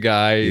 We're a good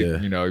guy.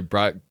 You know, you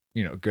brought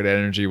good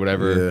energy,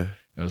 whatever. Yeah.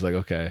 I was like,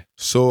 okay.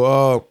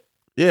 So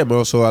yeah,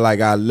 bro. So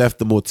I left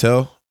the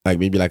motel like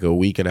maybe like a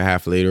week and a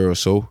half later or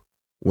so.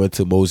 Went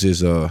to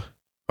Moses'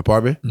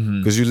 apartment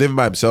because you living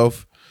by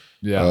himself.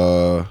 Yeah.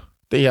 I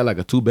think he had like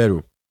a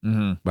 2-bedroom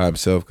by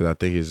himself because I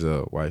think his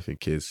wife and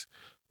kids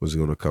was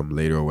gonna come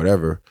later or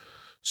whatever.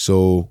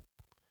 So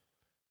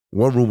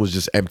one room was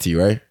just empty,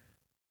 right?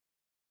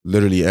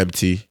 Literally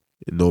empty,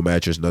 no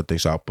mattress, nothing.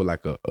 So I put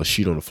like a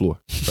sheet on the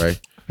floor,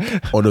 right?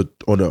 on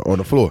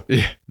the floor.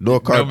 Yeah. No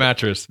carpet, no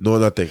mattress, no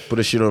nothing. Put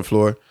a sheet on the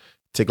floor.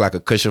 Take like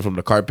a cushion from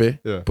the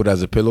carpet, put it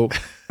as a pillow.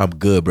 I'm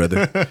good,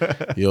 brother.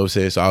 You know what I'm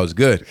saying? So I was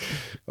good.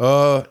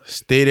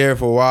 Stay there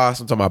for a while.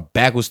 Sometimes my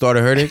back would start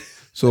hurting.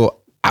 So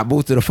I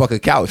moved to the fucking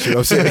couch. You know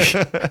what I'm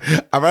saying?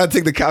 I'd rather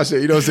take the couch there.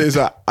 You know what I'm saying?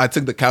 So I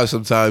took the couch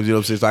sometimes. You know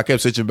what I'm saying? So I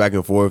kept switching back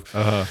and forth.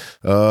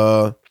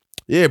 Yeah,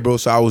 bro.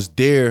 So I was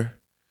there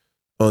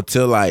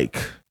until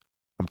like,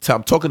 I'm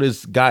talking to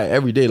this guy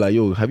every day. Like,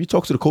 yo, have you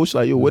talked to the coach?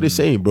 Like, yo, what they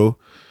saying, bro?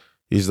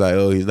 He's like,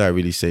 oh, he's not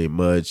really saying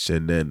much.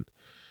 And then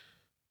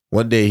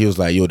one day he was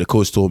like, yo, the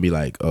coach told me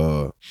like,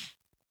 you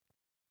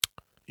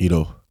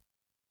know,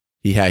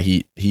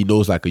 he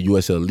knows like a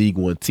USL League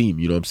One team.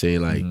 You know what I'm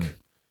saying? Like,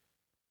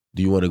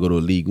 do you want to go to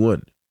League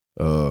One?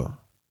 I'm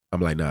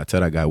like, nah,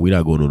 tell that guy we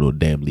not going to no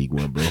damn League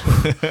One, bro.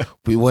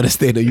 We want to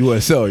stay in the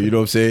USL. You know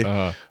what I'm saying?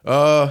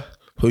 So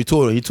he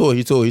told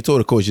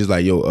the coach, he's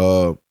like,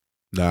 yo,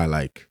 nah,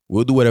 like,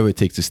 we'll do whatever it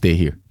takes to stay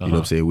here. You know what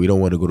I'm saying? We don't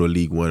want to go to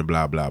League One,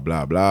 blah, blah,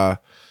 blah, blah.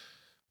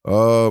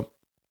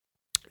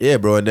 Yeah,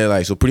 bro. And then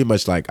like, so pretty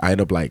much like I end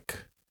up like,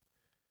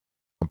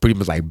 I'm pretty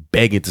much like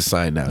begging to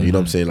sign now. You know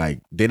what I'm saying? Like,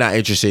 they're not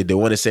interested. They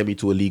want to send me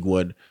to a League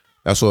One.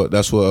 That's what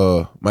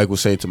Mike was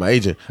saying to my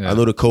agent. Yeah. I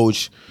know the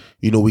coach,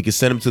 you know, we can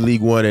send him to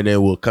League One and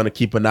then we'll kind of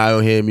keep an eye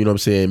on him. You know what I'm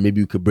saying?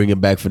 Maybe we could bring him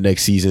back for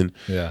next season.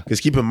 Yeah. Because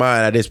keep in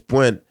mind, at this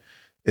point,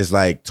 it's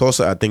like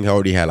Tulsa, I think,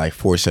 already had like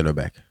 4 center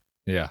back.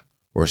 Yeah.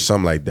 Or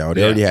something like that. Or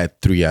they already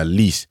had 3 at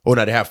least. Oh,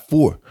 no, they have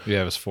 4.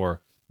 Yeah, it was 4.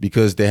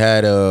 Because they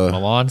had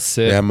Milan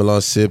Sip. They had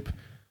Milan Sip.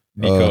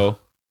 Nico.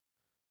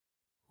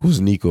 Who's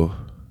Nico?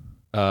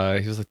 He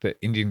was like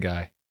the Indian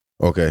guy.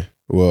 Okay.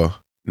 Well,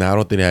 I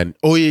don't think they had.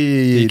 Oh,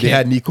 yeah. They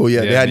had Nico.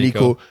 Yeah, they had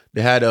Nico.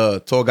 They had a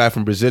tall guy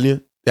from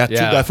Brazilian. They had 2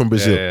 guys from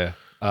Brazil. Yeah.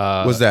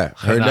 What's that?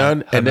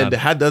 Hernan. And then they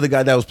had the other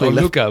guy that was playing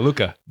left.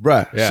 Luca.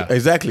 Bruh. Yeah. So,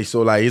 exactly.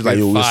 So like he's like,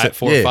 yo, five,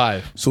 4 or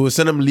 5. So we'll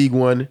send him League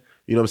One.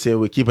 You know what I'm saying?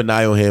 We'll keep an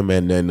eye on him,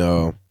 and then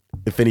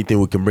if anything,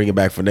 we can bring it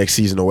back for next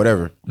season or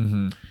whatever.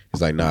 Mm-hmm.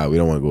 He's like, nah, we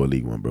don't want to go to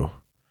League One, bro.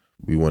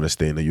 We want to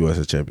stay in the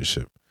USL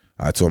Championship.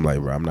 I told him like,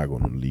 bro, I'm not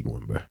going to League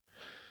One,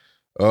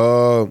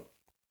 bro.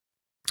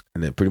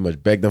 And then pretty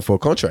much begged them for a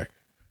contract.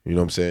 You know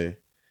what I'm saying?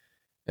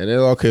 And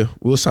they're like, okay,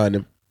 we'll sign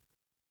him.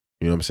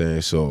 You know what I'm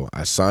saying? So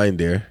I signed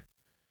there.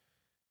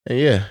 And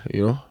yeah,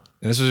 you know.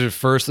 And this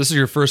is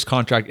your first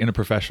contract in a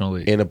professional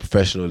league. In a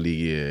professional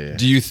league, yeah.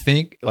 Do you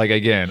think, like,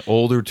 again,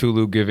 older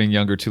Tulu giving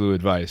younger Tulu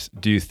advice,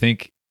 do you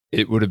think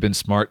it would have been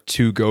smart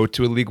to go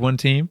to a League One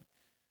team?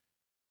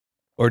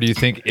 Or do you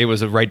think it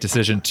was a right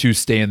decision to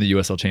stay in the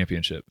USL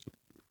Championship?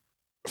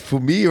 For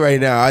me right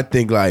now, I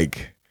think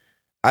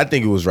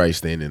it was right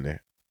staying in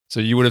there. So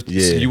you would have,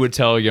 you would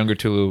tell younger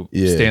Tulu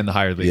stay in the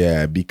higher league.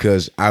 Yeah,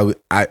 because I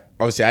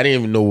obviously I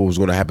didn't even know what was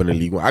going to happen in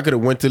League One. I could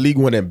have went to League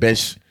One and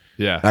bench.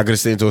 Yeah, I could have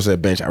stayed until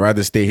at bench. I'd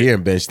rather stay here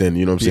and bench than,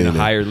 you know what I'm saying, in a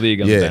higher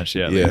league on the bench.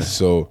 Yeah.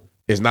 So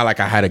it's not like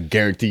I had a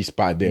guaranteed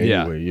spot there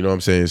anyway. You know what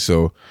I'm saying?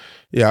 So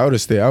yeah, I would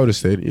have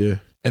stayed. Yeah.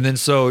 And then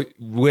so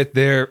with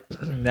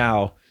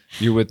now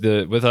you're with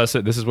us.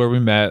 This is where we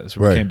met.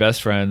 So we became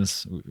best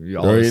friends.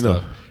 All this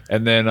stuff.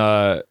 And then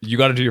you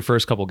got into your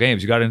first couple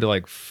games. You got into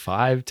like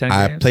 5, 10 games?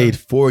 I played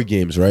 4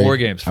 games, right? 4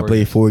 games. I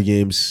played 4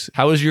 games.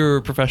 How was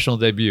your professional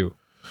debut?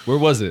 Where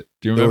was it?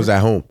 Do you remember? It was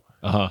at home.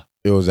 Uh-huh.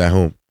 It was at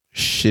home.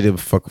 Shit in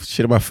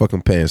my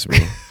fucking pants, bro.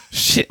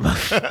 Shit my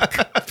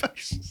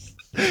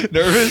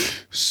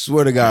Nervous?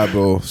 Swear to God,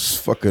 bro.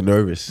 Fucking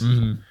nervous.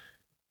 Mm-hmm.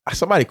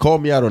 Somebody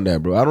called me out on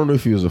that, bro. I don't know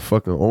if he was a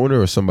fucking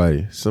owner or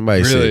somebody.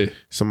 Somebody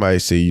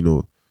say, you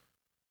know,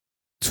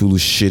 Tulu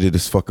shitted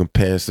his fucking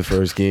pants the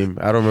first game.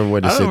 I don't remember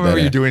when they said that. I don't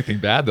remember you doing anything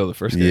bad though the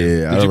first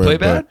game. Yeah, did you play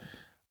bad?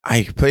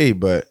 I played,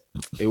 but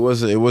it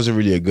wasn't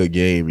really a good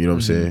game. You know what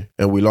I'm saying?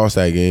 And we lost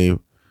that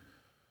game.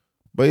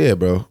 But yeah,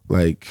 bro,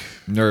 like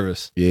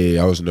nervous.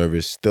 Yeah, I was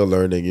nervous. Still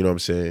learning. You know what I'm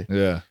saying?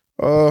 Yeah.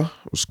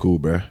 It was cool,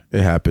 bro.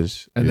 It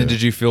happens. And then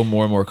did you feel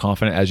more and more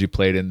confident as you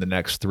played in the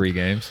next 3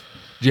 games?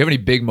 Do you have any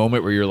big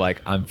moment where you're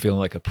like, I'm feeling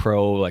like a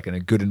pro, like in a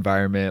good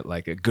environment,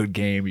 like a good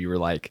game? You were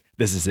like,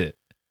 this is it.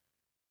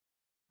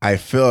 I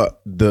felt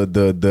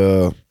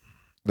the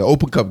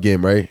Open Cup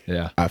game, right?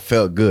 Yeah. I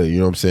felt good. You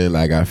know what I'm saying?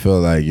 Like I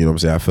felt like, you know what I'm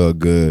saying? I felt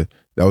good.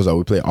 That was like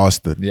we played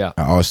Austin. Yeah.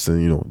 At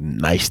Austin, you know,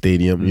 nice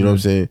stadium. You know what I'm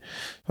saying?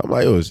 I'm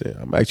like,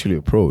 I'm actually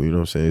a pro. You know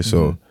what I'm saying?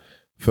 So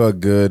felt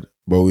good.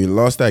 But we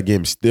lost that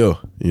game still.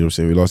 You know what I'm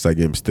saying? We lost that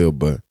game still.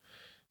 But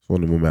it's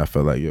one of the moments I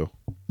felt like, yo.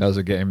 That was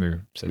a game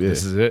you said,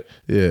 this is it?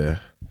 Yeah.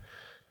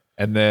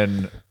 And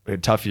then a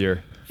tough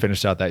year.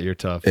 Finished out that year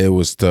tough. It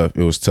was tough.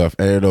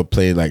 I ended up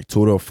playing like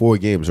total 4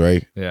 games,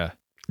 right? Yeah.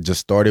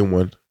 Just starting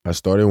one. I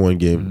started 1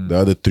 game. The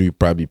other 3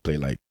 probably played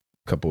like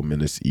a couple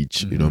minutes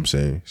each. You know what I'm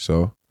saying?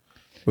 So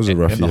it was a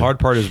rough year. And the hard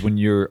part is when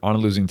you're on a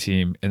losing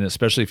team, and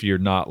especially if you're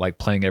not like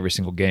playing every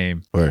single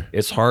game,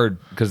 it's hard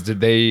because did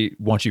they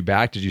want you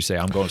back? Did you say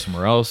I'm going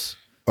somewhere else?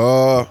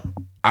 I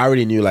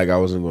already knew like I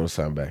wasn't going to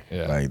sign back.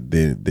 Yeah. Like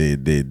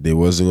they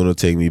wasn't going to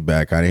take me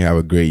back. I didn't have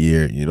a great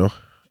year, you know?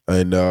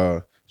 And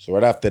so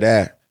right after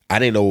that, I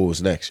didn't know what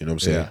was next, you know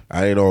what I'm saying? Yeah.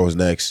 I didn't know what was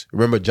next.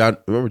 Remember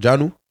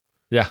Janu?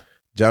 Yeah.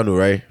 Janu,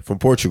 right? From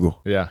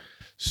Portugal. Yeah.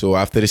 So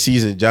after the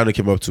season, Janu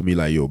came up to me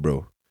like, yo,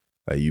 bro,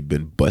 like you've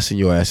been busting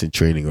your ass in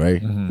training,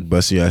 right?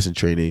 Busting your ass in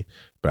training,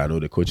 but I know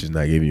the coach is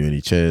not giving you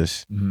any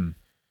chance. You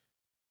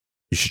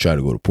should try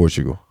to go to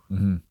Portugal.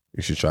 You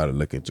should try to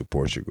look into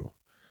Portugal.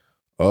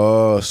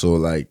 So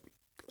like,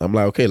 I'm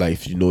like, okay, like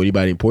if you know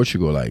anybody in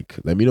Portugal, like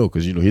let me know,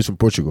 because you know he's from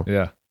Portugal.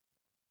 Yeah.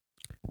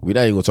 We're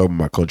not even gonna talk about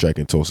my contract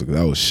in Tulsa because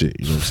that was shit.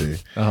 You know what I'm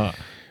saying?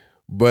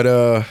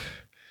 But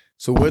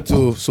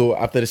so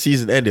after the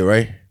season ended,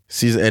 right?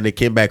 Season ended,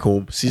 came back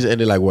home. Season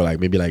ended like what, like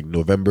maybe like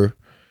November,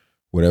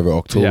 whatever,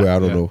 October. I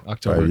don't know.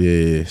 October.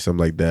 Yeah, something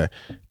like that.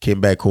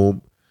 Came back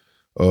home.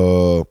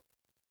 3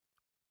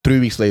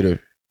 weeks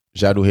later,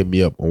 Jadu hit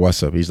me up on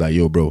WhatsApp. He's like,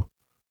 yo, bro,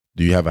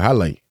 do you have a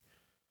highlight?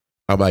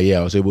 I'm like, yeah,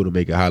 I was able to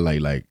make a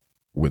highlight like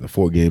with the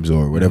 4 games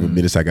or whatever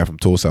minutes I got from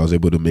Tulsa. I was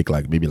able to make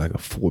like maybe like a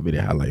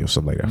 4-minute highlight or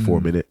something like that.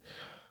 4-minute.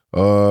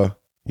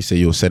 He said,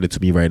 yo, send it to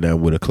me right now.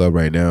 I'm with a club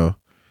right now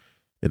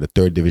in the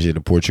 3rd division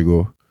in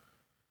Portugal.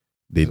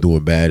 They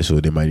doing bad, so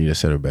they might need a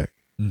center back.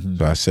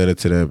 So I sent it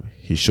to them.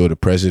 He showed the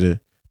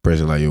president.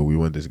 President like, yo, we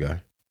want this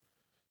guy.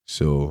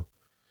 So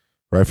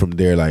right from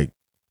there, like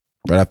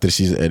right after the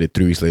season ended,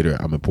 3 weeks later,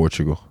 I'm in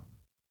Portugal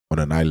on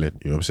an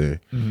island. You know what I'm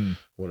saying?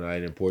 On an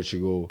island in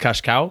Portugal.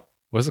 Cascao?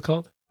 What's it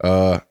called?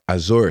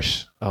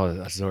 Azores. Oh,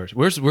 Azores.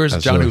 Where's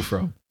Janu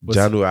from?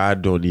 Janu, I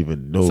don't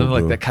even know. Something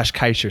bro. like that,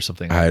 Cascais or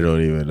something. I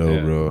don't even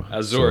know, bro.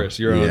 Azores.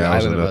 You're on the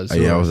island of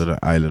Azores. Yeah, I was on the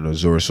island of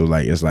Azores. So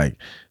like, it's like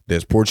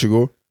there's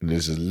Portugal and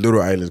there's this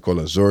little island called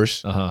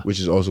Azores, which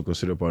is also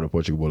considered part of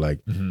Portugal. But like,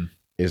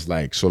 it's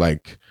like, so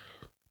like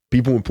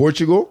people in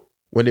Portugal,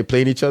 when they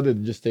playing each other,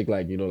 they just take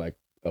like, you know, like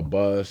a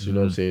bus, you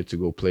know what I'm saying, to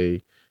go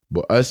play.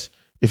 But us,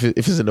 if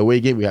it's an away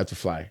game, we have to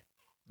fly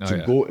to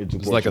go into Portugal.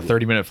 It's like a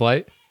 30-minute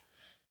flight?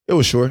 It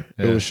was short.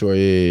 Yeah. It was short.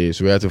 Yeah.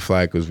 So we had to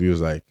fly because we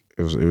was like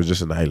it was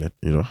just an island,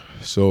 you know.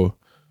 So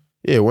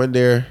yeah, went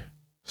there,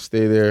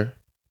 stay there.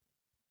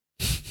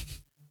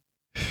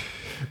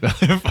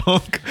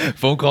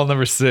 Phone call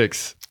number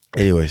 6.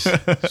 Anyways, so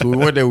we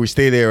went there. We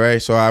stayed there,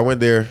 right? So I went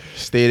there,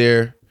 stay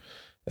there,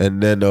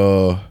 and then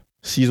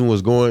season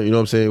was going. You know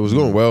what I'm saying? It was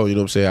going well. You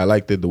know what I'm saying? I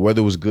liked it. The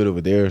weather was good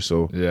over there.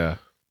 So yeah,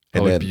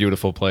 and then,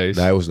 beautiful place.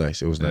 Nah, it was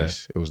nice. It was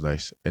nice. It was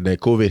nice. And then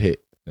COVID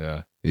hit.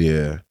 Yeah.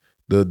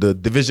 The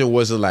division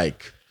wasn't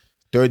like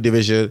third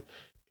division.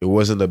 It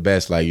wasn't the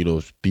best. Like, you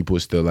know, people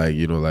still like,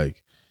 you know,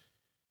 like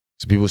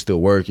so people still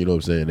work, you know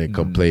what I'm saying? They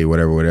come play,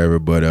 whatever.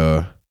 But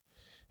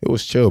it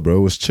was chill, bro.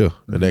 It was chill.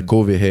 And then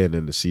COVID hit and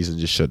then the season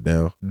just shut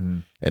down.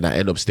 And I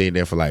ended up staying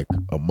there for like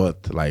a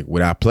month, like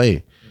without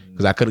playing.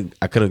 Because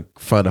I couldn't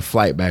find a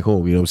flight back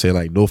home. You know what I'm saying?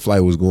 Like no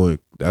flight was going.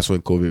 That's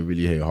when COVID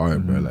really hit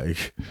hard, bro.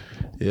 Like,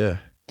 yeah.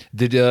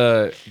 Did you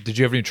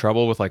have any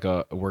trouble with like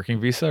a working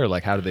visa, or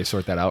like how did they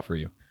sort that out for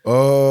you?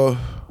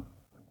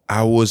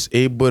 I was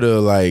able to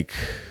like,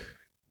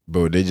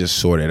 bro. They just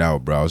sorted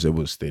out, bro. I was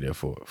able to stay there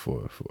for.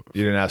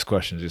 You didn't ask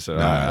questions. You said,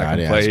 nah, I can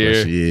didn't play ask here.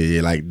 questions.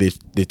 Yeah. Like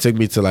they took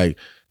me to like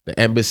the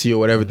embassy or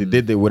whatever. They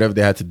did whatever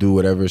they had to do,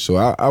 whatever. So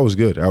I was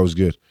good.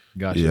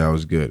 Gotcha. Yeah, I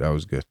was good. It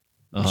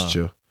was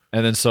chill.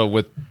 And then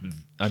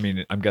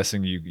I'm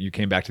guessing you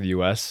came back to the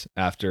U.S.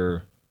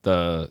 after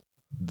the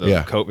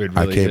COVID really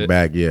I came hit.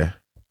 back. Yeah,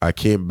 I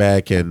came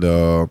back, and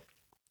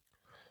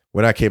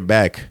when I came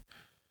back,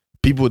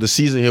 the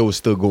season here was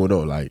still going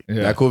on. Like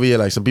that COVID year,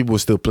 like some people were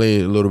still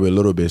playing a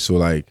little bit. So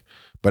like,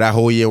 but that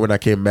whole year when I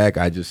came back,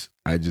 I just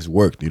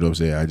worked. You know what I'm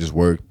saying? I just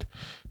worked.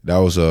 That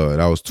was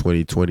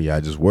 2020. I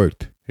just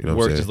worked. You know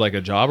what I'm saying? Worked as like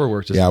a job or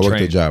worked as I a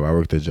worked a job.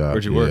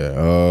 Where'd you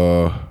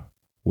work?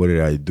 What did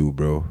I do,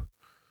 bro?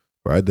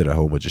 I did a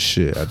whole bunch of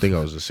shit. I think I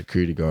was a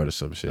security guard or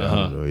some shit. I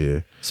don't know.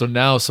 Yeah. So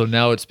now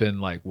it's been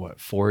like what,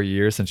 4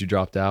 years since you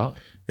dropped out?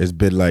 It's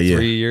been like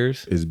 3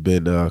 years. It's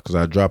been because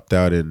I dropped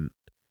out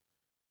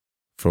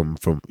from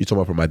you talking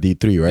about from my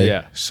D3, right?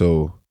 Yeah.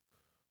 So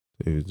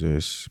it was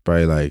just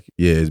probably like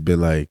it's been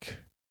like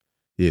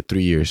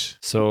 3 years.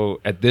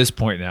 So at this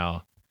point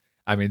now,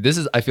 I mean,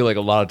 I feel like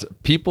a lot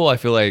of people I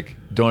feel like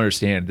don't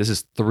understand. This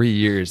is 3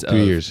 years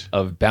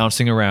of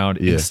bouncing around,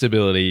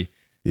 instability.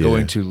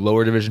 Going to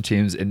lower division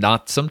teams and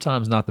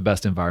sometimes not the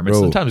best environment,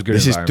 sometimes good.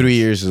 This is 3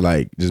 years of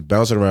like just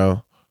bouncing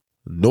around,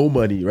 no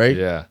money, right?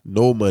 Yeah,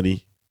 no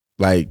money.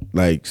 Like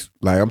I'm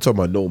talking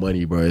about no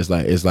money, bro. It's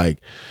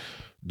like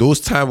those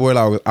times where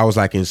I was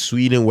like in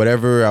Sweden,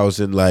 whatever. I was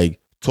in like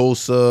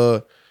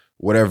Tulsa,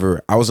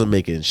 whatever. I wasn't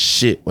making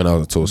shit when I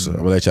was in Tulsa. I'm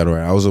gonna let y'all know.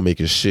 I wasn't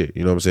making shit.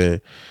 You know what I'm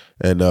saying?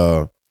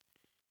 And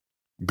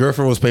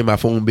girlfriend was paying my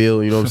phone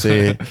bill, you know what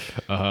I'm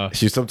saying?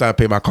 She sometimes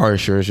pay my car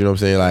insurance, you know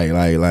what I'm saying?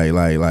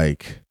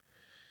 Like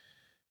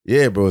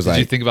yeah, bro. Did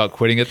you think about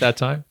quitting at that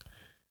time?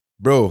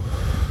 Bro,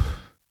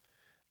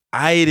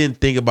 I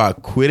didn't think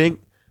about quitting,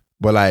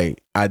 but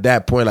like at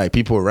that point, like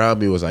people around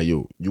me was like,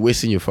 yo, you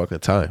wasting your fucking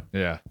time.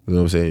 Yeah. You know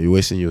what I'm saying? You're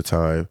wasting your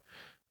time.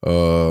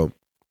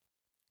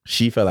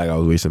 She felt like I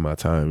was wasting my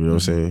time, you know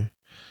what I'm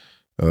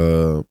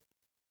saying?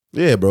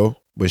 Yeah, bro.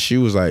 But she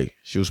was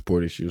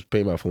supportive. She was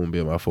paying my phone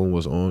bill. My phone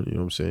was on. You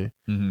know what I'm saying?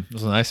 It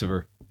was nice of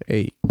her.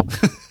 Hey.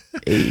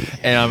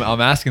 And I'm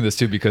asking this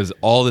too because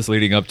all this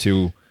leading up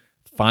to,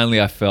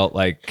 finally, I felt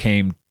like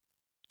came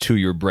to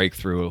your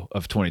breakthrough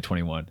of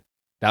 2021.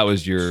 That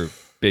was your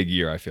big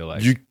year. I feel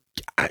like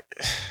I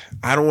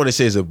don't want to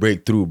say it's a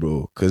breakthrough,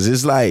 bro, because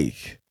it's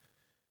like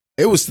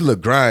it was still a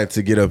grind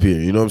to get up here.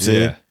 You know what I'm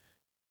saying? Yeah.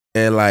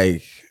 And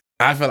like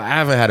I feel like I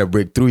haven't had a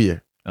breakthrough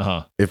yet.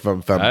 If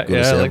I'm gonna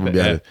say, I'm gonna be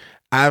honest.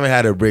 I haven't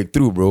had a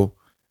breakthrough, bro.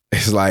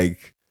 It's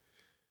like,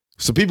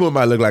 so people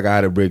might look like I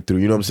had a breakthrough,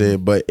 you know what I'm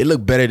saying? But it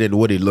looked better than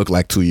what it looked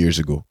like 2 years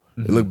ago.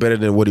 It looked better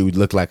than what it would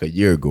look like a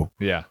year ago.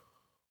 Yeah.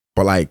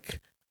 But like,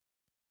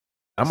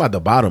 I'm at the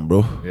bottom,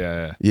 bro.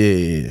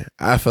 Yeah.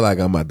 I feel like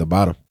I'm at the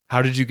bottom.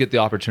 How did you get the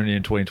opportunity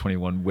in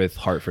 2021 with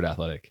Hartford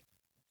Athletic?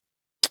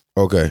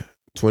 Okay.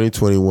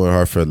 2021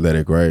 Hartford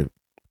Athletic, right?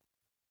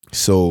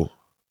 So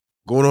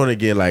going on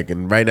again, like,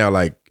 and right now,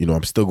 like, you know,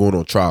 I'm still going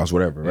on trials,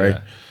 whatever, right?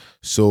 Yeah.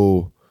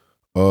 So,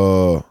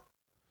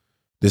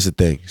 this is the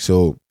thing.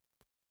 So,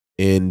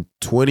 in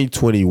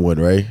 2021,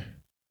 right?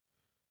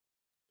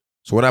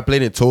 So when I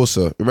played in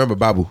Tulsa, remember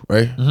Babu,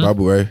 right?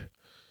 Babu, right?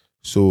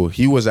 So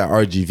he was at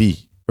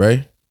RGV,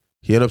 right?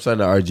 He ended up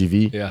signing at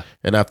RGV. Yeah.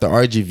 And after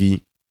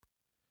RGV,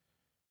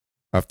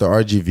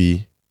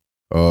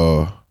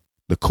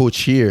 the coach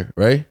here,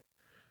 right?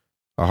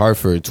 At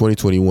Hartford in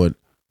 2021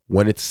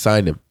 wanted to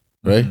sign him,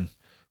 right?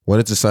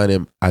 Wanted to sign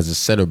him as a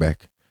center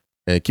back.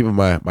 And keep in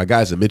mind, my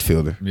guy's a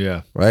midfielder.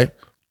 Yeah. Right?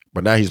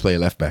 But now he's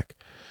playing left back.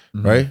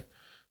 Right?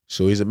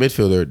 So he's a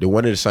midfielder. They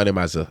wanted to sign him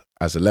as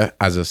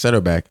a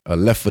center back, a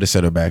left-footed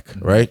center back,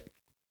 right?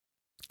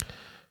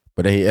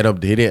 But then he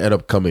didn't end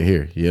up coming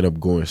here. He ended up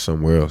going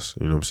somewhere else.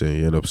 You know what I'm saying?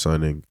 He ended up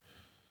signing.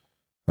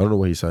 I don't know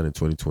what he signed in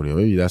 2020.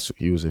 Maybe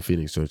he was in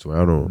Phoenix 2020.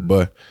 I don't know.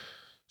 But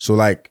so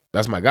like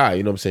that's my guy.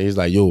 You know what I'm saying? He's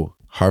like, yo,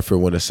 Hartford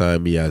want to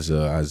sign me as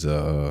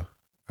a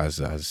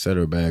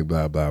center back.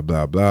 Blah blah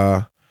blah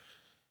blah.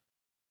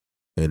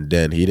 And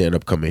then he didn't end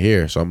up coming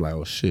here. So I'm like,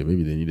 oh shit,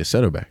 maybe they need a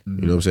center back. You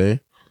know what I'm saying?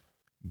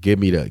 Give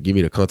me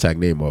the contact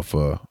name of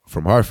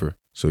from Hartford.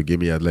 So give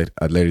me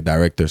athletic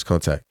director's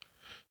contact.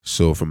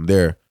 So from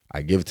there,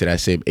 I give it to that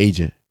same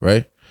agent,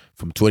 right?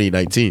 From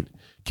 2019.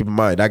 Keep in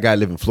mind, that guy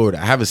live in Florida.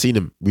 I haven't seen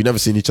him. We've never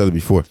seen each other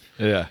before.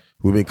 Yeah.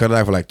 We've been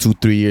contact for like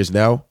 2-3 years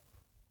now.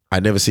 I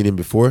never seen him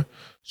before.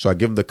 So I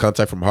give him the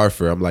contact from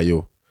Hartford. I'm like,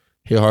 yo,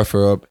 hit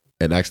Hartford up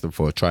and ask them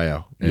for a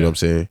tryout. You know what I'm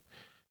saying?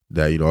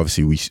 That, you know,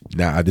 obviously we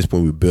now at this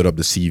point we build up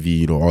the CV,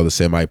 you know, all the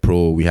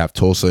semi-pro. We have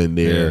Tulsa in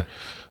there.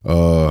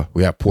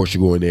 We have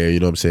Portugal in there, you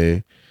know what I'm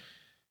saying?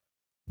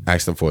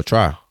 Asked them for a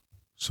trial.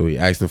 So he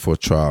asked them for a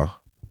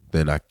trial.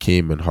 Then I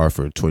came in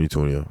Hartford in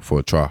 2020 for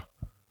a trial.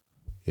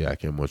 Yeah, I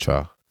came on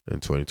trial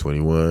in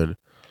 2021.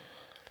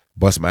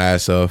 Bust my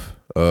ass off.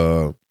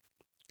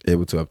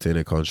 Able to obtain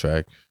a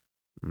contract.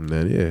 And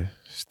then,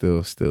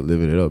 still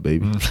living it up,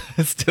 baby.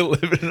 Still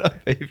living it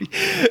up, baby.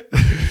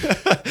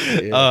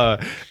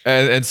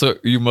 And so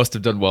you must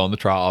have done well in the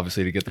trial,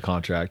 obviously, to get the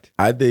contract.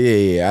 I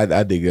did,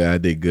 I did good. I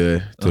did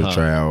good to the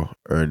tryout,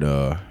 earn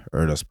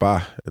a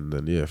spot, and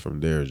then from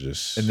there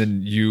just. And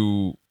then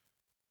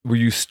were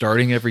you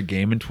starting every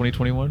game in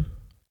 2021?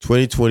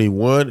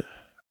 2021,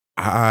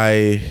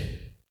 I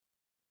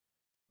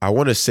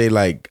want to say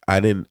like I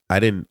didn't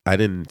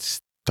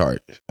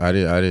start. I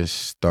didn't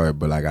start,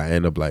 but like I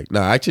end up like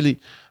actually.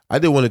 I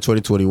did one in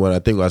 2021. I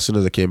think as soon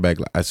as I came back,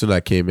 as soon as I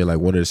came in, like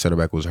one of the center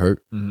back was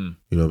hurt. You know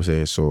what I'm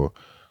saying? So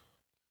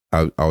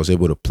I was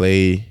able to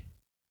play.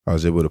 How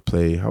was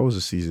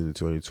the season in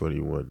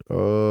 2021? I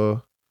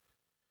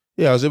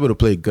was able to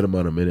play a good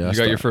amount of minutes.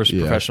 You got your first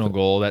professional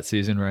goal that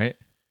season, right?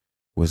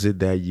 Was it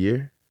that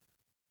year?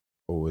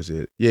 Or was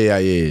it? Yeah. I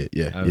think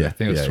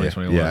it was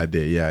 2021. Yeah,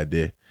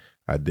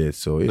 I did.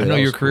 So I know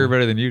your career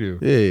better than you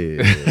do.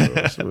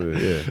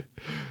 Yeah.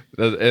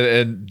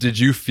 And did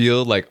you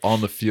feel like on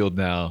the field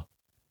now,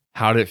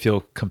 how did it feel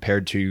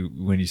compared to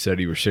when you said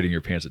you were shitting your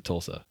pants at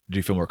Tulsa? Did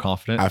you feel more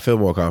confident? I feel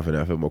more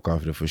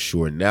confident for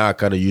sure. Now I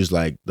kind of use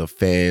like the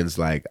fans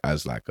like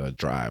as like a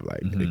drive,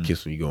 like it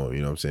keeps me going.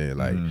 You know what I'm saying?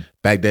 Like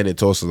back then in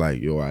Tulsa,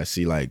 like I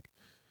see like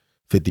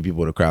 50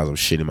 people in the crowd, I'm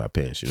shitting my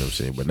pants. You know what I'm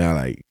saying? But now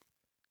like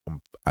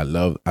I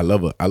love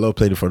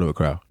playing in front of a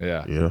crowd.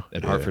 Yeah. You know?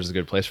 And Hartford's a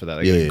good place for that.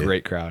 Like a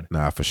great crowd.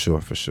 Nah, for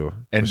sure.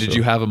 And did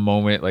you have a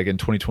moment like in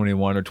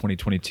 2021 or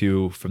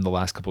 2022 from the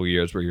last couple of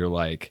years where you're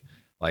like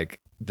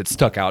that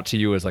stuck out to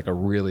you as like a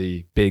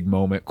really big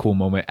moment, cool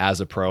moment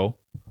as a pro?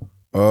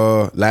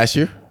 Last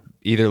year?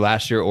 Either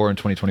last year or in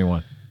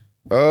 2021.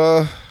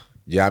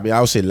 Yeah, I mean, I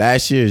would say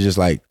last year is just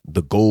like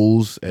the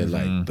goals and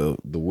like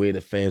the way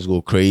the fans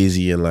go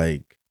crazy and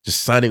like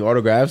just signing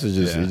autographs is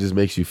just it just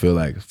makes you feel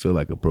like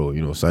a pro.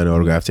 You know, signing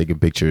autographs, taking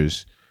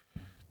pictures,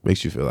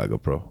 makes you feel like a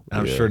pro.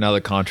 I'm sure now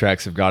the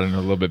contracts have gotten a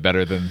little bit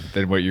better than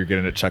what you're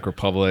getting at Czech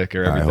Republic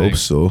or everything. I hope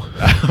so.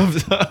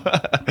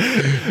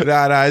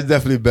 Nah, it's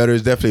definitely better.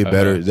 It's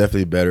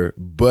definitely better.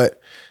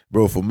 But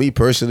bro, for me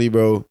personally,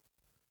 bro,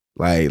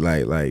 like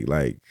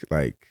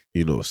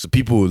you know, so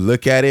people would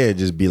look at it and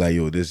just be like,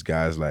 yo, this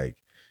guy's like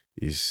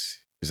he's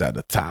at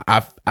the top.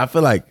 I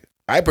feel like.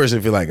 I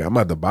personally feel like I'm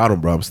at the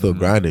bottom, bro. I'm still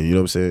grinding. You know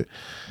what I'm saying?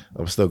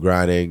 I'm still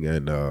grinding,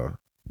 and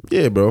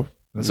bro.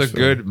 That's a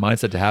good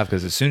mindset to have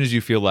because as soon as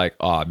you feel like,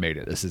 oh, I made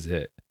it, this is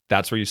it.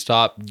 That's where you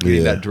stop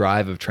getting that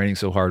drive of training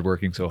so hard,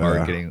 working so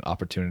hard, getting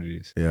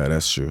opportunities. Yeah,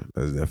 that's true.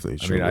 That's definitely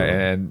true. I mean,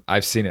 and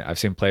I've seen it. I've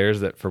seen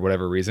players that for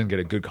whatever reason get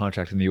a good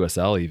contract in the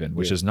USL, even,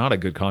 which is not a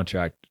good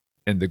contract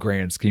in the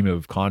grand scheme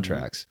of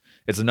contracts.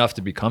 It's enough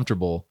to be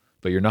comfortable,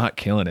 but you're not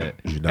killing it.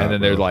 And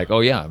then they're like, oh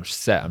yeah, I'm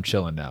set. I'm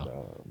chilling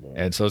now.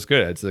 And so it's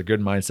good. It's a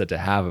good mindset to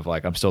have of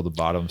like, I'm still at the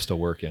bottom, I'm still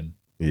working.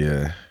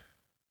 Yeah.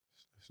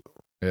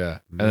 Yeah.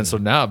 And then so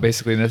now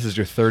basically this is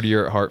your third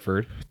year at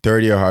Hartford.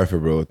 Third year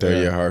Hartford, bro. Third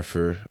year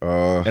Hartford.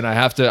 And I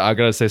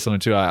gotta say something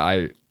too.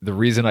 The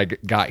reason I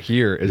got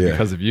here is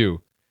because of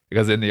you.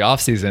 Because in the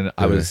off season,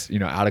 I was,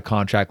 out of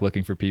contract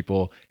looking for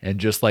people. And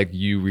just like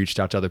you reached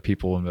out to other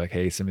people and be like,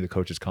 hey, send me the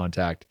coach's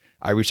contact.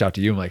 I reached out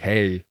to you and like,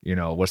 hey,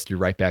 what's your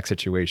right back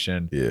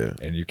situation? Yeah.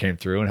 And you came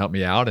through and helped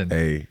me out and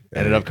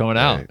ended up coming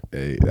out.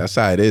 Hey, that's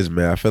how it is,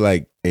 man. I feel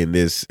like in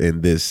this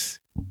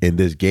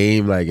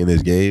game,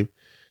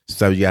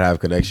 sometimes you gotta have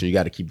connection. You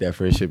gotta keep that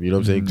friendship. You know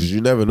what I'm saying? Because you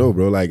never know,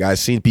 bro. Like I've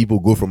seen people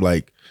go from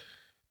like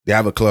they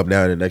have a club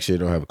now and the next year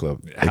they don't have a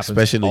club.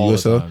 Especially in the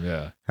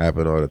USL.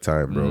 Happen all the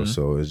time, bro.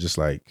 So it's just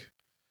like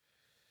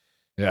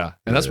and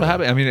that's what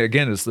happened. I mean,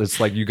 again, it's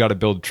like you got to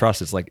build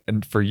trust. It's like,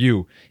 and for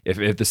you,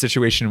 if the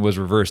situation was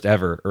reversed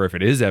ever, or if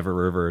it is ever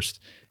reversed,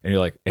 and you're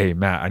like, hey,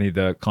 Matt, I need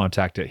to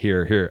contact it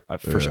here.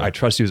 I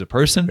trust you as a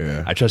person.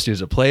 I trust you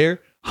as a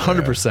player.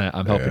 100%,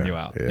 I'm helping you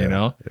out.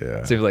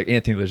 So like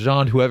Anthony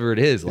Lejeune, whoever it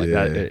is, like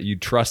that, you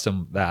trust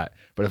him that.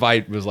 But if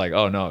I was like,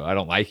 oh no, I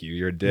don't like you,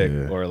 you're a dick,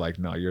 or like,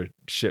 no, you're a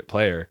shit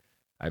player,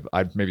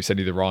 I'd maybe send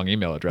you the wrong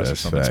email address or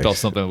something, spell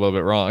something a little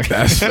bit wrong.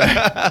 That's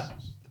fact.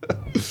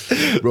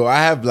 Bro, I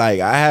have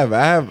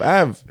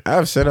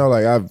sent out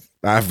like I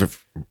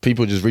have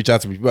people just reach out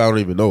to me, people I don't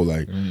even know,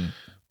 like on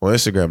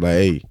Instagram, like,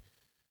 hey,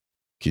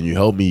 can you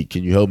help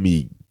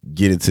me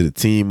get into the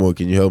team or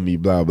can you help me,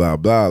 blah, blah,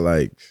 blah.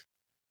 Like,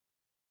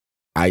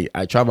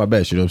 I try my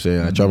best, you know what I'm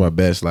saying? I try my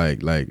best,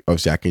 like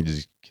obviously I can't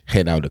just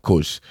hand out the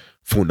coach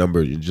phone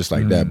number just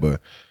like that,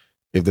 but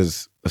if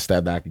there's a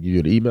stat that I can give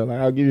you the email, like,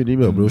 I'll give you an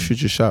email, bro.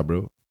 Shoot your shot,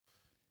 bro.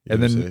 You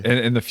and then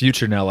in the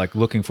future now, like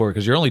looking forward,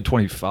 because you're only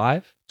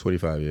 25?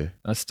 25, yeah.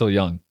 That's still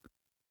young.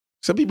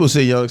 Some people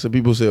say young, some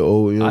people say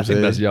old, you know what I'm saying?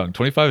 I think that's young.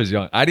 25 is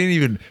young. I didn't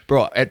even,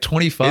 bro, at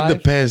 25. It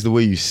depends the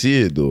way you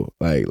see it, though.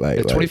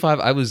 At 25,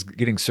 I was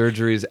getting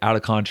surgeries, out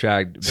of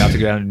contract, about to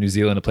go down to New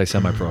Zealand to play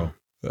semi-pro.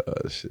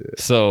 Oh, shit.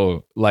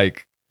 So,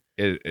 like,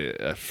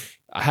 I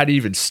hadn't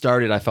even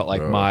started. I felt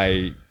like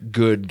my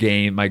good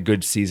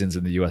seasons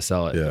in the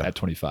USL at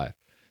 25.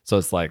 So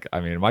it's like,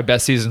 I mean, my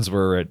best seasons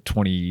were at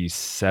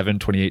 27,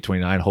 28,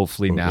 29,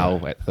 hopefully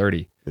now at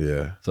 30.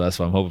 Yeah. So that's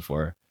what I'm hoping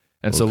for.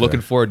 And so looking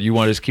forward, you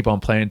want to just keep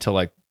on playing until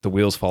like the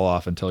wheels fall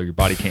off, until your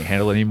body can't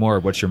handle it anymore? Or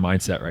what's your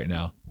mindset right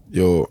now?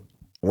 Yo,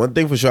 one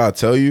thing for sure I'll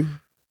tell you,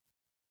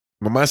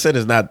 my mindset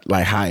is not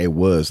like how it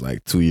was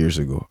like 2 years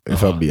ago,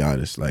 if I'm be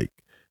honest. Like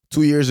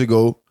 2 years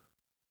ago,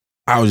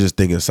 I was just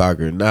thinking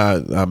soccer. Now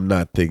I'm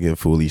not thinking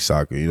fully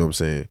soccer, you know what I'm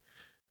saying?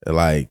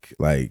 Like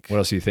what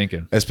else are you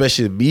thinking?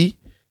 Especially me,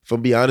 if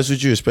I'm be honest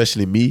with you,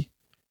 especially me,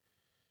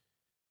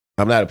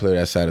 I'm not a player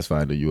that's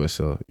satisfied in the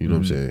USL. You know what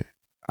I'm saying?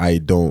 I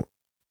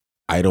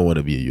don't want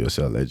to be a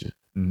USL legend.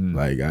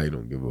 Like, I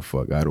don't give a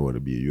fuck. I don't want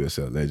to be a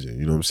USL legend.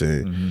 You know what I'm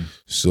saying?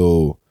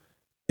 So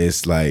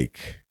it's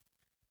like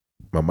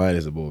my mind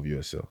is above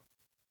USL.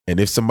 And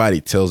if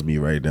somebody tells me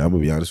right now, I'm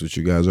gonna be honest with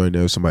you guys right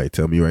now, if somebody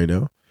tell me right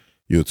now,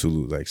 you're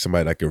Tulu, like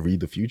somebody that can read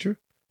the future,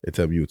 they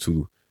tell me you're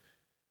Tulu,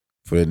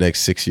 for the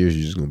next 6 years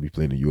you're just gonna be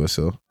playing the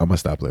USL, I'm gonna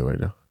stop playing right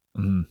now.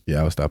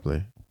 Yeah, I'll stop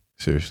playing.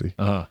 Seriously.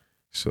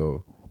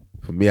 So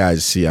for me, I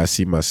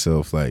see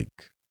myself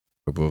like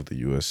above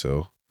the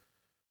USL,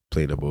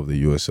 playing above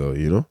the USL,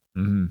 you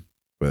know?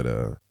 But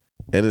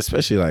and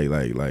especially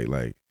like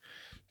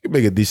you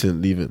make a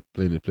decent living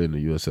playing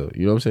the USL,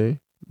 you know what I'm saying?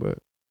 But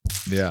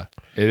yeah,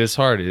 it is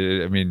hard.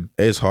 I mean,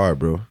 it's hard,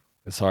 bro.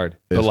 It's hard.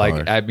 It's but like,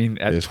 hard. I mean,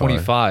 at It's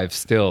 25 hard.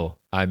 still,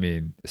 I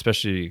mean,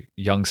 especially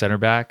young center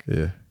back.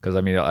 Yeah. Because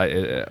I mean,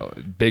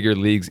 bigger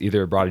leagues,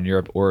 either abroad in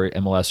Europe or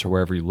MLS or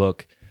wherever you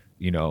look,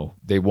 you know,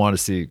 they want to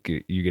see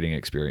you getting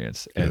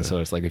experience. And so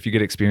it's like, if you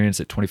get experience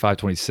at 25,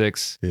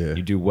 26,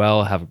 you do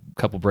well, have a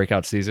couple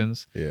breakout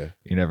seasons. Yeah.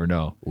 You never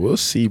know. We'll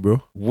see,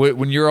 bro.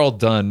 When you're all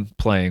done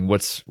playing,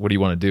 what do you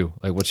want to do?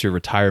 Like, what's your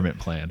retirement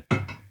plan?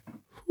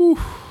 Whew.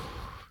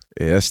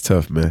 Yeah, that's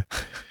tough, man.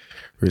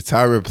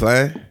 Retirement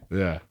plan?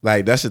 Yeah.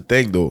 Like, that's the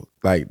thing, though.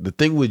 Like, the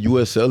thing with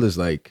USL is,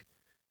 like,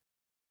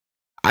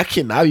 I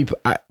can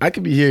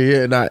be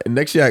here, and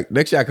next year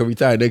I can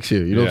retire next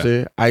year. You know what I'm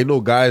saying? I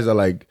know guys are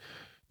like,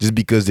 just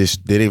because they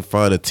didn't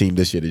find a team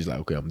this year, they're just like,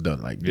 okay, I'm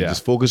done. Like, they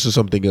just focus on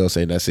something else,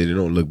 and that's it. They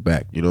don't look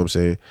back. You know what I'm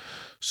saying?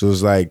 So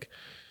it's like,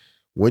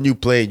 when you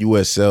play in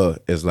USL,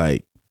 it's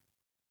like,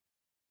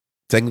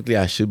 technically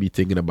I should be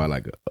thinking about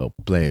like a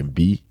plan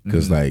B,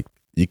 because like,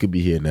 you could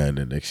be here now and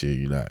then next year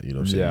you're not. You know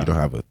what I'm saying? You don't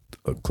have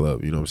a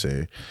club. You know what I'm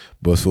saying?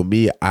 But for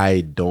me,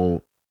 I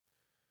don't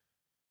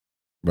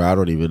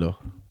even know.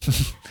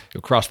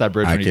 You'll cross that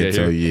bridge when you get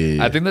here.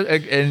 Yeah. I think that,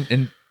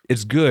 and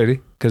it's good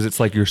because it's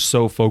like you're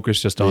so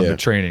focused just on the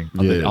training,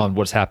 on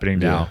what's happening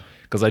now.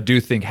 Because I do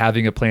think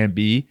having a plan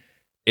B,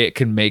 it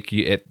can make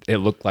you it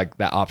look like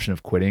that option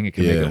of quitting. It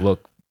can make it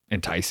look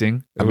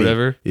enticing or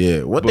whatever.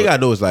 Yeah. One thing I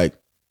know is like,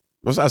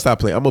 once I stop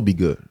playing, I'm gonna be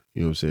good.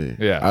 You know what I'm saying?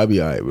 Yeah. I'll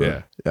be all right, bro.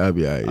 Yeah. I'll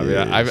be all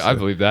right. I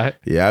believe that.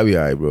 Yeah, I'll be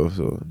all right, bro.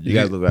 So you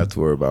guys don't have to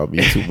worry about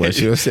me too much.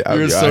 You know what I'm saying?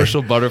 You're a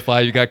social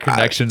butterfly. You got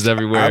connections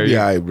everywhere. I'll be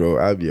all right, bro.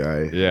 I'll be all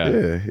right. Yeah.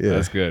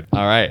 That's good.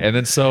 All right. And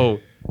then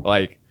so,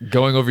 like,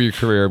 going over your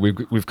career,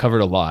 we've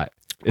covered a lot.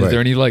 Is there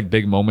any like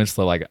big moments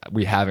that like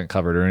we haven't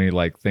covered, or any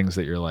like things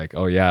that you're like,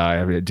 oh yeah,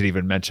 I didn't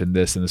even mention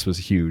this and this was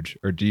huge?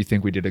 Or do you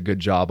think we did a good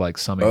job like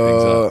summing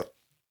things up?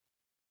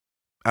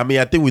 I mean,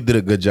 I think we did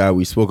a good job.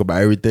 We spoke about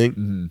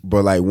everything.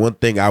 But like, one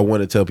thing I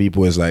want to tell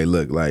people is like,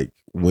 look, like,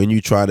 when you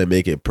try to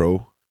make it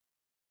pro,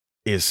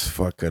 it's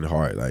fucking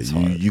hard. Like,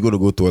 you're going to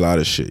go through a lot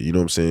of shit. You know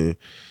what I'm saying?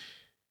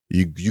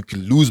 You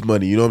can lose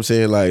money. You know what I'm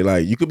saying?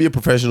 Like you could be a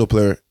professional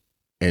player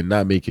and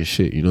not making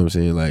shit. You know what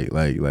I'm saying?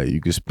 Like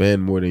you could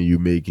spend more than you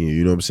making.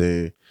 You know what I'm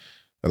saying?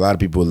 A lot of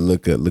people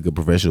look at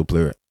professional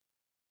player,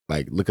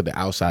 like, look at the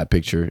outside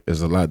picture.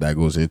 There's a lot that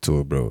goes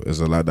into it, bro. There's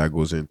a lot that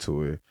goes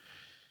into it.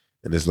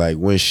 And it's like,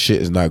 when shit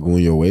is not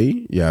going your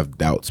way, you have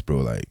doubts,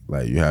 bro.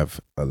 Like you have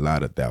a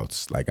lot of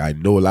doubts. Like, I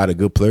know a lot of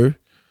good players.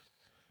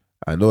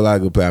 I met a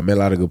lot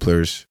of good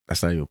players.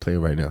 That's not even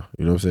playing right now.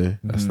 You know what I'm saying?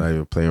 That's not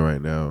even playing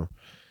right now.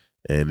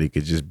 And it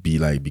could just be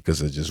like,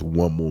 because of just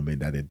one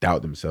moment that they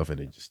doubt themselves and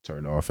they just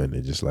turn off and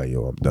they're just like,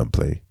 yo, I'm done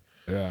playing.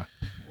 Yeah.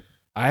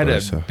 I had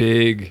a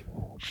big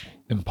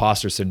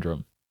imposter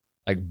syndrome.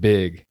 Like,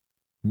 big.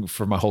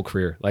 For my whole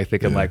career, like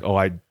thinking like, oh,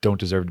 I don't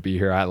deserve to be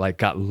here. I like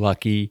got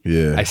lucky.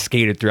 Yeah, I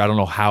skated through. I don't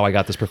know how I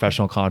got this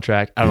professional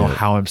contract. I don't know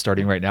how I'm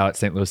starting right now at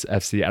St. Louis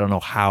FC. I don't know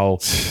how,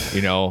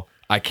 you know,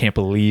 I can't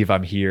believe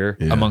I'm here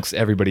amongst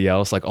everybody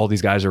else. Like, all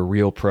these guys are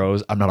real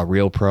pros. I'm not a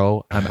real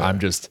pro. I'm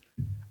just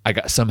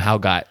I somehow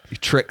got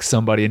tricked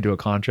somebody into a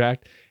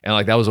contract, and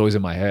like that was always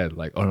in my head.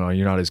 Like, oh no,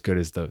 you're not as good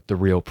as the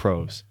real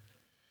pros.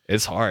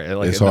 It's hard.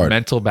 Like it's hard. The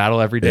mental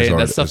battle every day. And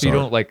that's stuff you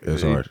don't like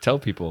tell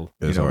people.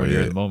 When you're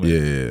in the moment.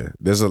 Yeah.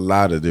 There's a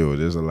lot of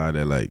There's a lot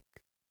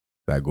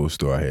that goes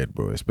through our head,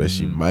 bro.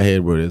 Especially my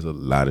head, bro. There's a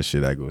lot of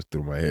shit that goes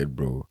through my head,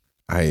 bro.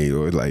 I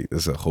ain't like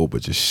there's a whole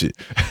bunch of shit.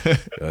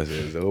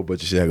 There's a whole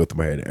bunch of shit that go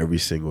through my head every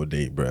single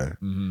day, bro.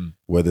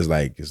 Whether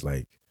it's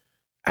like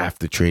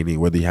after training,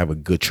 whether you have a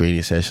good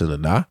training session or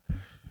not.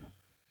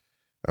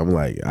 I'm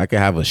like, I can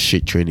have a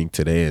shit training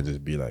today and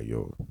just be like,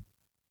 yo,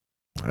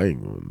 I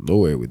ain't going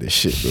nowhere with this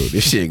shit, bro.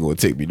 This shit ain't gonna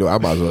take me no. I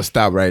might as well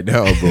stop right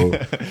now, bro.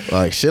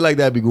 Like shit like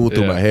that be going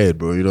through my head,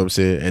 bro. You know what I'm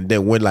saying? And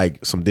then when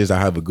like some days I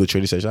have a good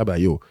training session, I'm like,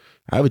 yo,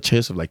 I have a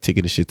chance of like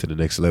taking this shit to the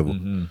next level.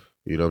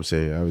 You know what I'm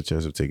saying? I have a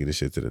chance of taking this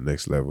shit to the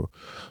next level.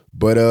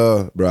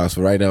 But bro,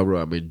 so right now,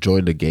 bro, I'm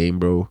enjoying the game,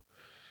 bro.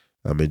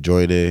 I'm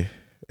enjoying it,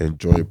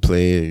 enjoying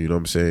playing. You know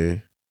what I'm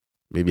saying?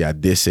 Maybe I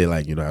did say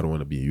like, I don't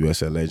want to be a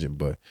USL legend,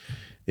 but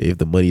if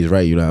the money is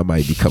right, I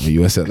might become a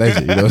USL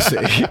legend. You know what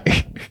I'm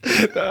saying?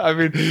 I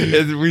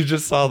mean, we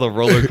just saw the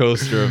roller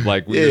coaster of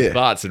like weird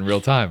thoughts in real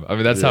time. I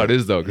mean, that's how it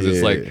is though, because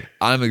it's like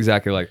I'm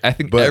exactly like I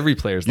think every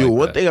player's like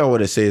one thing I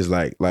want to say is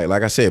like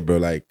I said, bro,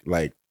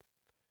 like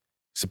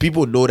so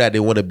people know that they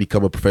want to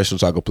become a professional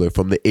soccer player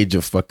from the age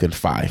of fucking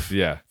 5.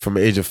 Yeah, from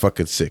the age of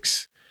fucking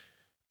 6.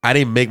 I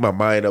didn't make my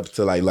mind up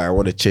to like I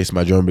want to chase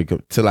my dream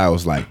till I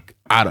was like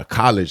out of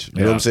college.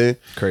 You know what I'm saying?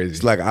 Crazy.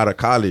 It's like out of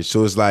college,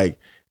 so it's like,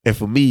 and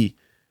for me,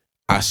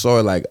 I saw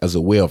it like as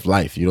a way of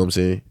life. You know what I'm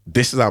saying?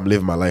 This is how I'm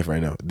living my life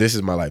right now. This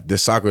is my life.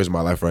 This soccer is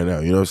my life right now.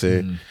 You know what I'm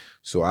saying?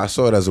 So I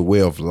saw it as a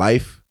way of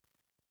life,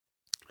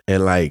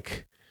 and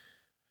like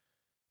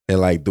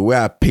the way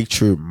I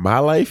picture my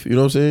life. You know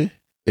what I'm saying?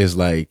 Is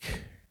like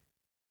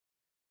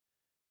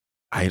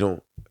I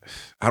don't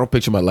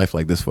picture my life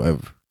like this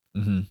forever.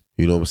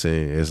 You know what I'm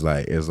saying? It's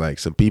like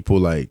some people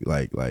like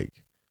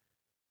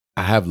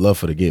I have love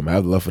for the game. I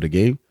have love for the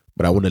game,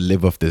 but I want to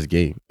live off this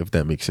game, if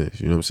that makes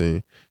sense. You know what I'm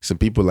saying? Some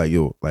people like,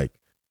 yo, like,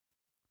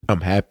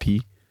 I'm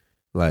happy.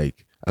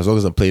 Like, as long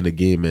as I'm playing the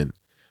game and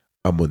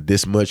I'm on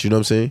this much, you know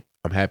what I'm saying?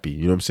 I'm happy.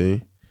 You know what I'm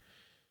saying?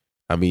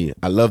 I mean,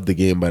 I love the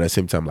game, but at the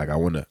same time, like, I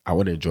wanna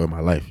enjoy my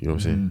life. You know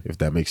what I'm saying? If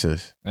that makes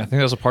sense. I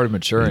think that's a part of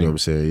maturing. You know what I'm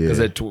saying? Yeah.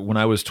 Because when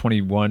I was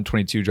 21,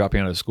 22,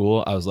 dropping out of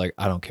school, I was like,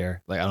 I don't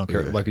care. Like, I don't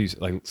care. Like,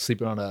 like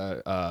sleeping on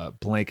a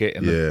blanket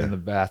in the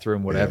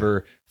bathroom,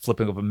 whatever,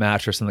 flipping up a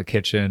mattress in the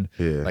kitchen,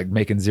 like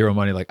making zero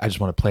money. Like, I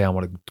just want to play. I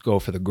want to go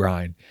for the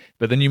grind.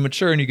 But then you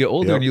mature and you get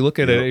older and you look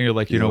at it and you're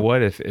like, you know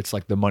what? If it's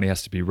like the money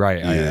has to be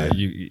right,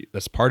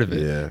 that's part of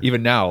it. Yeah.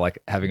 Even now, like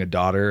having a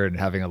daughter and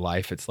having a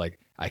life, it's like,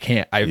 I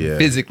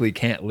physically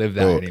can't live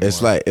that anymore.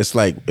 It's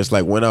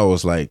like when I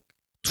was like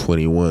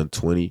 21,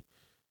 20,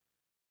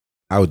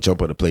 I would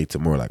jump on the plane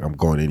tomorrow. Like I'm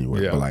going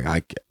anywhere.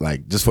 But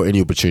like just for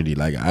any opportunity.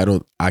 Like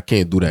I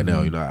can't do that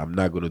now. I'm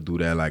not gonna do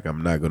that. Like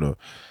I'm not gonna,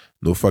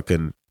 no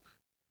fucking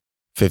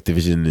 5th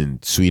division in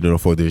Sweden or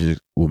 4th division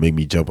will make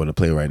me jump on the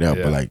plane right now.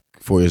 But like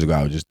 4 years ago,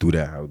 I would just do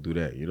that. I would do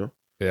that,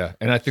 Yeah,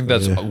 and I think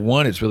that's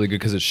one. It's really good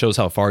because it shows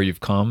how far you've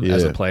come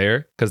as a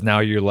player. Because now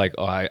you're like,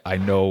 oh, I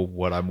know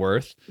what I'm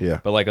worth. Yeah,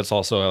 but like it's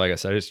also like I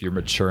said, you're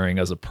maturing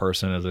as a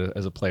person,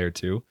 as a player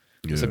too.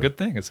 It's a good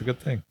thing. It's a good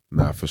thing.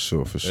 Nah, for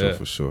sure.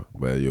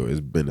 But yo,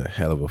 it's been a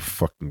hell of a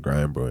fucking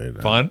grind, bro.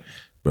 And, fun,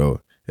 bro.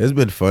 It's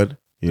been fun.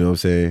 You know what I'm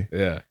saying?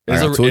 Yeah.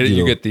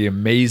 You get the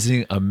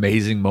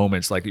amazing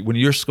moments. Like when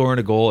you're scoring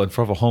a goal in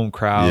front of a home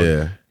crowd,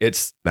 you're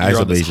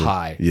on this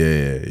high.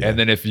 Yeah. And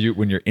then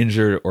when you're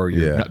injured or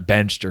you're not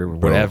benched or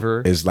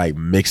whatever. It's like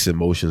mixed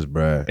emotions,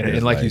 bro.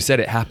 And like you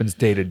said, it happens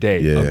day to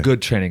day. A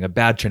good training, a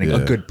bad training,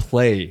 a good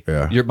play.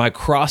 Yeah. My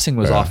crossing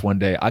was off one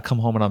day. I come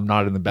home and I'm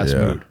not in the best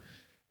mood.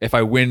 If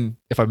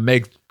I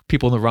make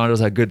people in the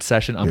rondos a good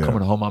session, I'm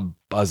coming home, I'm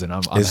buzzing.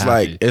 I'm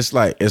happy. It's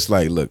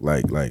like, look,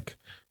 like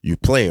you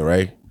playing,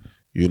 right?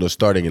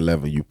 Starting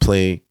 11, you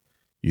play,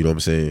 you know what I'm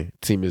saying?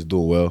 Team is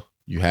doing well.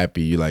 You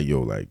happy. You like, yo,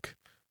 like,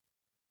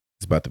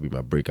 it's about to be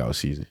my breakout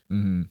season.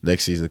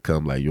 Next season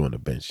come, like, you on the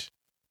bench.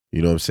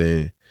 You know what I'm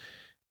saying?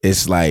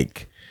 It's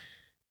like,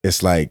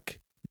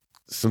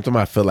 sometimes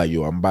I feel like,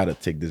 yo, I'm about to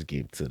take this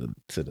game to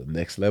the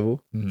next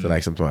level. So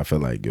like, sometimes I feel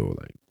like, yo,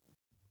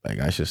 like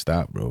I should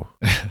stop, bro.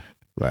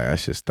 Like, I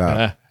should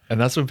stop. And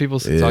that's when people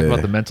talk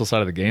about the mental side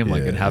of the game,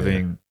 like, and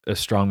having a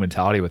strong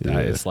mentality with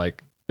that. It's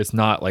like, it's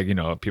not like,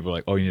 people are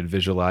like, oh, you need to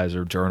visualize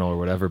or journal or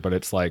whatever, but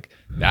it's like,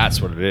 that's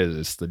what it is.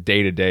 It's the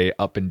day-to-day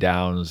up and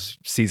downs,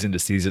 season to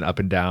season up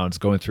and downs,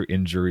 going through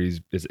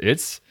injuries.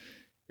 It's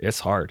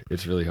hard.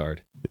 It's really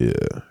hard. Yeah.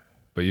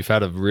 But you've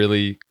had a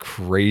really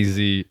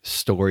crazy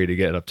story to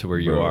get up to where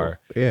you are.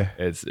 Yeah.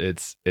 It's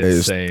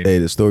insane. Hey,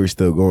 the story's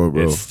still going,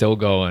 bro. It's still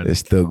going.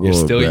 It's still going. You're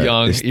still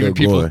young. It's Even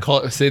still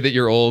people say that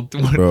you're old.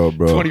 Bro.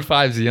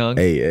 25's young.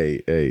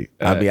 Hey.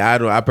 I mean,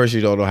 I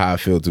personally don't know how I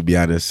feel, to be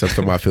honest.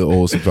 Sometimes I feel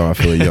old, sometimes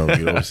I feel young.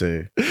 You know what I'm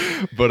saying?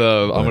 But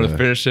I'm going to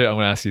finish it. I'm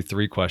going to ask you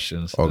 3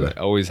 questions. Okay.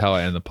 Always how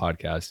I end the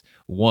podcast.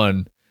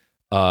 1,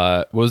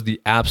 what was the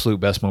absolute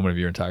best moment of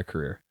your entire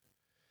career?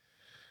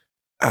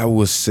 I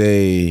would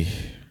say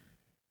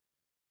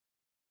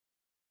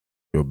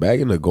Yo,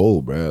 bagging the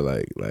goal, bro.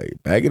 Like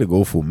bagging the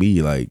goal for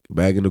me, like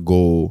bagging the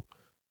goal,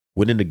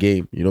 winning the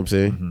game. You know what I'm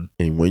saying? Mm-hmm.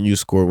 And when you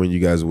score, when you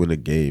guys win a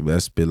game,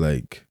 that's been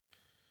like,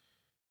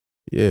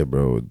 yeah,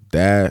 bro.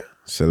 That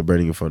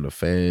celebrating in front of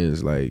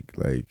fans, like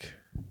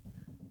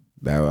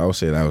that. I would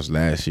say that was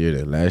last year.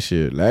 Then last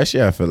year,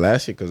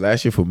 because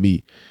last year for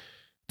me,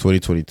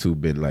 2022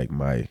 been like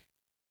my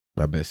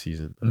best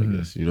season. I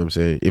guess you know what I'm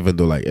saying. Even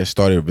though like it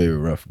started very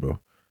rough, bro.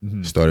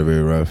 Mm-hmm. Started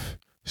very rough.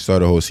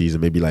 Started the whole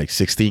season, maybe like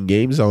 16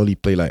 games. I only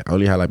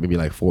had like maybe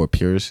like 4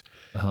 appearances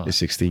in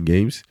 16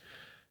 games.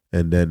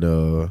 And then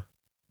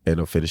end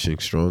up finishing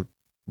strong.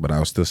 But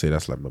I'll still say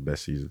that's like my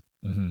best season.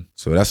 Mm-hmm.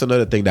 So that's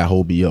another thing that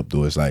hold me up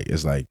though. It's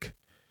like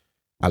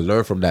I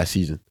learned from that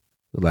season.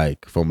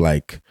 Like from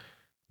like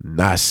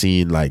not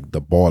seeing like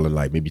the ball in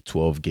like maybe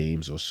 12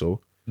 games or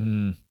so.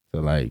 Mm. To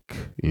like,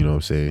 you know what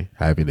I'm saying,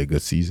 having a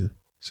good season.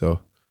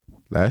 So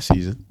last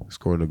season,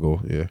 scoring a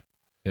goal, yeah.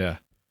 Yeah.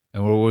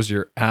 And what was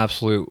your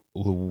absolute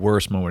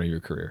worst moment of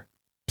your career?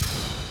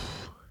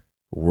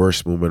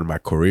 Worst moment of my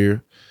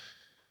career?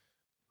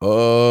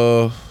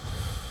 I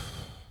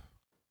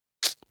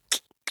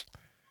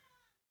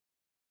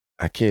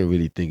can't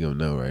really think of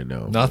none right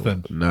now.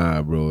 Nothing. Bro.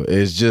 Nah, bro.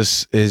 It's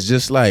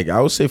just like,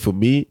 I would say for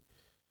me,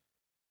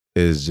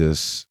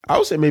 I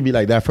would say maybe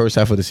like that first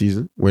half of the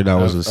season when I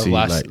wasn't seeing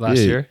last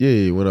year?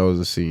 Yeah, when I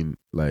wasn't seeing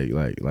like.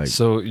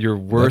 So your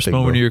worst nothing,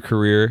 moment bro. of your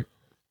career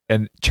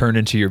and turned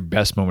into your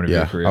best moment of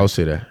your career. I would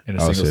say that. In a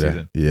single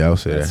season. Yeah, I would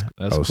say that.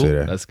 That's I would cool. say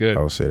that. That's good.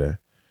 I would say that.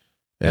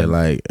 And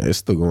like it's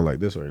still going like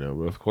this right now,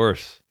 bro. Of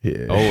course.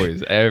 Yeah.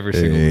 Always. Every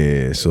single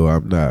Yeah. So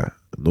I'm not.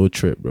 No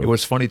trip, bro.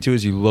 What's funny too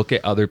is you look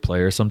at other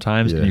players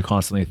sometimes and you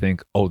constantly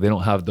think, oh, they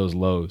don't have those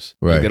lows.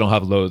 Right. Like, they don't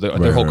have lows.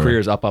 Their whole career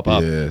is up.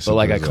 Yeah, but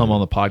like I come on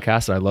the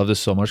podcast and I love this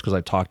so much because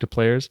I talk to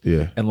players.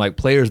 Yeah. And like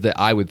players that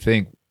I would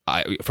think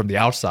from the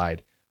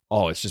outside,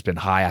 oh, it's just been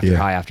high after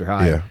high after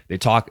high. Yeah. They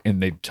talk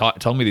and they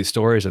tell me these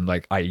stories and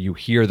like you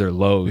hear their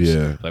lows.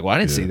 Yeah. Like, well, I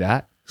didn't see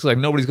that. It's like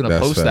nobody's gonna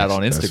post that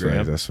on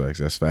Instagram.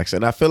 That's facts.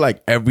 And I feel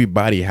like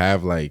everybody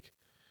have like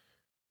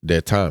their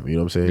time, you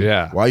know what I'm saying?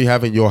 Yeah. While you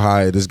having your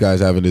high, this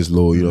guy's having his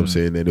low, you know what I'm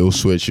saying? And they'll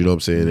switch, you know what I'm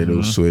saying? And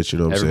they'll switch, you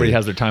know what I'm saying? Everybody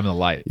has their time in the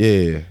light.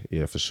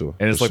 Yeah, for sure.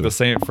 And it's like the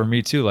same for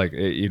me too. Like,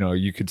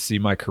 you could see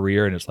my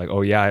career and it's like,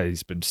 oh yeah,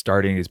 he's been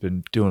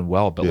doing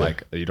well, but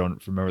like you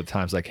don't remember the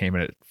times I came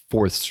in at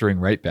 4th string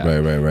right back. Right.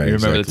 You remember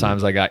exactly. the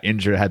times I got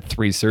injured, had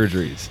 3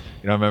 surgeries.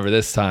 You don't remember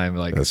this time.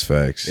 Like, that's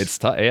facts. It's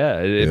tough.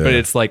 Yeah. But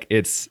it's like,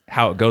 it's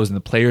how it goes. And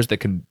the players that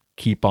can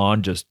keep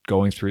on just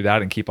going through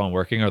that and keep on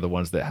working are the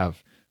ones that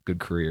have good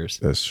careers.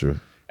 That's true.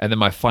 And then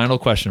my final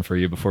question for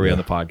you before we end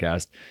the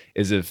podcast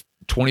is if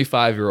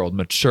 25-year-old,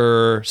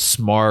 mature,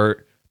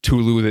 smart,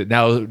 Tulu that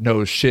now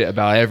knows shit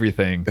about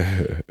everything,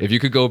 if you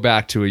could go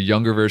back to a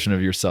younger version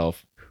of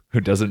yourself who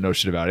doesn't know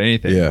shit about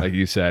anything, like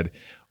you said,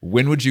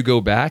 when would you go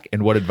back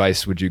and what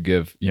advice would you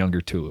give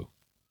younger Tulu?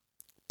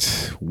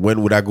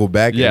 When would I go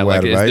back? Yeah, and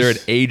like advice? Is there an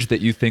age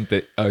that you think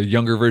that a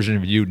younger version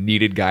of you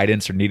needed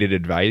guidance or needed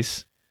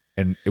advice?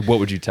 And what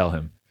would you tell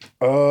him?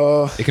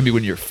 It can be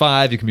when you're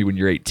 5, it can be when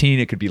you're 18,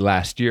 it could be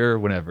last year,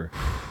 whenever.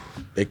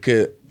 It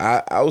could.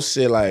 I would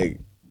say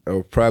like it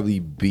would probably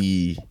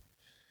be.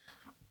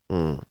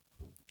 It'll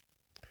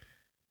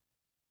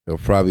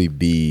probably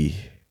be.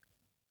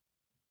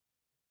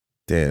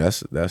 Damn,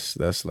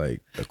 that's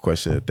like a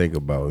question to think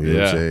about. You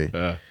know what I'm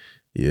saying?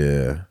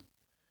 Yeah.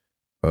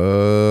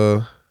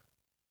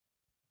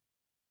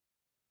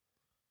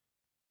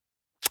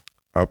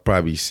 I'll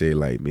probably say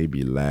like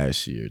maybe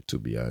last year, to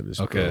be honest.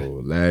 Okay.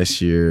 Bro.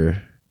 Last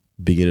year,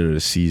 beginning of the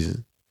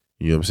season.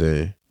 You know what I'm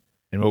saying?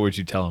 And what would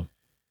you tell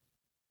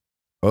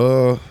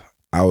him?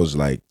 I was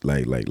like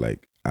I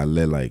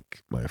let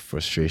like my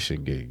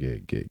frustration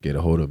get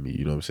a hold of me.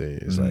 You know what I'm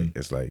saying?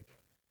 It's like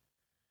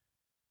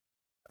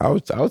I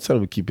would tell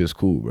him to keep his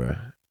cool, bro.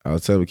 I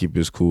would tell him to keep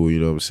his cool.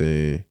 You know what I'm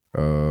saying?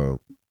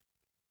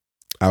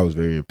 I was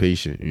very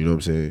impatient. You know what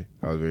I'm saying?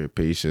 I was very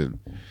impatient,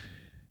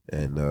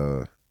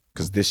 and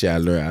because this year I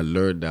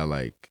learned that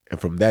like, and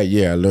from that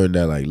year I learned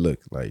that like, look,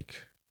 like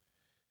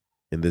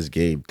in this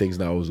game, things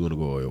not always gonna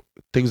go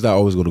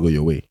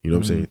your way. You know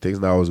what I'm saying?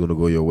 Things not always gonna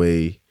go your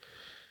way.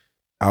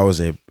 I was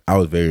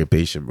very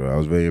impatient, bro. I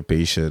was very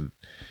impatient.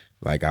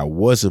 Like I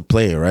wasn't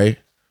playing right,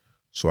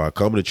 so I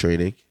come to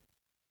training,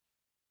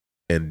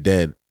 and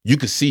then you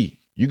could see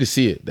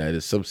it that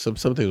it's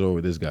something's wrong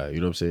with this guy.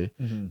 You know what I'm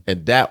saying?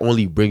 And that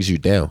only brings you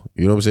down.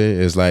 You know what I'm saying?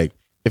 It's like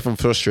if I'm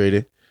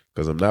frustrated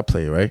because I'm not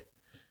playing right,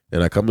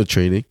 and I come to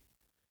training,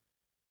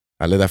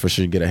 I let that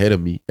frustration get ahead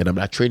of me, and I'm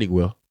not training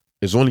well.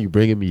 It's only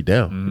bringing me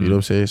down. You know what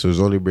I'm saying? So it's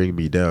only bringing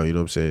me down. You know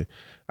what I'm saying?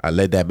 I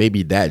let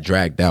that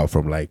dragged out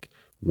from like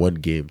one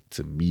game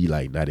to me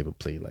like not even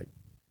playing like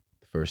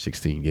the first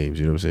 16 games.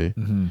 You know what I'm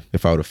saying?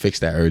 If I would have fixed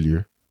that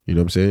earlier, you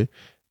know what I'm saying?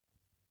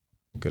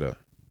 Could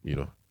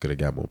have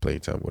got more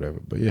playing time,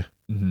 whatever. But yeah.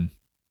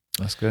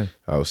 That's good.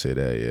 I would say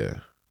that, yeah.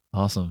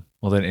 Awesome.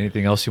 Well, then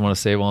anything else you want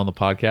to say while on the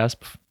podcast?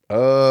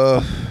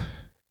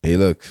 Hey,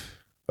 look.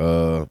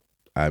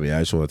 I mean, I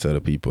just want to tell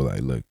the people,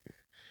 like, look,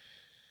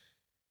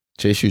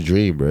 chase your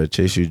dream, bro.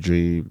 Chase your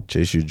dream.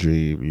 Chase your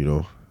dream. You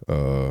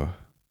know,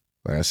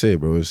 like I said,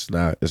 bro, it's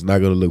not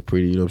gonna look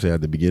pretty. You know what I'm saying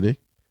at the beginning.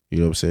 You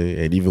know what I'm saying,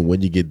 and even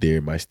when you get there,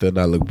 it might still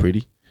not look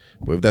pretty.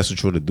 But if that's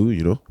what you want to do,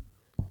 you know,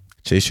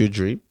 chase your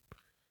dream,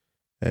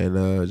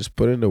 and just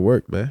put in the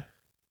work, man.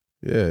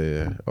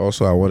 Yeah.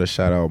 Also, I want to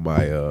shout out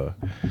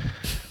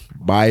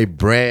my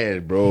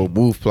brand, bro.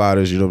 Move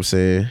Plotters. You know what I'm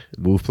saying?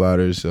 Move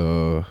Plotters.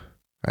 I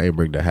ain't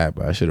bring the hat,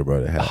 but I should have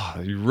brought a hat.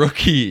 Oh, you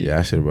rookie. Yeah,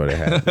 I should have brought a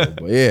hat.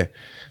 But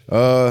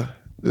yeah,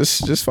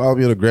 just follow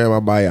me on the gram.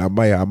 I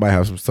might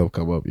have some stuff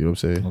come up. You know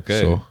what I'm saying?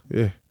 Okay. So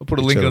yeah, I'll put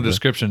a link in the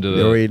description to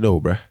you already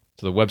know, bro.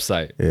 To the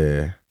website.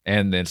 Yeah.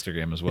 And the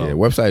Instagram as well. Yeah,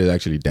 website is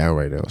actually down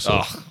right now. So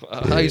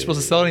how are you supposed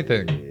to sell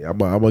anything? Yeah, I'm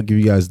gonna give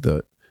you guys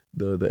the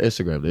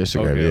Instagram. The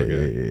Instagram.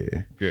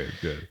 Okay. Yeah.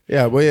 Good.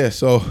 Yeah, but yeah,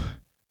 so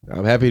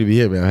I'm happy to be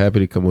here, man. I'm happy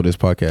to come on this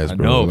podcast,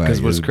 bro. I know, because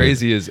like, what's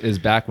crazy is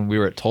back when we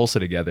were at Tulsa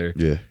together,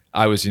 yeah,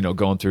 I was,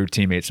 going through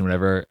teammates and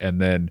whatever, and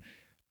then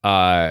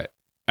I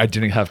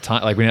didn't have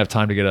time, like we didn't have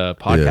time to get a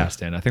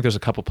podcast in. I think there's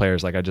a couple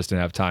players like I just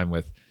didn't have time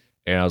with.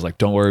 And I was like,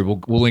 don't worry,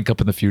 we'll link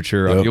up in the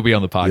future. Yep. You'll be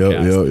on the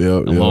podcast.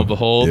 Yep. And lo and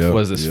behold,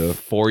 was this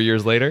 4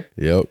 years later?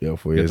 Yep,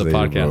 4 years later. Get the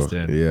podcast bro.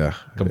 in. Yeah.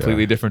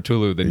 Completely different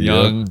Tulu than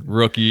young,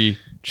 rookie,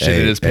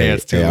 shit in his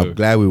pants Tulu. I'm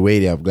glad we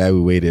waited. A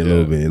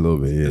little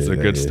bit. Yeah, it's a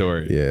good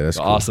story. Yeah, that's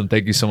cool. Awesome.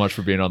 Thank you so much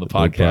for being on the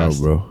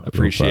podcast. No problem, bro.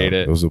 Appreciate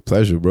it. It was a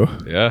pleasure, bro.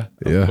 Yeah,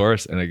 of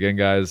course. And again,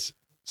 guys,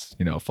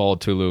 follow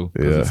Tulu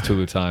because it's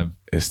Tulu time.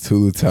 It's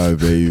Tulu time,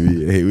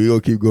 baby. Hey, we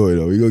gonna keep going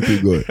though. We gonna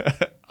keep going.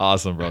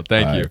 Awesome, bro.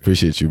 Thank you.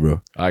 Appreciate you, bro.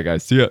 All right,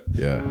 guys. See ya.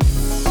 Yeah.